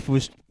mainly. bluff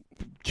was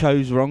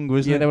chose wrong,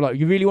 wasn't Yeah, it? they were like,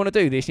 you really want to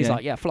do this? He's Yeah.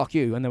 like, yeah, fuck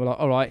you. And they were like,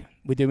 all right,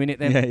 we're doing it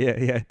then. Yeah, yeah,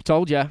 yeah.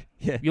 Told ya.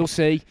 Yeah. You'll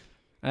see.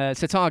 So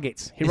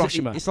targets,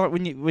 Hiroshima. It's like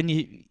when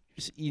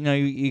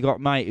you got a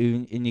mate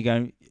who and you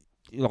go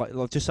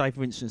like just say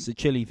for instance the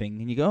chili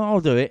thing and you go, oh, I'll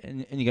do it,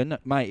 and you go, no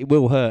mate, it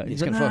will hurt. And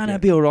It's he's like, gonna fuck no, you.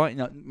 be all right. And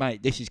like,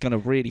 mate, this is gonna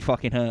really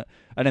fucking hurt.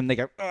 And then they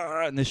go,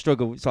 and they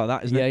struggle. It's like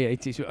that, isn't yeah,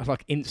 it? yeah, it's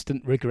like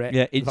instant regret.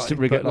 Yeah, instant Like-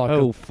 regret. but Like, like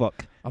oh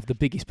fuck. of the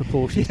biggest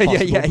proportions Yeah,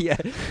 possible. yeah,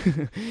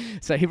 yeah.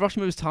 So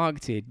Hiroshima was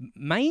targeted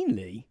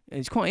mainly, and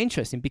it's quite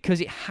interesting,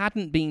 because it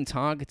hadn't been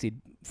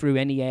targeted through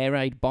any air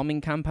raid bombing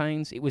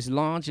campaigns. It was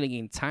largely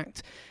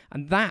intact.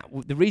 And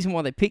the reason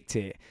why they picked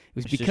it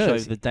was Just to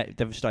because show the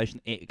devastation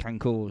it can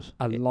cause.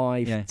 a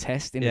live yeah.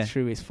 test in Yeah. its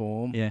truest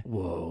form. Yeah.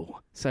 Whoa.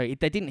 So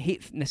they didn't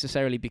hit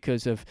necessarily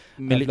because of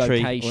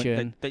Military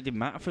location. They didn't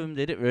matter for them,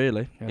 did it?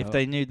 Really? Yeah. If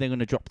they knew they were going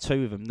to drop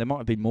 2 of them, there might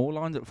have been more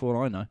lined up for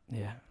all I know.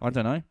 Yeah. I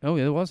don't know. Oh,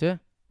 yeah, there was, yeah.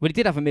 Well, it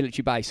did have a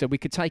military base, so we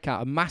could take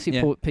out a massive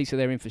Yeah. piece of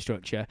their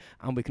infrastructure,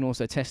 and we can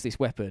also test this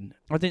weapon.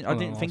 I didn't Oh,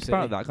 think city.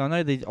 about that. 'Cause I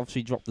know they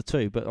obviously dropped the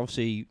 2, but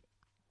obviously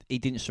he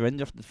didn't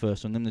surrender after the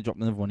first one. Then they dropped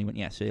another one. He went,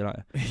 yeah, see you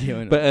later.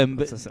 Yeah, But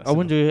that's I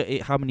wonder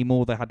how many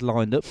more they had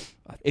lined up.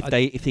 I-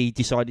 If he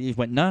decided he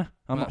went, nah,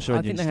 I'm not I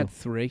surrendering. think they had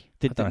still. 3.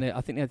 Did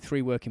I think they had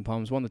 3 working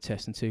bombs, 1 the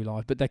test and 2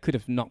 live, but they could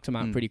have knocked them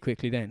out Mm. pretty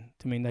quickly then.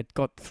 I mean, they'd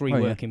got 3 Oh,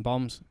 yeah. working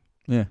bombs.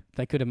 Yeah,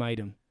 They could have made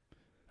them.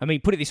 I mean,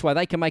 put it this way,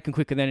 they can make them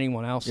quicker than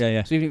anyone else. yeah,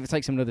 yeah. So even if it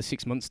takes them another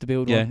 6 months to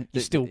build Yeah, one,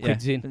 you're still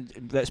quids in.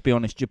 Let's be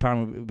honest,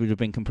 Japan would have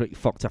been completely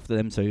fucked after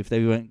them 2 if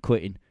they weren't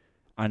quitting,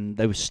 and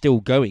they were still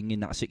going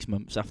in that 6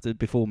 months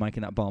before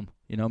making that bomb.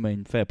 You know what I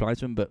mean? Fair play to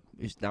them, but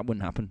that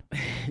wouldn't happen.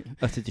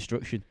 Utter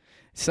destruction.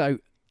 So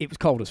it was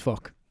cold as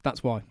fuck.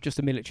 That's why. Just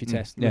a military Mm,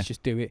 test. yeah. Let's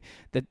just do it.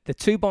 The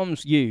 2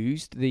 bombs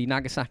used, the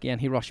Nagasaki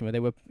and Hiroshima, they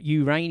were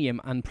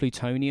uranium and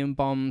plutonium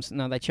bombs.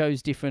 Now, they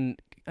chose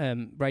different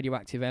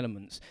radioactive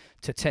elements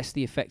to test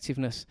the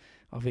effectiveness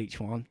of each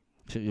one.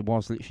 So it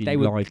was literally They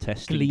were live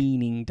testing.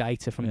 Gleaning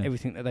data from Yeah.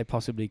 everything that they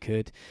possibly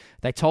could.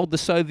 They told the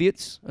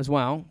Soviets as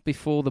well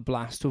before the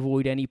blast to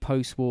avoid any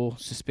post-war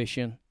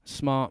suspicion.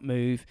 Smart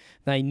move.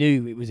 They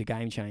knew it was a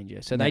game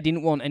changer, so Yeah. they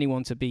didn't want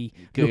anyone to be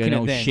Going, looking at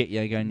oh them shit,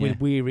 yeah, going, yeah. with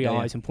weary Yeah, yeah.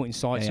 eyes and pointing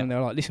sights, Yeah, and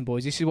they're like, "Listen,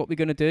 boys, this is what we're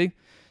going to do.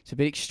 It's a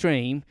bit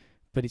extreme,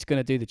 but it's going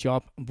to do the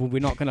job. But we're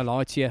not going to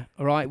lie to you.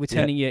 All right, we're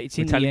telling you, it's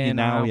We're in the telling air you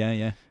now, now." yeah,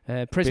 yeah.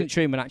 President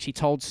Truman actually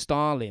told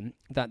Stalin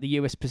that the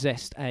US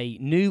possessed a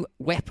new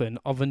weapon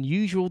of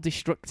unusual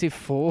destructive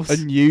force.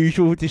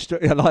 Unusual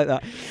destruction. I like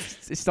that.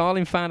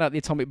 Stalin found out the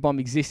atomic bomb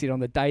existed on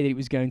the day that it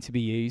was going to be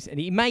used, and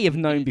he may have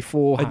known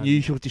beforehand.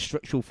 Unusual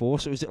destructural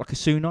force. Or was it like a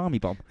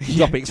tsunami bomb? You Yeah.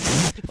 drop it,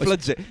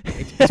 floods it.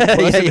 It's worse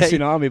than a yeah.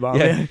 tsunami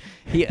bomb.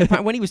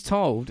 Yeah. When he was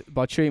told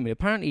by Truman,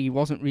 apparently he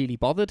wasn't really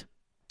bothered.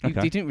 He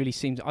Okay. didn't really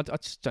seem. I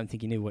just don't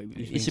think he knew what he was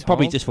being It's told.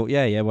 probably just thought,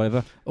 yeah,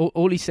 whatever.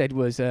 All he said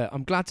was,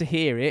 "I'm glad to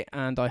hear it,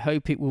 and I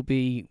hope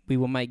we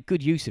will make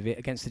good use of it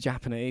against the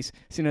Japanese."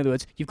 So in other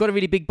words, you've got a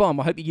really big bomb.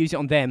 I hope you use it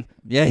on them.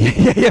 Yeah,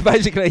 yeah,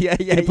 basically, yeah.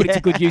 You put it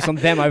to good use on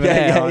them over Yeah,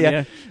 there. yeah, aren't yeah.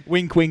 you?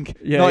 Wink, wink.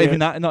 Yeah, not yeah. even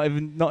that.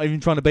 Not even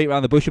trying to beat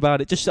around the bush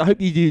about it. Just I hope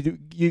you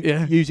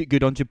Yeah. use it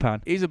good on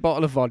Japan. Here's a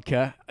bottle of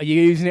vodka. Are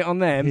you using it on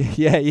them?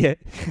 Yeah, yeah.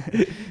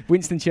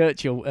 Winston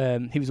Churchill,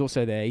 he was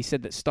also there. He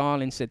said that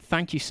Stalin said,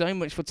 "Thank you so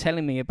much for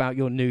telling me about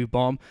your new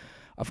bomb.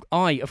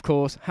 I, of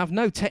course, have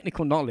no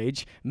technical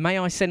knowledge. May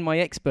I send my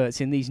experts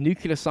in these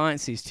nuclear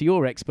sciences to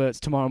your experts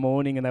tomorrow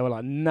morning?" And they were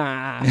like,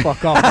 "Nah,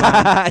 fuck off,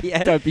 man.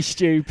 Yeah. Don't be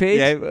stupid."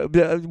 Yeah,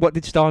 but, what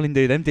did Stalin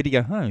do then? Did he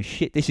go, oh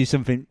shit, this is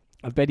something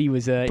I bet he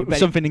was.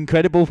 something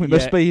incredible? It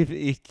must Yeah.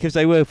 be because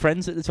they were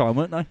friends at the time,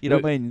 weren't they? You know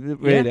what I mean?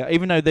 Yeah. Really,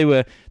 even though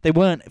they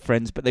weren't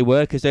friends, but they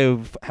were because they were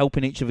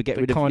helping each other get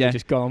They rid of. kind Yeah, of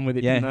just gone with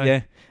it. yeah, didn't they?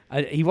 yeah.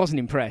 He wasn't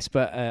impressed,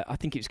 but I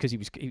think it's because he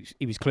was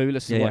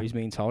clueless to Yeah, what yeah. he was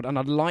being told. And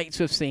I'd like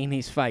to have seen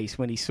his face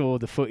when he saw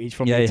the footage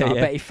from Yeah, the yeah, attack.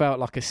 yeah. I bet he felt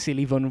like a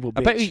silly, vulnerable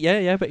bitch. I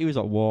bet, but he was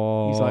like,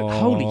 whoa. He was like,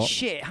 "Holy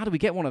shit! How do we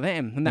get one of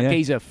them?" And that Yeah.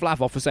 geezer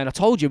Flavov was saying, "I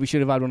told you we should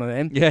have had one of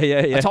them. Yeah,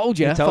 yeah, yeah. I told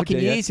you He told fucking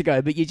you, yeah. years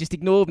ago, but you just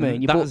ignored me."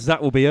 And you bought,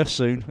 that will be us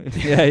soon.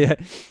 Yeah, yeah.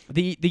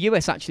 the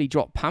US actually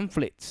dropped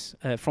pamphlets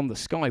from the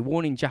sky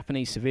warning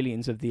Japanese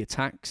civilians of the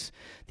attacks.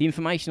 The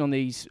information on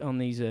these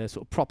sort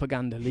of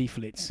propaganda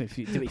leaflets, if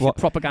you're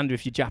propaganda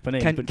if you're Japanese,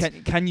 but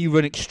Can you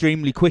run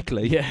extremely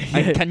quickly? Yeah,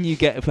 And yeah. can you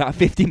get about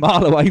 50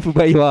 mile away from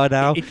where you are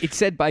now? It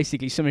said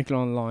basically something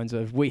along the lines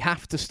of, "We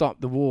have to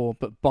stop the war,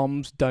 but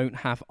bombs don't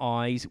have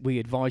eyes. We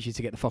advise you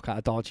to get the fuck out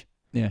of Dodge."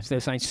 Yeah. So they're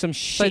saying some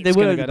So shit. they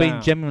were go being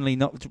down. generally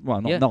not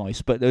Yeah.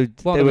 nice, but they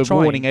Well, were they were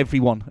trying. warning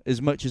everyone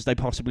as much as they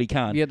possibly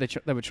can Yeah,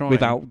 they were trying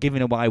without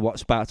giving away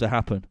what's about to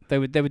happen. They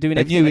were doing They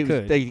everything knew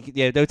they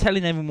could. they were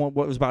telling everyone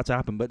what was about to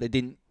happen, but they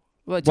didn't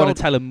Well, want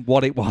to tell them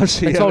what it was.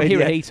 They you know told what I mean?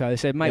 Hirohito, they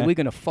said, mate, Yeah. we're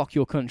going to fuck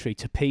your country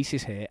to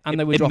pieces here. And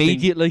they were dropping...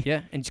 Immediately.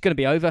 Yeah, and it's going to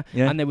be over.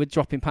 Yeah. And they were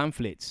dropping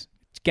pamphlets.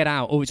 Get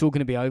out, or it's all going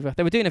to be over.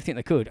 They were doing everything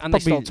they could. And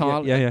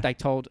Probably, they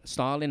told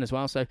Stalin as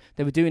well. So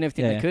they were doing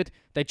everything Yeah, they yeah. could.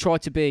 They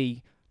tried to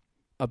be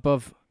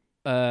above...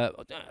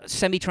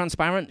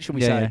 semi-transparent, shall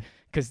we Yeah, say? yeah.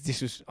 Because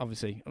this was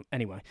obviously...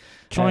 Anyway.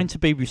 Trying to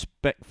be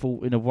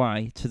respectful in a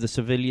way to the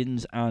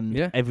civilians and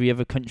Yeah. every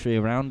other country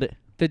around it.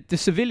 The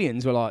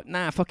civilians were like,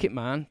 nah, fuck it,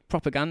 man.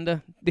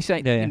 Propaganda. This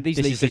ain't... Yeah, yeah. These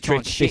This leaders is a trick.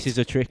 can't shit. This is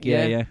a trick.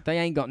 Yeah, yeah. They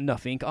ain't got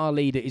nothing. Our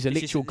leader is a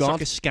It's literal it's god.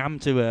 like a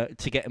scam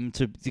to get them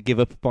to give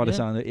up by the Yeah.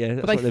 sound of it. Yeah,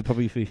 that's they what they're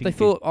probably thinking. They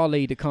thought our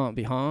leader can't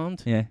be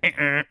harmed. Yeah.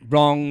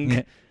 Wrong.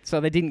 Yeah. So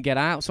they didn't get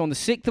out. So on the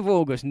 6th of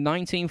August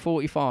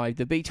 1945,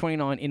 the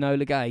B-29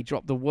 Enola Gay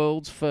dropped the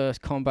world's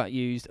first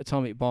combat-used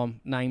atomic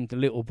bomb named the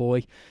Little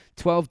Boy.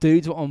 12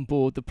 dudes were on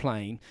board the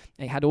plane.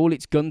 It had all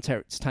its gun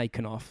turrets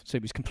taken off, so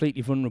it was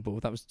completely vulnerable.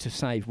 That was to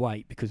save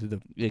weight because of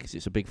the Yeah, because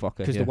it's a big fucker.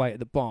 because Yeah. the weight of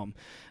the bomb,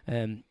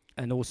 and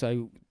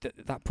also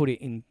that put it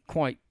in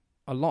quite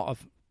a lot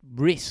of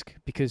risk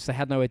because they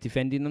had no way of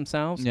defending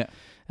themselves. Yeah.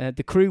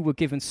 The crew were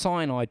given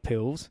cyanide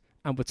pills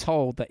and were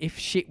told that if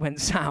shit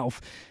went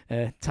south,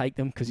 take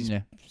them because it's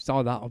Yeah.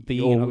 either that or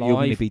being Or you're going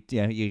alive. to be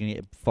you're going to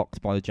get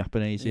fucked by the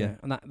Japanese. Yeah.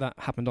 And that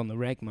happened on the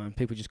reg, man.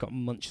 People just got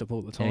munched up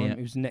all the time. Yeah,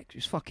 yeah. It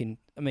was fucking.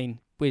 I mean,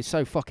 we're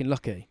so fucking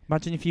lucky.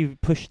 Imagine if you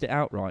pushed it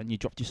out right and you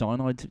dropped your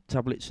cyanide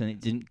tablets and it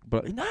didn't.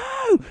 But no,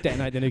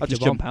 Detonate the nuclear I'd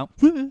just bomb. jump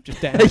out.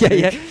 Just detonate. yeah, the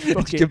yeah.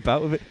 nuke. Just jump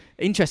out of it.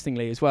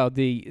 Interestingly, as well,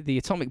 the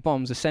atomic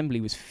bomb's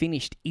assembly was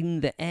finished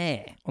in the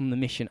air on the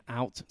mission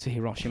out to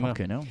Hiroshima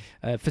Fucking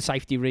hell. for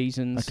safety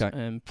reasons,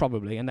 Okay.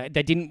 probably. And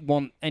they didn't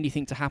want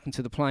anything to happen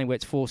to the plane where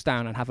it's forced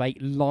down and have a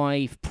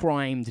live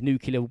primed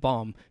nuclear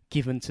bomb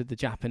given to the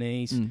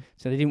Japanese. Mm.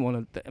 So they didn't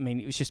want to. I mean,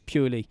 it was just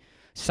purely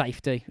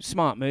safety.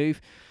 Smart move.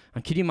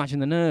 And could you imagine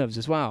the nerves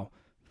as well?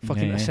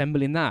 Fucking Yeah.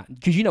 assembling that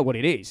because you know what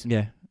it is.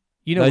 Yeah.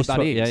 You know Those what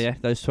that is. Yeah, yeah.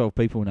 Those 12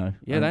 people know.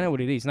 Yeah, they know what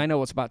it is, and they know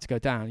what's about to go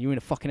down. You're in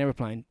a fucking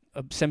aeroplane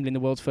assembling the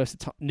world's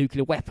first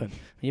nuclear weapon, and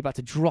you're about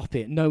to drop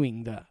it,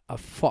 knowing that a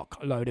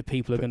fuckload of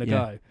people are going to Yeah.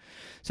 go.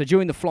 So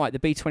during the flight, the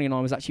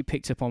B-29 was actually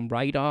picked up on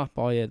radar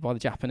by the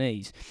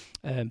Japanese,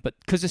 but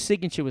because the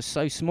signature was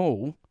so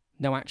small,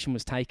 no action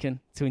was taken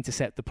to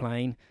intercept the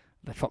plane.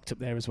 They fucked up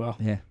there as well.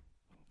 Yeah.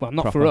 Well,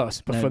 not Proper. for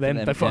us, but No, for them,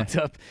 they yeah. fucked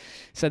up.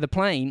 So the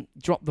plane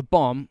dropped the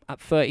bomb at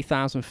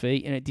 30,000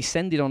 feet, and it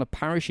descended on a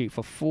parachute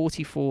for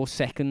 44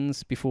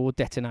 seconds before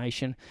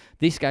detonation.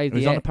 This gave It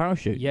was the on a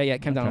parachute. yeah,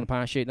 it came down Okay. on a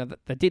parachute. Now,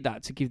 they did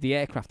that to give the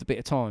aircraft a bit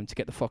of time to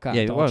get the fuck out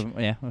Yeah, of Dodge.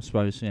 well, yeah, I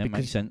suppose. Yeah, it Because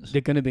makes sense.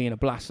 They're going to be in a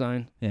blast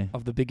zone Yeah.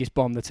 of the biggest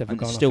bomb that's ever And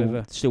gone still, off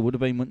ever. still would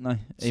have been, wouldn't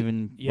they?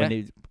 Even yeah. when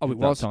it, Oh, it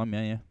that was. time.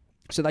 Yeah, yeah.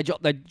 So they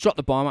dropped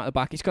the bomb out the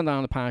back. It's gone down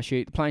on the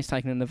parachute. The plane's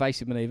taken an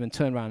evasive maneuver and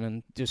turned around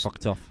and just...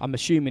 Fucked off. I'm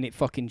assuming it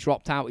fucking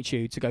dropped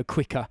altitude to go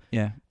quicker.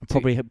 Yeah.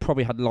 Probably had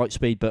the light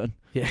speed button.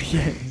 Yeah,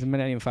 yeah. It's a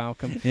Millennium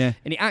Falcon. Yeah.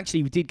 And it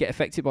actually did get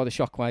affected by the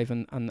shockwave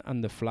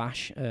and the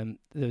flash. There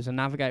was a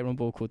navigator on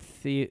board called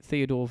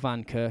Theodore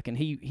Van Kirk, and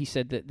he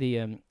said that he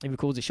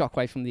records a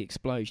shockwave from the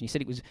explosion. He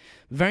said it was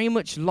very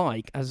much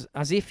like as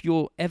if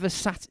you're ever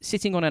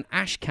sitting on an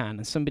ash can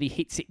and somebody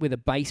hits it with a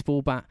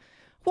baseball bat.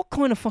 What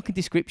kind of fucking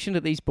description do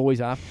these boys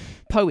have?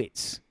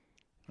 Poets.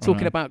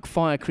 Talking know. about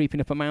fire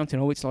creeping up a mountain.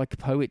 Oh, it's like a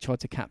poet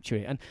tried to capture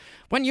it. And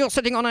when you're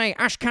sitting on a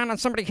ash can and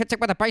somebody hits it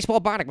with a baseball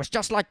bat, it was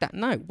just like that.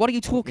 No, what are you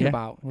talking Yeah.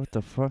 about? What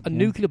the fuck? A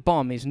nuclear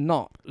bomb is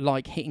not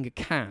like hitting a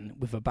can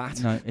with a bat.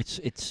 No,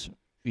 it's.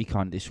 You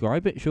can't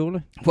describe it,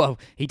 surely. Well,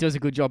 he does a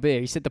good job here.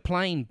 He said the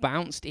plane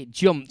bounced, it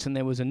jumped, and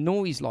there was a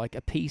noise like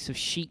a piece of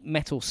sheet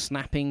metal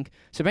snapping.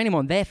 So, bearing in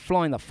mind, they're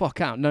flying the fuck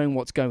out, knowing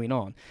what's going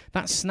on.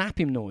 That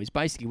snapping noise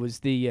basically was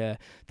the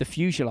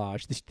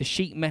fuselage, the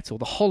sheet metal,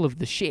 the hull of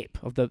the ship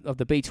of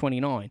the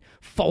B-29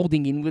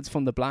 folding inwards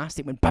from the blast.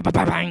 It went bang, bang,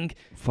 bang,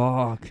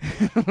 Fuck.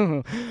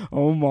 bang.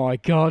 Oh my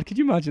god! Could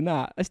you imagine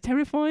that? That's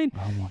terrifying.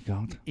 Oh my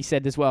god. He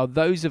said as well,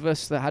 those of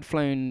us that had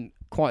flown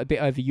quite a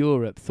bit over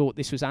Europe thought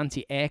this was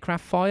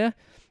anti-aircraft fire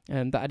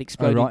that had Oh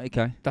exploded. right,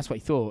 okay. That's what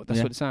he thought. That's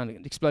Yeah. what it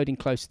sounded. Exploding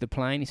close to the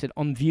plane. He said,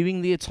 on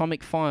viewing the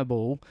atomic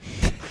fireball...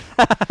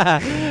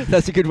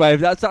 That's a good way of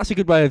that's a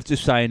good way of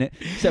just saying it.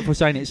 Except for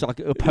saying it's like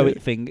a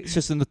poet thing. It's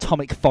just an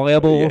atomic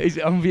fireball. He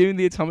said, on viewing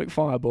the atomic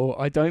fireball,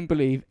 I don't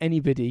believe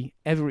anybody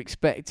ever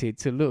expected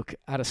to look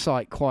at a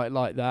site quite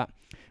like that.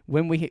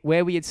 Where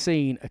we had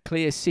seen a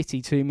clear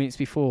city 2 minutes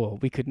before,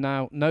 we could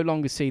now no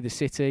longer see the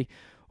city.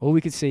 All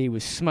we could see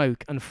was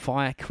smoke and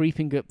fire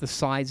creeping up the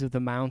sides of the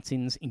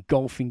mountains,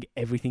 engulfing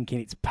everything in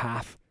its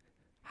path.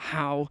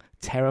 How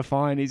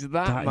terrifying is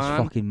that, That is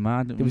man? fucking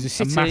mad. There was a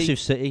city- massive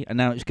city, and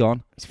now it's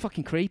gone. It's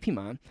fucking creepy,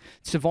 man.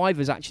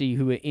 Survivors actually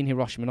who were in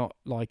Hiroshima, not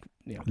like,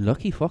 you know,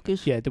 Lucky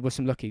fuckers. yeah, there was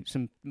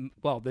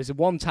well, there's a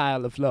one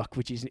tale of luck,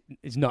 which is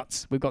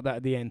nuts. We've got that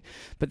at the end.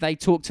 But they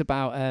talked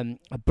about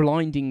a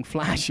blinding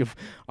flash of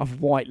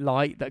white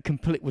light that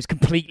was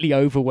completely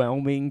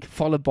overwhelming,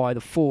 followed by the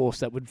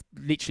force that would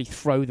literally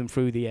throw them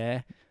through the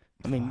air.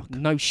 I mean, Fuck.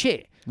 no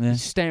shit. Yeah.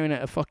 Staring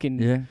at a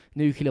fucking Yeah.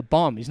 nuclear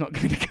bomb is not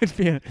going to be good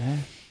for you. Yeah.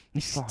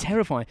 It's Fuck.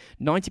 terrifying.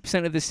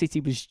 90% of the city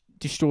was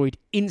destroyed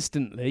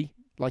instantly,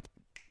 like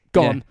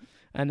gone.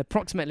 And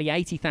approximately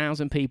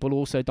 80,000 people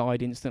also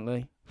died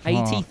instantly.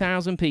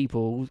 80,000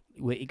 people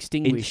were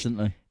extinguished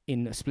Instantly.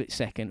 in a split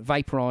second,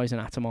 vaporised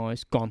and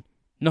atomised, gone.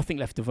 Nothing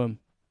left of them.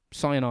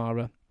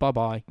 Sayonara,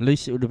 bye-bye. At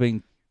least it would have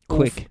been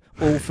quick.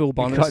 All Phil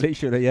Bonners. Quite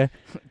literally, yeah.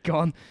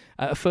 Gone.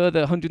 A further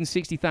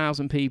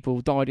 160,000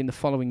 people died in the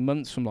following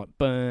months from like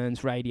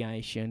burns,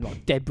 radiation,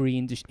 like debris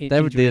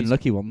They were the injuries.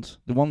 unlucky ones.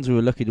 The ones who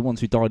were lucky, the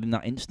ones who died in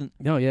that instant.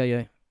 Oh,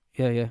 yeah.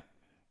 Yeah,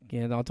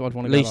 I'd want to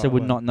At least they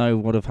would not know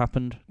what have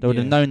happened. They would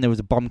have Yeah. known there was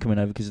a bomb coming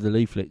over because of the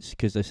leaflets,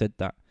 because they said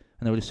that.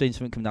 And they would have seen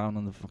something come down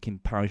on the fucking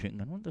parachute and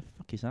gone, what the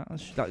fuck is that?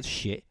 That's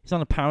shit. It's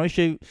on a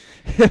parachute.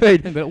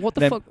 But what the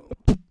Then- fuck?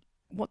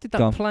 What did that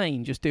Gone.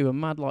 plane just do? A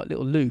mad like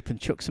little loop and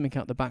chuck something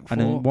out the back for? And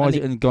then why is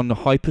it gone to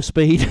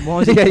hyperspeed?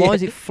 Why is it? Yeah, Why yeah.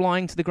 is it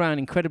flying to the ground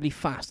incredibly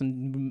fast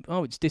and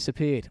it's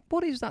disappeared?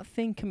 What is that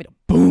thing coming up?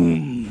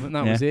 Boom! And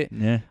that was it.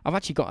 Yeah. I've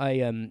actually got a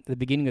at the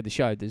beginning of the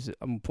show.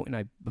 I'm putting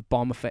a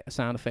bomb effect, a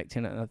sound effect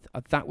in it.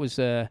 And that was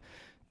the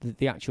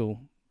actual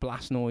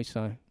blast noise.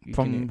 So you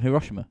From can,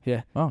 Hiroshima?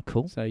 Yeah. Oh,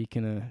 cool. so you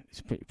can. It's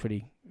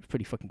pretty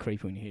fucking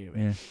creepy when you hear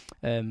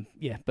it.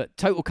 Yeah. But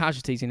total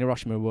casualties in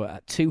Hiroshima were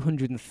at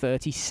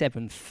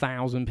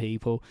 237,000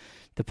 people.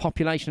 The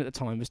population at the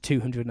time was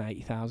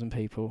 280,000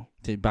 people.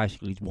 So it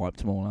basically wiped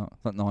them all out.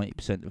 Like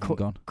 90% of them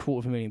gone.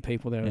 250,000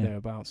 people there or Yeah.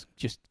 thereabouts,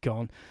 just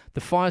gone.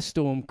 The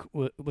firestorm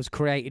was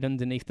created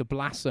underneath the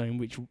blast zone,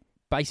 which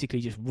basically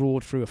just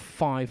roared through a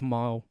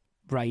 5-mile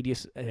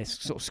radius,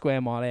 sort of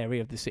square mile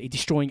area of the city,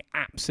 destroying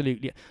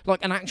absolutely,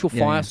 like an actual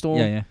firestorm,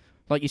 Yeah.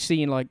 like you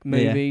see in like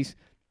movies.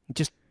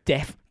 Just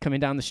death coming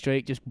down the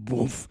street, just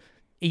woof,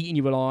 eating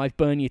you alive,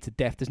 burning you to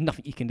death. There's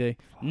nothing you can do.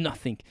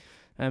 Nothing.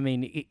 I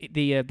mean,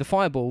 the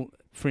fireball,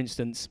 for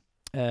instance,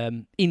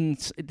 in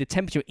the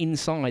temperature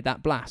inside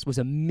that blast was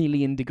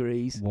 1,000,000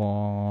 degrees.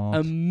 What?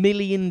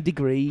 1,000,000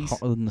 degrees.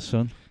 Hotter than the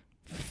sun.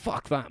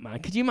 Fuck that, man.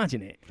 Could you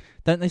imagine it?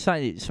 Don't they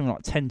say it's something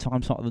like 10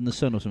 times hotter than the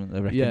sun or something?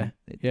 They reckon.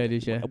 Yeah, it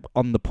is. Yeah,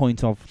 On the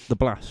point of the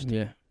blast.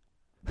 yeah.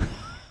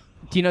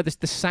 Do you know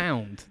the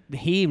sound?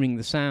 Hearing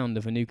the sound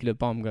of a nuclear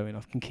bomb going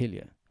off can kill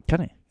you.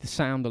 Can it? The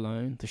sound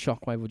alone, the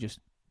shockwave will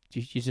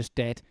you're just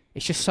dead.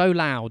 It's just so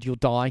loud, you'll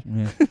die.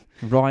 Yeah.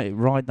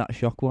 Ride that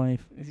shockwave.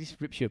 It just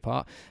rips you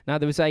apart. Now,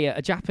 there was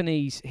a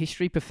Japanese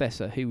history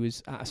professor who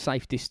was at a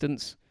safe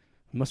distance.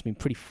 Must have been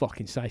pretty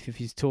fucking safe if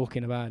he's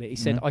talking about it. He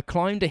said, Yeah. I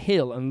climbed a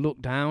hill and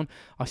looked down.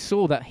 I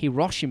saw that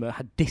Hiroshima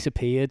had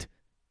disappeared.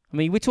 I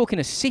mean, we're talking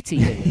a city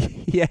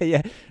here.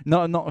 Yeah.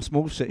 Not a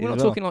small city. We're not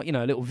as well. talking like,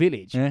 a little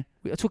village. Yeah.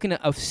 We're talking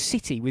a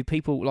city with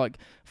people like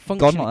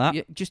functioning. like that.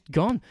 Yeah, just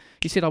gone.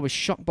 He said, I was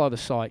shocked by the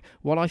sight.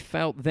 What I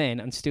felt then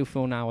and still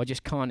feel now, I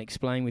just can't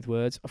explain with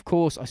words. Of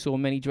course, I saw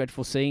many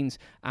dreadful scenes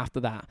after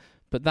that.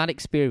 But that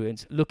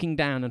experience, looking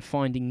down and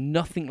finding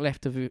nothing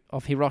left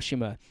of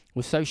Hiroshima,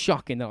 was so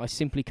shocking that I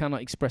simply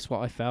cannot express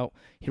what I felt.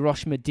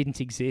 Hiroshima didn't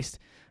exist.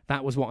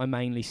 That was what I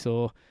mainly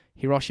saw.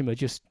 Hiroshima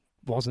just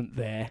wasn't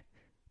there.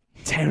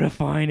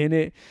 Terrifying,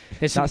 innit?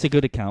 That's a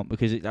good account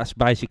because that's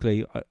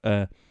basically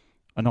an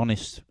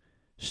honest,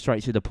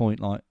 straight to the point.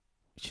 Like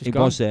it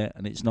was there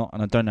and it's not,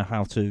 and I don't know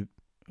how to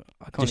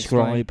I can't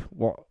describe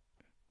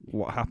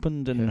what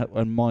happened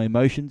and my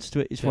emotions to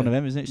it. It's one of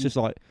them, isn't it? It's just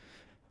like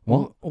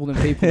what? All them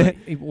people,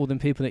 all them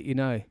people that you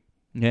know,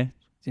 Yeah,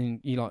 and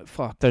you're like,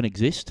 fuck. don't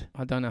exist.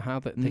 I don't know how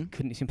that they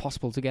couldn't. It's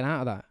impossible to get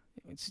out of that.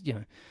 It's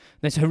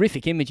there's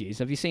horrific images.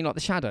 Have you seen like the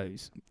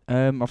shadows?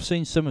 I've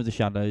seen some of the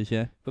shadows.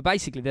 Yeah, But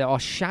basically, there are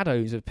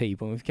shadows of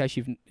people. In case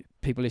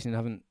people listening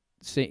haven't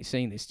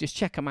seen this, just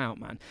check them out,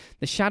 man.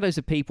 The shadows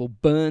of people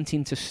burnt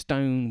into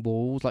stone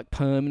walls, like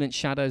permanent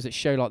shadows that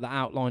show like the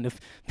outline of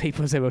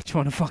people as they were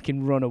trying to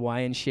fucking run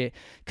away and shit.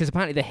 Because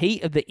apparently the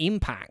heat of the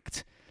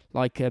impact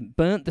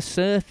burnt the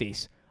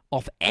surface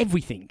of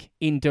everything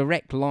in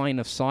direct line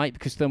of sight,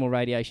 because thermal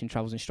radiation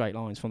travels in straight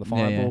lines from the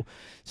fireball.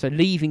 So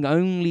leaving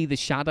only the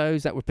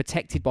shadows that were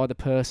protected by the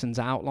person's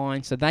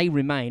outline. So they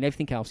remain.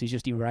 Everything else is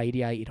just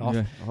irradiated off.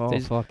 Yeah. Oh,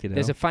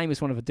 There's a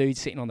famous one of a dude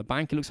sitting on the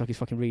bank. It looks like he's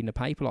fucking reading a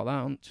paper like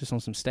that, just on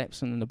some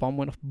steps, and then the bomb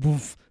went off.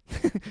 Boof.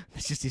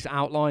 There's just this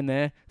outline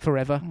there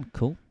forever. Oh,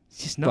 cool. It's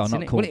just nuts, Well, isn't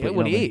not it? cool, What but you know it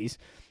what I mean. is.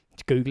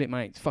 Just Google it,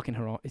 mate. It's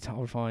fucking it's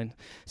horrifying.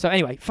 So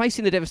anyway,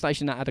 facing the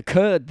devastation that had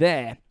occurred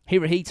there,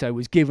 Hirohito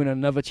was given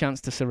another chance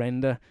to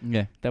surrender.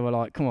 Yeah. They were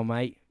like, come on,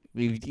 mate.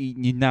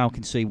 You now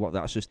can see what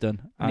that's just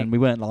done, And and we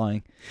weren't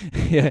lying.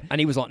 Yeah.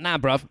 And he was like, nah,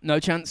 bruv, no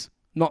chance.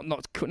 Not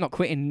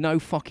quitting, no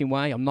fucking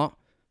way, I'm not.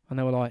 And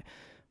they were like,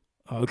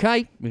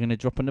 okay. We're going to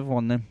drop another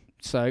one then.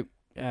 So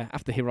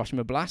after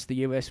Hiroshima blast, the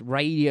US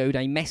radioed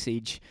a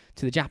message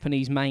to the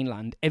Japanese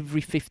mainland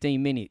every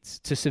 15 minutes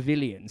to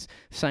civilians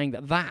saying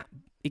that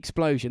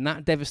explosion,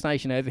 that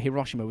devastation over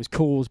Hiroshima was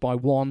caused by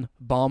one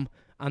bomb,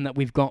 and that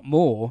we've got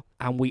more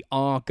and we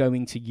are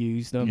going to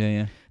use them.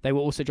 Yeah. They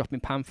were also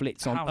dropping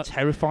pamphlets on... How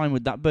terrifying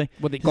would that be?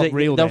 well, it got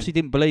real They then. obviously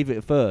didn't believe it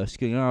at first,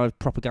 going,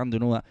 propaganda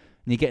and all that.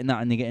 And you're getting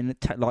that, and you're getting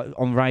like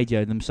on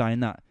radio them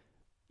saying that.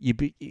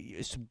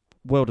 It's a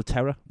world of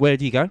terror. Where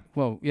do you go?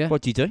 Well, yeah.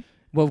 What do you do?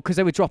 Well, because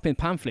they were dropping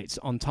pamphlets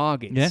on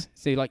targets. Yeah.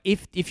 So, like,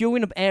 if you're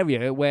in an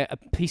area where a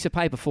piece of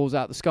paper falls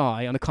out of the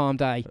sky on a calm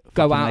day,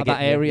 go out of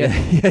that area,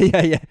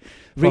 Yeah.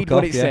 read Fuck what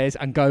off, it yeah. says,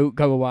 and go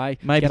away.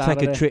 Maybe Get out take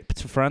of a there. trip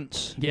to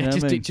France. Yeah, you know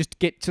what I mean? just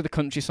get to the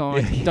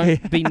countryside. Yeah.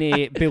 Don't be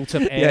near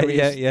built-up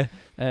areas. Yeah.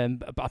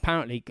 But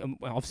apparently,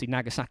 well, obviously,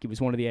 Nagasaki was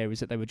one of the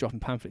areas that they were dropping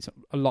pamphlets.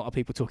 A lot of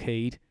people took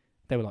heed.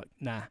 They were like,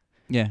 nah,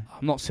 Yeah.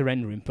 I'm not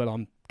surrendering, but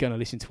I'm going to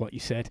listen to what you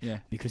said Yeah.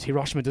 because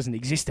Hiroshima doesn't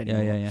exist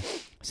anymore. Yeah.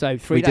 So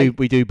We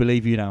do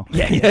believe you now.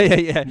 Yeah.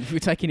 yeah. We're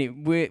taking it.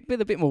 We're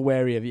a bit more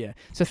wary of you.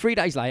 So 3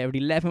 days later, at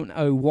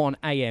 11:01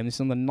 a.m., this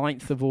is on the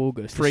 9th of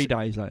August. 3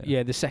 days later.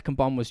 Yeah, the second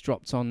bomb was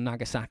dropped on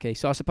Nagasaki.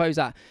 So I suppose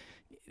that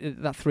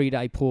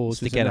 3-day pause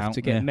To was get enough out,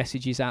 to get yeah.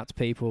 messages out to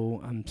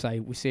people and say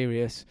we're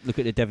serious. Look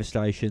at the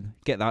devastation.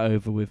 Get that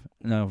over with.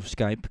 No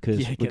escape because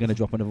Yeah, we're get going to the-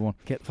 drop another one.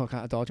 Get the fuck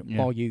out of Dodge Yeah.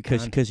 while you can.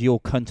 Because your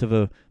cunt of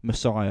a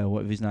Messiah,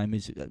 whatever his name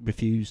is,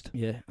 refused.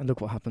 Yeah, and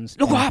look what happens.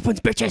 Look what happens,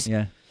 bitches.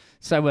 Yeah.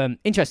 So,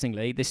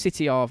 interestingly, the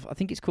city of, I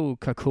think it's called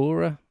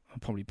Kokura, I'm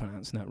probably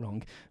pronouncing that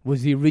wrong,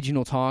 was the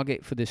original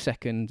target for the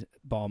second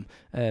bomb,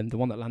 the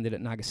one that landed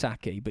at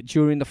Nagasaki. But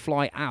during the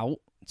flight out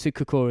to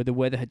Kokura, the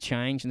weather had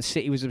changed and the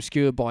city was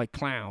obscured by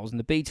clouds, and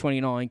the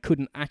B-29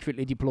 couldn't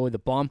accurately deploy the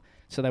bomb.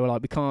 So they were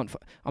like, we can't.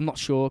 I'm not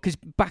sure, because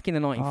back in the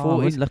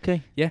 1940s,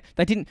 lucky. yeah,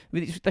 they didn't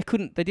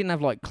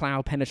have like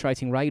cloud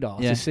penetrating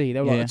radar Yeah. to see. They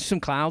were Yeah, like, yeah. there's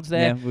some clouds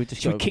there. Yeah, we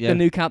just Should we got- kick yeah. the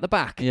nuke out the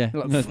back? Yeah.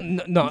 Like,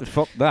 No. no.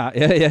 Fuck that.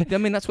 Yeah. I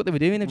mean, that's what they were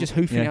doing. They're just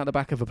hoofing Yeah. out the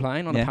back of a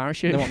plane on Yeah. a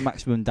parachute. They want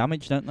maximum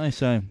damage, don't they?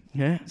 So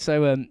Yeah.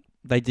 So,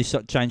 they just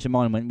sort of changed their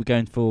mind and went, we're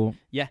going for...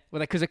 yeah. Well,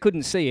 because they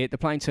couldn't see it, the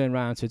plane turned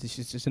around and said, this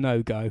is just a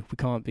no-go.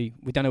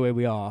 We don't know where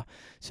we are.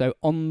 So,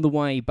 on the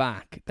way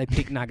back, they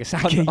picked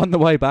Nagasaki. on the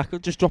way back.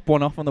 Just drop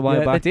one off on the way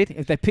Yeah, back. they did.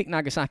 If they picked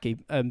Nagasaki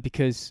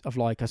because of,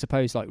 like, I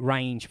suppose, like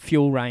range,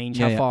 fuel range,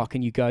 Yeah, how yeah. far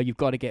can you go? You've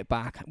got to get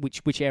back.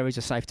 Which areas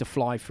are safe to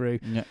fly through?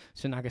 Yeah.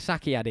 So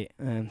Nagasaki had it.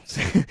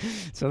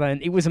 So then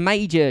it was a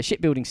major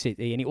shipbuilding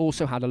city, and it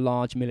also had a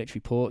large military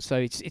port. So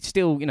it's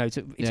still, it's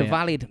a Yeah.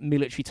 valid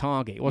military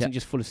target. It wasn't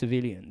just full of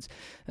civilians.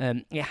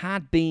 It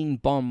had been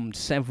bombed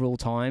several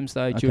times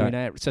though during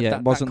air. So yeah, that,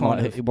 it wasn't that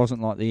kind like of, it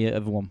wasn't like the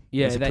other one.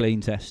 Yeah, It was a they-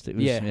 clean test. It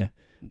was Yeah.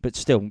 But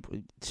still,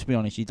 to be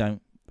honest, you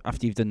don't,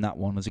 after you've done that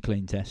one as a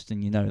clean test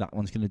and you know that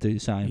one's going to do the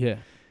same, yeah,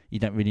 you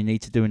don't really need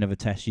to do another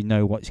test. You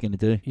know what it's going to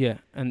do. yeah,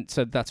 and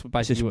so that's what It's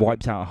basically just what-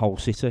 wiped out a whole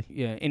city.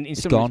 Yeah, in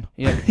It's some gone.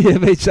 Yeah, Yeah,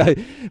 but so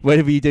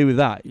whatever you do with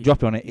that, you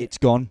drop it on it, it's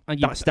gone. And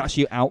you- That's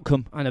your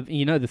outcome. and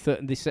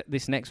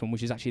this next one,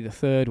 which is actually the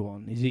third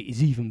one,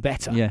 is even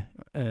better.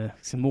 Yeah.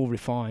 Some more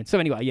refined. So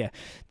anyway, yeah,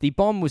 the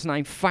bomb was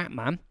named Fat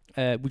Man,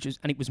 and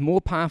it was more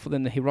powerful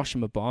than the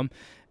Hiroshima bomb,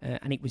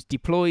 and it was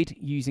deployed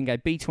using a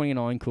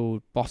B-29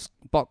 called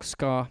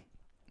Boxcar.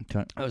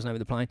 Okay. That was the name of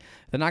the plane.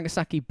 The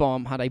Nagasaki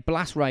bomb had a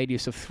blast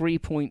radius of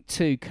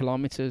 3.2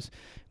 kilometers,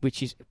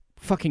 which is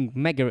fucking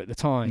mega at the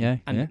time, Yeah,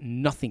 and yeah.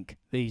 nothing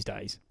these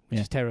days, which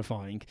Yeah. is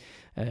terrifying.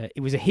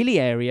 It was a hilly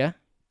area.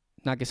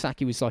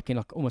 Nagasaki was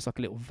almost like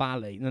a little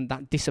valley, and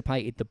that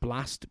dissipated the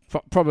blast,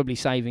 probably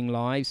saving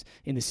lives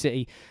in the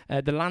city.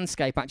 The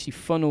landscape actually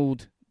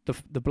funneled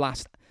the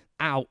blast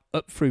up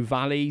through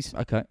valleys,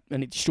 Okay.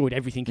 and it destroyed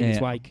everything in its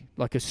Yeah. wake,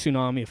 like a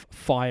tsunami of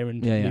fire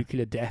and Yeah, yeah.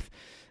 nuclear death.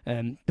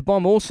 The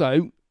bomb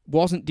also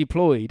wasn't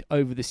deployed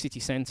over the city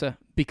centre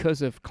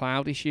because of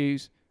cloud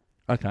issues.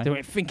 Okay. They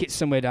went, think it's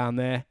somewhere down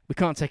there. We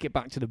can't take it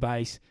back to the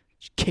base.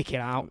 Just kick it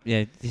out.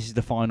 Yeah, this is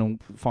the final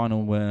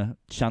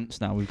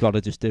chance now. We've got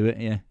to just do it.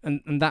 Yeah.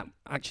 And that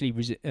actually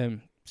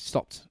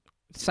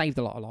saved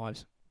a lot of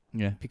lives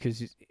Yeah.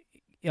 because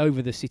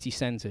over the city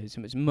centres,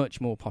 it was much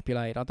more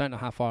populated. I don't know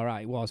how far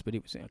out it was, but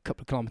it was a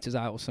couple of kilometres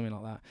out or something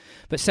like that.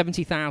 But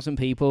 70,000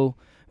 people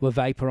were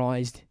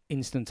vaporised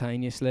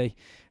instantaneously.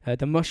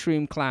 The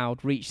mushroom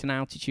cloud reached an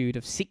altitude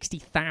of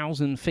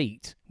 60,000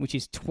 feet, which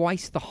is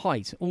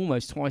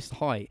almost twice the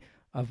height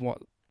of what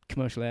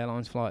commercial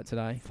airlines fly at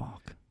today.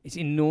 Fuck. It's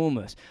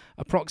enormous.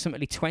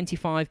 Approximately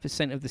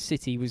 25% of the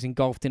city was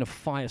engulfed in a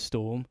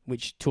firestorm,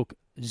 which took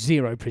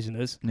 0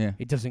 prisoners. Yeah.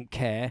 It doesn't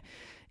care.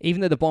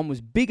 Even though the bomb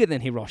was bigger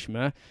than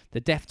Hiroshima,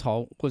 the death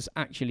toll was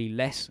actually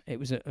less. It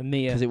was a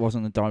mere... Because it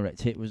wasn't a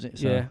direct hit, was it?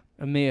 So. Yeah,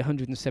 a mere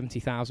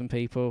 170,000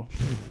 people.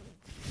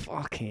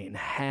 Fucking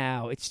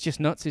hell. It's just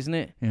nuts, isn't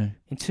it? Yeah.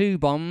 In 2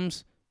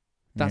 bombs,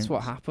 that's Yeah, what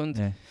it's- happened.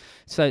 Yeah.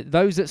 So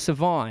those that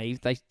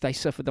survived, they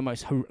suffered the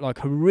most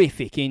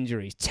horrific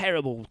injuries,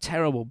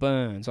 terrible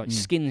burns, like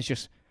skin's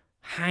just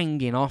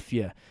hanging off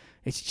you.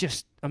 It's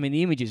just, I mean,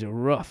 the images are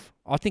rough.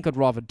 I think I'd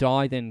rather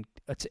die than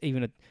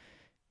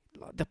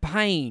the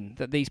pain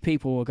that these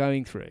people were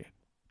going through.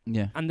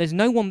 Yeah. And there's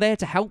no one there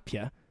to help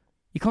you.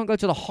 You can't go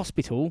to the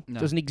hospital. No.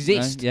 It doesn't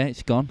exist. No, yeah,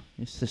 it's gone.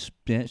 It's just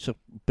it's a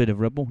bit of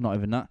rubble. Not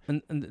even that.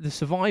 And the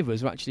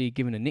survivors were actually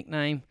given a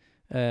nickname.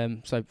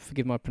 So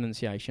forgive my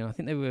pronunciation. I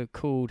think they were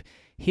called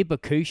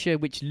Hibakusha,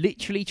 which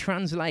literally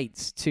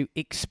translates to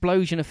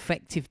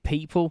explosion-effective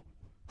people.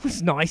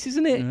 That's nice,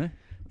 isn't it? Yeah.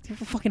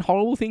 It's a fucking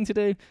horrible thing to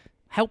do.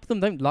 help them,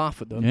 don't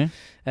laugh at them.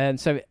 Yeah.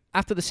 So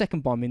after the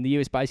second bombing, the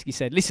US basically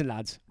said, listen,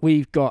 lads,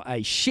 we've got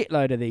a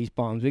shitload of these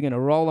bombs. We're going to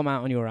roll them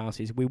out on your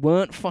houses. We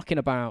weren't fucking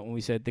about when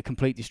we said the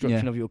complete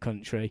destruction of your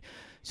country.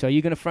 So are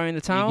you going to throw in the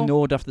We towel?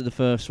 ignored after the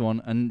first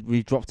one, and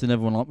we dropped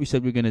another one like we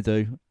said we were going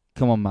to do.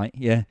 Come on, mate.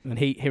 Yeah. And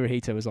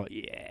Hirohito was like,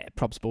 yeah,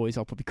 props, boys.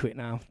 I'll probably quit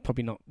now.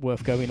 Probably not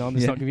worth going on.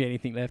 There's not going to be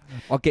anything left.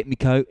 I'll get me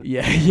coat.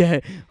 Yeah.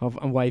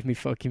 And wave me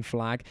fucking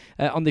flag.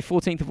 On the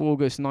 14th of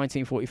August,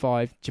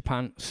 1945,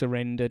 Japan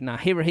surrendered. Now,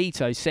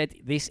 Hirohito said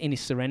this in his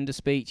surrender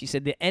speech. He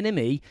said, the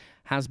enemy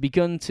has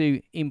begun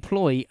to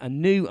employ a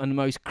new and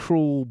most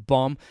cruel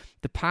bomb,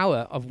 the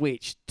power of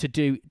which to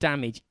do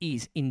damage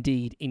is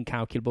indeed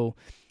incalculable.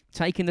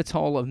 Taking the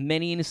toll of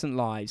many innocent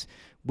lives,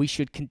 we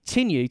should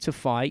continue to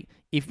fight.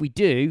 If we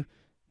do,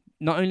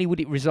 not only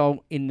would it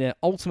result in the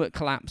ultimate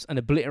collapse and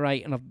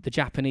obliteration of the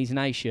Japanese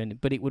nation,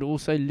 but it would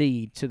also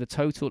lead to the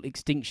total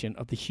extinction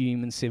of the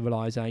human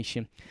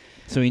civilization.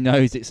 So he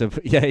knows it's a...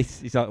 Yeah,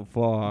 he's like,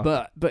 wow.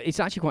 But it's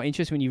actually quite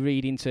interesting when you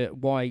read into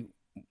why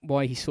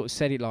he sort of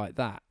said it like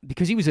that.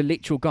 Because he was a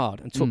literal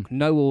god and took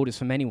no orders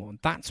from anyone.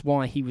 That's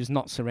why he was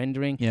not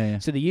surrendering. Yeah.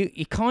 So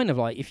he kind of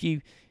like,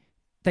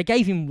 they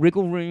gave him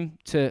wriggle room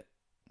to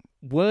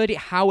word it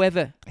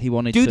however he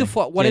wanted do to.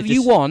 whatever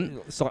you want.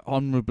 It's like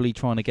honourably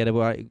trying to get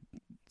away.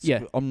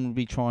 Yeah.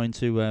 Honourably trying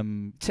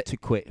to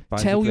quit.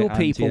 Tell your and,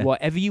 people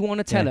whatever you want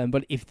to tell them,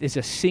 but if there's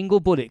a single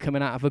bullet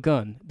coming out of a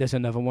gun, there's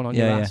another one on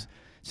your ass.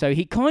 So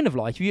he kind of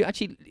like, if you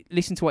actually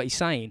listen to what he's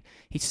saying,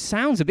 he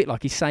sounds a bit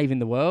like he's saving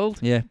the world.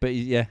 Yeah, but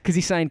Because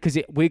he's saying,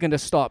 we're going to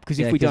stop, because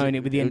if we don't, it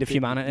would be the end of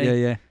humanity.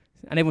 Yeah.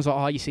 And everyone's like,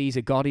 oh, you see, he's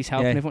a god, he's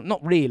helping everyone.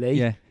 Not really.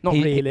 Yeah. Not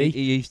really.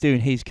 He's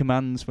doing his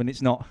commands when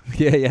it's not.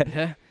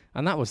 Yeah.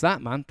 And that was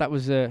that, man. That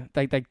was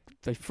they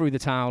threw the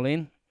towel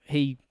in.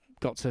 He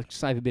got to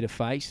save a bit of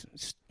face,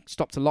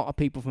 stopped a lot of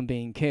people from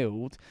being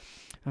killed,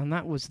 and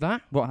that was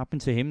that. What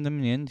happened to him then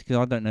in the end? Because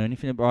I don't know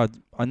anything about.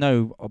 I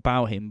know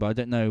about him, but I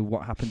don't know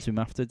what happened to him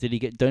after. Did he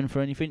get done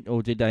for anything,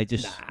 or did they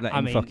just let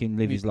him fucking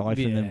live his life?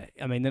 And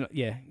then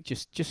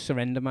Just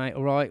surrender, mate.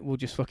 All right, we'll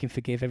just fucking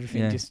forgive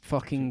everything. Yeah. Just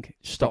fucking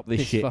Stop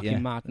this shit,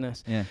 fucking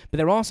madness. Yeah. But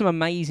there are some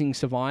amazing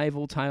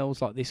survival tales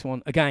like this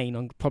one. Again,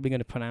 I'm probably going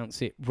to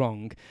pronounce it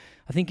wrong.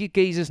 I think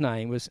geezer's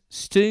name was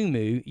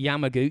Tsutomu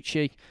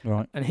Yamaguchi.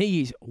 Right. And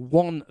he is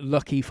one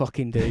lucky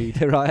fucking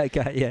dude. Right,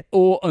 okay, yeah.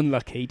 Or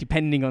unlucky,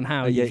 depending on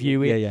how you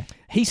view it. Yeah.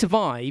 He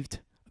survived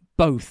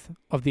both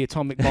of the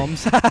atomic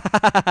bombs.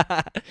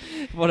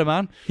 What a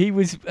man. He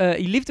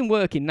lived and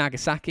worked in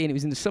Nagasaki, and it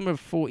was in the summer of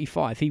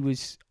 45. He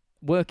was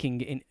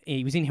in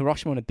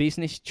Hiroshima on a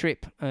business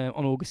trip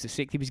on August the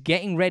 6th. He was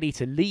getting ready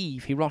to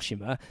leave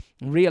Hiroshima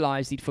and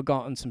realised he'd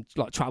forgotten some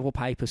travel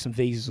papers, some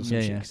visas or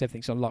some shit, because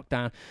everything's on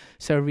lockdown.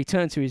 So he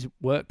returned to his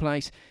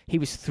workplace. He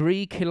was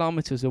 3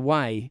 kilometres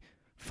away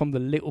from the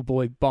little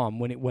boy bomb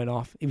when it went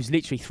off. It was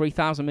literally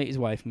 3,000 metres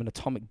away from an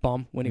atomic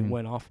bomb when it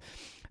went off.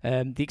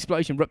 The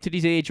explosion ruptured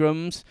his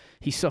eardrums.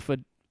 He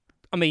suffered,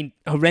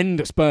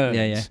 horrendous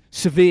burns,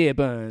 severe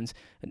burns.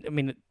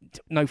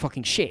 No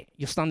fucking shit.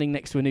 You're standing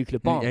next to a nuclear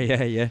bomb.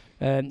 Yeah.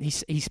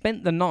 He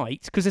spent the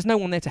night, because there's no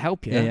one there to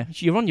help you. Yeah.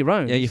 You're on your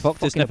own. Yeah, you're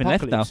fucked. There's nothing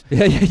left now.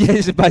 Apocalypse. Yeah.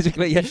 It's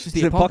basically, It's just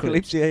the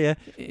apocalypse. Yeah.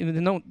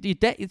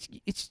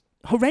 It's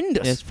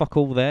horrendous. Yeah, it's fuck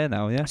all there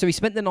now, yeah. So he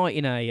spent the night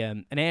in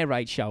an air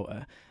raid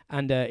shelter,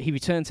 and he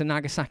returned to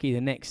Nagasaki the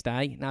next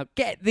day. Now,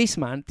 get this,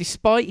 man.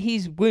 Despite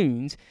his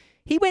wounds,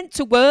 he went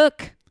to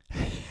work.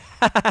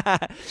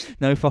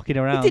 No fucking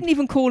around. He didn't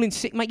even call in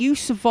sick, mate. You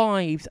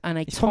survived an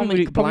atomic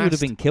blast. Probably would have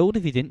been killed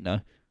if he didn't know.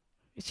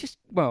 It's just,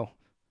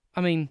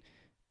 it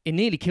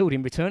nearly killed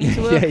him returning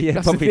to work. Yeah,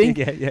 That's probably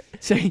the thing. Yeah.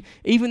 So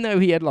even though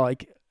he had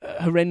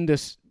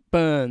horrendous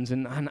burns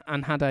and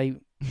had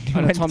an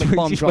atomic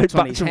bomb dropped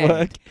on his head.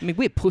 Work.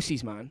 We're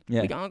pussies, man.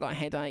 Yeah. I got a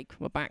headache.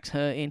 My back's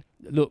hurting.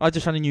 Look, I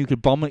just had a nuclear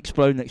bomb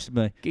explode next to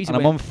me, and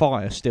I'm on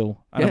fire still,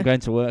 and I'm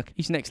going to work.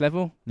 He's next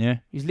level. Yeah.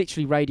 He's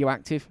literally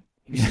radioactive.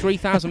 He was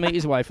 3,000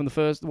 metres away from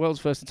the world's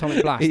first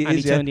atomic blast, and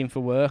he turned in for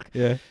work.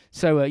 Yeah.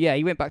 So,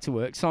 he went back to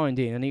work, signed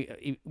in, and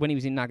he when he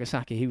was in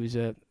Nagasaki, he was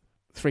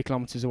 3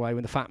 kilometres away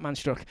when the fat man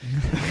struck.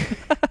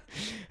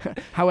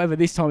 However,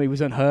 this time he was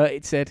unhurt,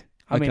 it said.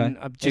 He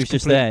was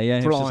just there,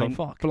 yeah.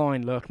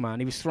 Blind luck, man.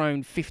 He was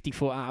thrown 50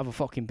 foot out of a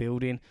fucking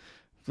building.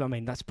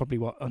 That's probably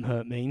what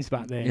unhurt means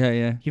back then.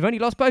 Yeah. You've only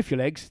lost both your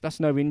legs. That's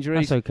no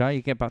injuries. That's okay.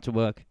 You get back to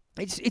work.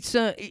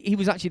 He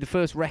was actually the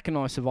first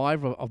recognised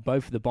survivor of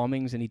both of the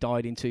bombings, and he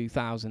died in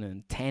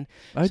 2010.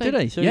 Oh, did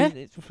he? So yeah.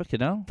 It's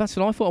fucking hell. That's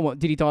what I thought. What,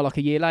 did he die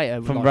a year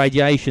later? From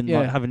radiation,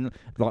 having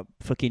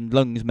fucking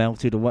lungs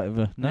melted or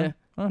whatever. No? Yeah.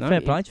 Oh,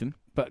 fair play to him.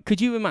 But could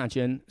you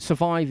imagine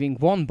surviving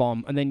one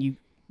bomb and then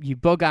you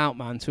bug out,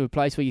 man, to a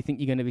place where you think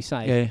you're going to be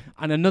safe,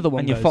 and another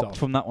one goes off. And you're fucked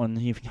from that one.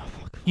 And you think,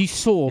 fuck. You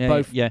saw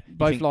both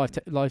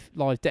think,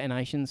 live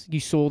detonations. You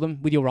saw them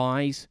with your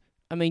eyes.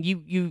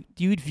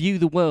 You'd view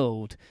the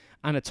world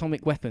and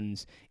atomic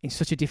weapons in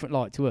such a different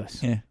light to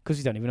us. Yeah. Because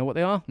you don't even know what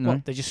they are. No.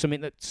 What, they're just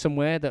something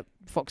somewhere that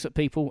fucks up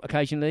people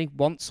occasionally,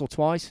 once or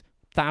twice,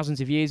 thousands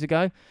of years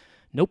ago.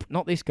 Nope,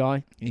 not this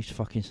guy. He's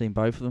fucking seen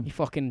both of them. He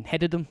fucking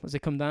headed them as they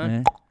come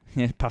down.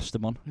 Yeah, passed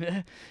them on.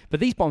 But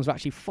these bombs are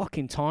actually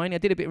fucking tiny. I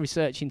did a bit of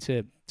research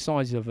into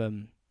size of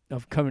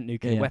current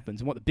nuclear Yeah.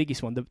 weapons and what the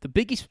biggest one, the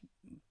biggest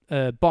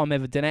bomb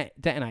ever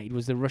detonated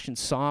was the Russian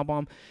Tsar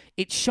bomb.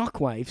 Its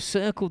shockwave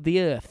circled the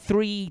Earth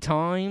 3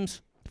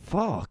 times.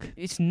 Fuck.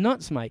 It's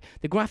nuts, mate.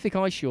 The graphic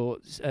I saw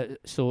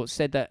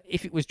said that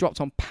if it was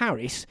dropped on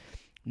Paris,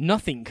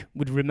 nothing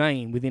would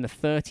remain within a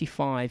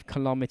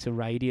 35-kilometre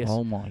radius.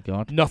 Oh my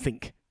god.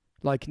 Nothing.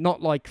 Like,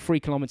 not like 3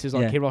 kilometres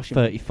like Yeah,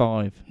 Hiroshima.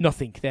 35.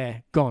 Nothing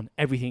there. Gone.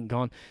 Everything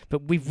gone.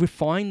 But we've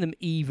refined them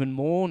even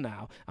more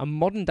now. And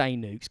modern-day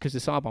nukes, because the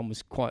Tsar bomb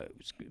was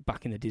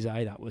back in the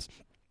day, that was.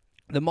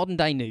 The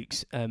modern-day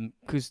nukes,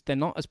 because they're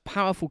not as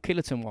powerful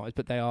kiloton-wise,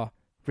 but they are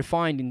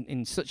refined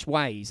in such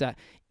ways that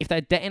if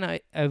they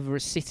detonate over a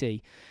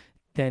city,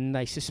 then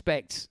they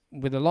suspect,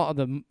 with a lot of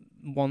the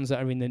ones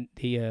that are in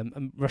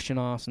the Russian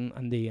arsenal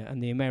and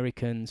the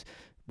Americans,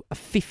 a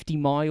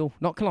 50-mile,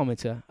 not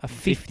kilometre, a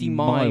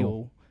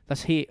 50-mile.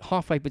 That's here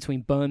halfway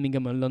between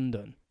Birmingham and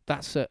London.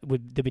 That's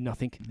would there be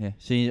nothing? Yeah.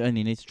 So you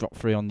only need to drop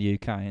 3 on the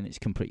UK, and it's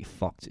completely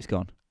fucked. It's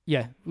gone.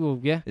 Yeah. Well,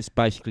 yeah. It's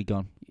basically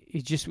gone.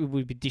 It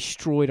would be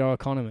destroyed our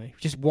economy.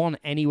 Just one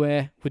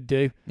anywhere would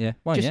do. Yeah.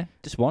 Well,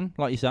 just one,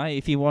 like you say.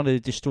 If you want to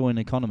destroy an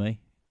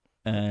economy,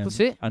 That's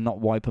it. and not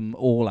wipe them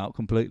all out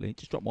completely,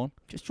 just drop one.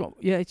 Just drop.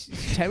 Yeah, it's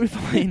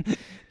terrifying.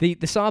 The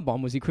Tsar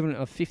bomb was the equivalent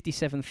of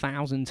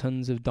 57,000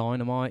 tons of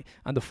dynamite,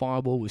 and the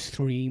fireball was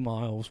 3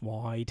 miles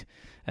wide.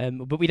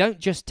 But we don't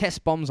just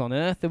test bombs on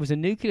Earth. There was a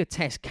nuclear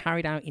test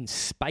carried out in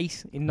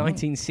space in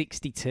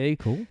 1962.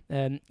 Cool.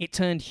 It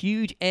turned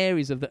huge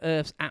areas of the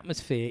Earth's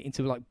atmosphere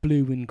into like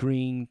blue and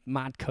green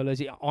mad colours.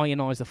 It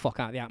ionised the fuck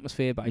out of the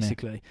atmosphere,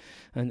 basically,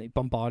 and it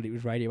bombarded it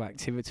with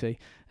radioactivity.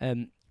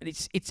 And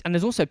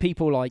there's also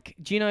people like,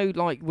 do you know,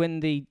 like when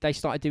they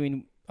started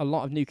doing a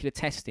lot of nuclear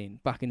testing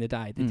back in the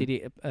day, they did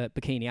it at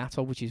Bikini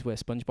Atoll, which is where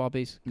SpongeBob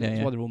is. That's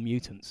why they're all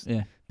mutants.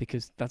 Yeah.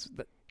 Because that's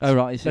Oh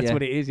right. that's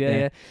what it is.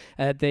 Yeah.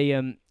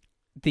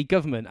 The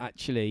government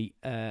actually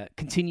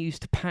continues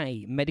to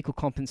pay medical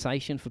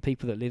compensation for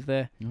people that live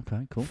there.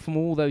 Okay. Cool. From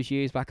all those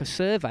years back, a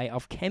survey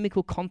of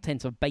chemical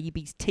content of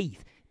babies'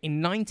 teeth in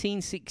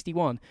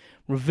 1961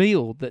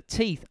 revealed that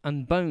teeth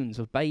and bones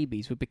of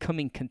babies were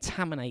becoming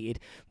contaminated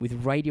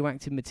with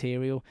radioactive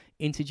material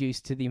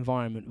introduced to the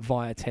environment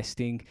via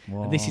testing.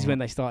 Wow. And this is when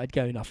they started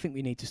going, I think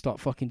we need to start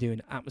fucking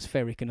doing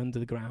atmospheric and under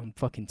the ground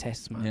fucking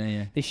tests, man.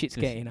 Yeah. This shit's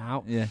getting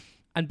out. Yeah.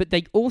 But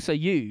they also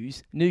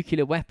use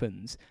nuclear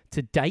weapons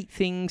to date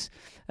things,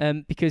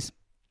 because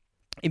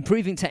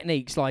improving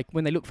techniques, like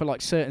when they look for like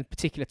certain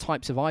particular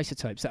types of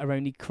isotopes that are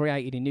only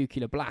created in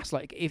nuclear blasts,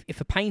 like if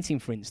a painting,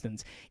 for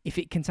instance, if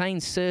it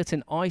contains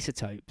certain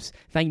isotopes,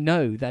 they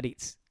know that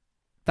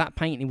that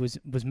painting was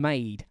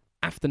made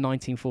after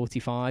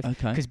 1945.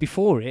 Okay. Because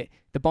before it,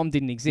 the bomb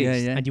didn't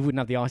exist, Yeah. and you wouldn't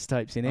have the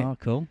isotopes in it. Oh,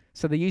 cool.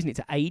 So they're using it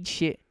to age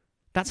shit.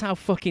 That's how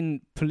fucking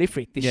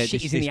prolific this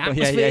shit is in the Yeah.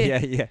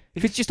 atmosphere.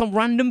 If it's just on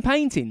random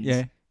paintings.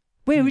 Yeah.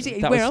 Where is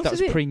it? Where else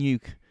is it? That was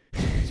pre-nuke.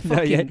 It's No,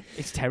 fucking,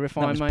 it's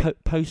terrifying, That was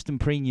mate. post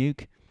and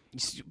pre-nuke.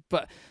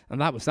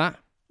 And that was that.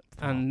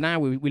 And now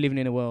we're living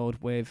in a world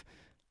with,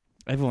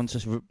 Everyone's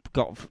just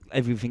got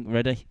everything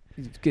ready.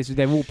 because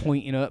they're all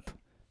pointing up,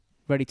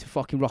 ready to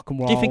fucking rock and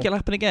roll. Do you think it'll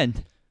happen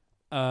again?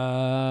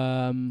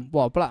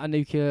 Black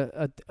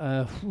nuclear?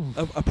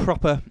 A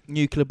proper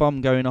nuclear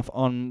bomb going off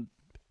on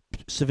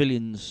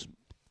civilians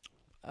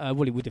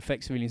Well, it would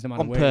affect civilians no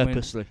matter on where it went.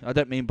 purposely. I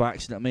don't mean by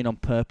accident. I mean on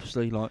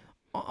purposely. Like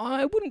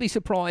I wouldn't be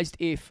surprised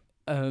if.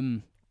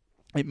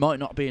 it might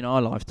not be in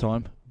our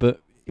lifetime,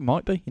 but it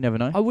might be. You never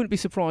know. I wouldn't be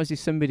surprised if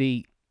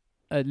somebody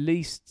at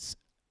least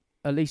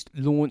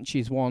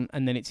launches one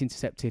and then it's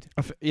intercepted.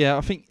 I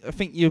think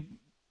you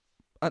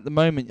at the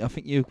moment. I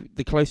think you're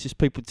the closest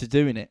people to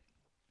doing it.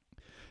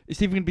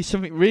 It's either going to be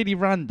something really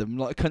random,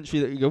 like a country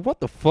that you go, what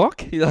the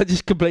fuck?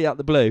 Just completely out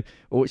the blue,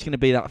 or it's going to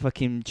be that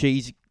fucking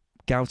cheese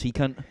gouty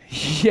cunt.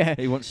 Yeah.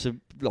 He wants to,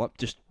 like,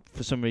 just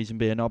for some reason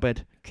be a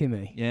knobhead.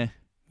 Kimmy. Yeah.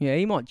 Yeah,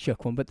 he might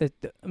chuck one, but the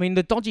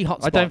dodgy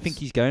hotspots. I don't think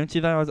he's going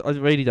to, though. I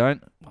really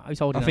don't. He's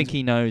holding I think hands.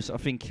 he knows. I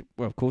think,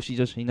 well, of course he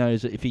does. He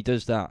knows that if he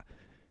does that,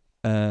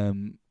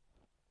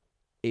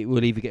 it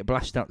will either get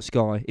blasted out the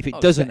sky. If it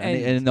doesn't and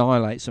it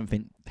annihilates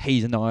something,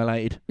 he's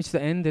annihilated. It's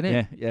the end, isn't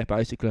it? Yeah,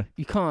 basically.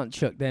 You can't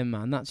chuck them,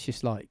 man. That's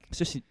just like...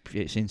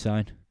 It's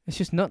insane. It's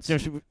just nuts.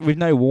 Just with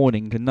no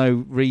warning and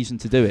no reason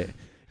to do it.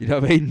 You know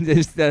what I mean?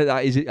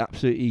 That is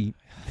absolutely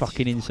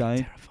fucking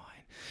insane. Terrifying.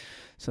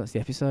 So that's the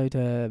episode.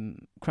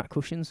 Crack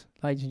cushions,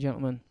 ladies and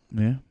gentlemen.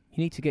 Yeah. You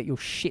need to get your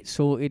shit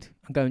sorted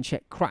and go and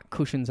check Crack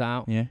Cushions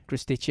out. Yeah.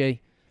 Christici.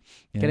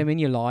 Get them in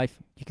your life.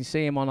 You can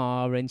see them on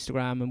our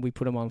Instagram and we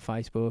put them on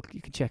Facebook.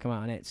 You can check them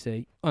out on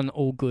Etsy, on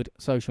all good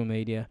social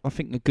media. I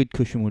think a good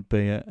cushion would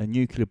be a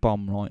nuclear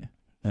bomb, right?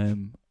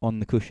 On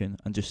the cushion,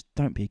 and just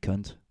don't be a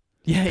cunt.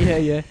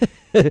 Yeah.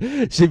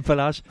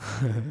 Simple as.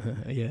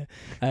 Yeah.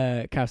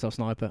 Carousel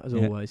Sniper, as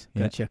always.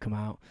 Go check them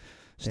out.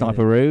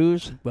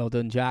 Sniperoos. Well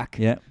done, Jack.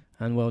 Yeah.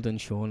 And well done,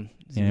 Sean.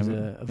 It was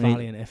a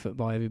valiant effort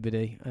by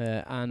everybody.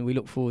 And we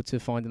look forward to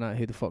finding out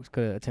who the fuck's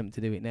going to attempt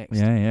to do it next.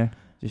 Yeah.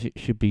 It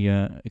should be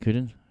a good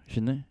one.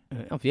 shouldn't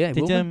Yeah, it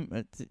will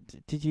it? be.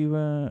 Did you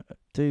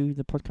do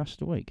the podcast of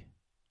the week?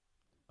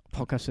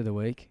 Podcast of the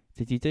week.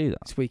 Did you do that?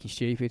 It's Week in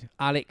Stupid.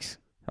 Alex.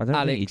 I don't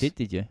think you Alex.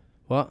 did you?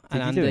 What?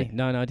 Did And you do Andy. it?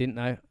 No, I didn't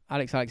know.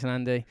 Alex, and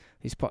Andy.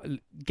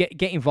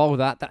 Get involved with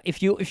that.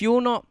 If you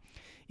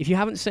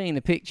haven't seen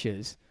the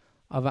pictures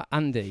of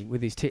Andy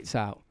with his tits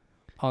out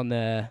on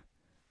the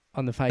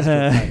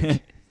Facebook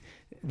page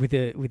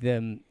with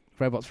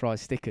Robots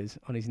Fries stickers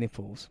on his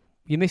nipples,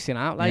 you're missing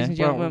out, ladies and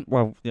gentlemen.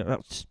 Well,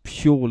 that's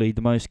surely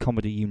the most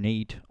comedy you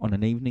need on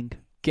an evening.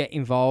 Get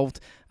involved.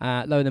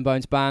 Lower Than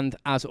Bones Band,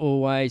 as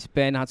always.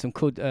 Ben had some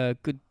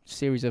good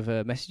series of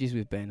messages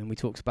with Ben, and we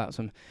talked about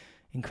some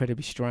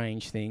incredibly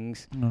strange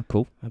things. Oh,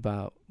 cool.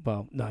 About,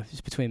 well, no,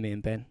 it's between me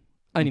and Ben.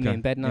 Only me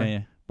and Ben, no.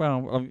 Yeah.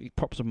 Well, it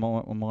pops on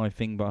my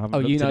thing, but I haven't Oh,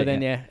 looked you at know it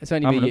then, yet. yeah. It's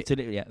only I haven't me. looked at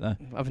it yet, though.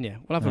 Haven't you?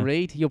 We'll have a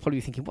read. You'll probably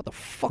be thinking, what the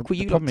fuck were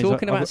you problem is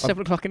talking about I've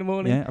 7 o'clock in the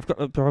morning? Yeah, I've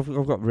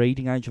got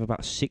reading age of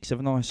about 6,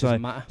 haven't I?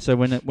 Doesn't matter. So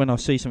when I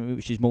see something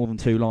which is more than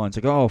 2 lines,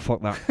 I go, oh,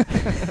 fuck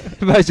that.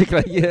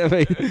 Basically, yeah. I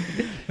mean,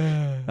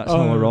 that's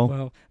how I roll.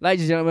 Well,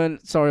 ladies and gentlemen,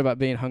 sorry about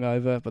being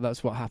hungover, but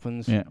that's what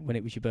happens Yeah. when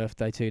it was your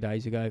birthday 2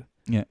 days ago.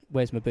 Yeah.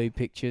 Where's my boob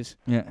pictures?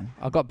 Yeah.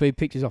 I got boob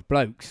pictures off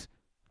blokes.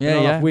 Yeah,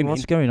 Not yeah. off women.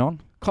 What's going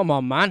on? Come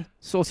on, man.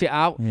 Sort it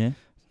out.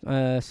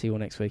 Yeah. See you all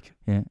next week.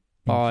 Yeah.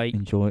 Bye.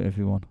 Enjoy,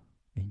 everyone.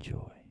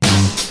 Enjoy.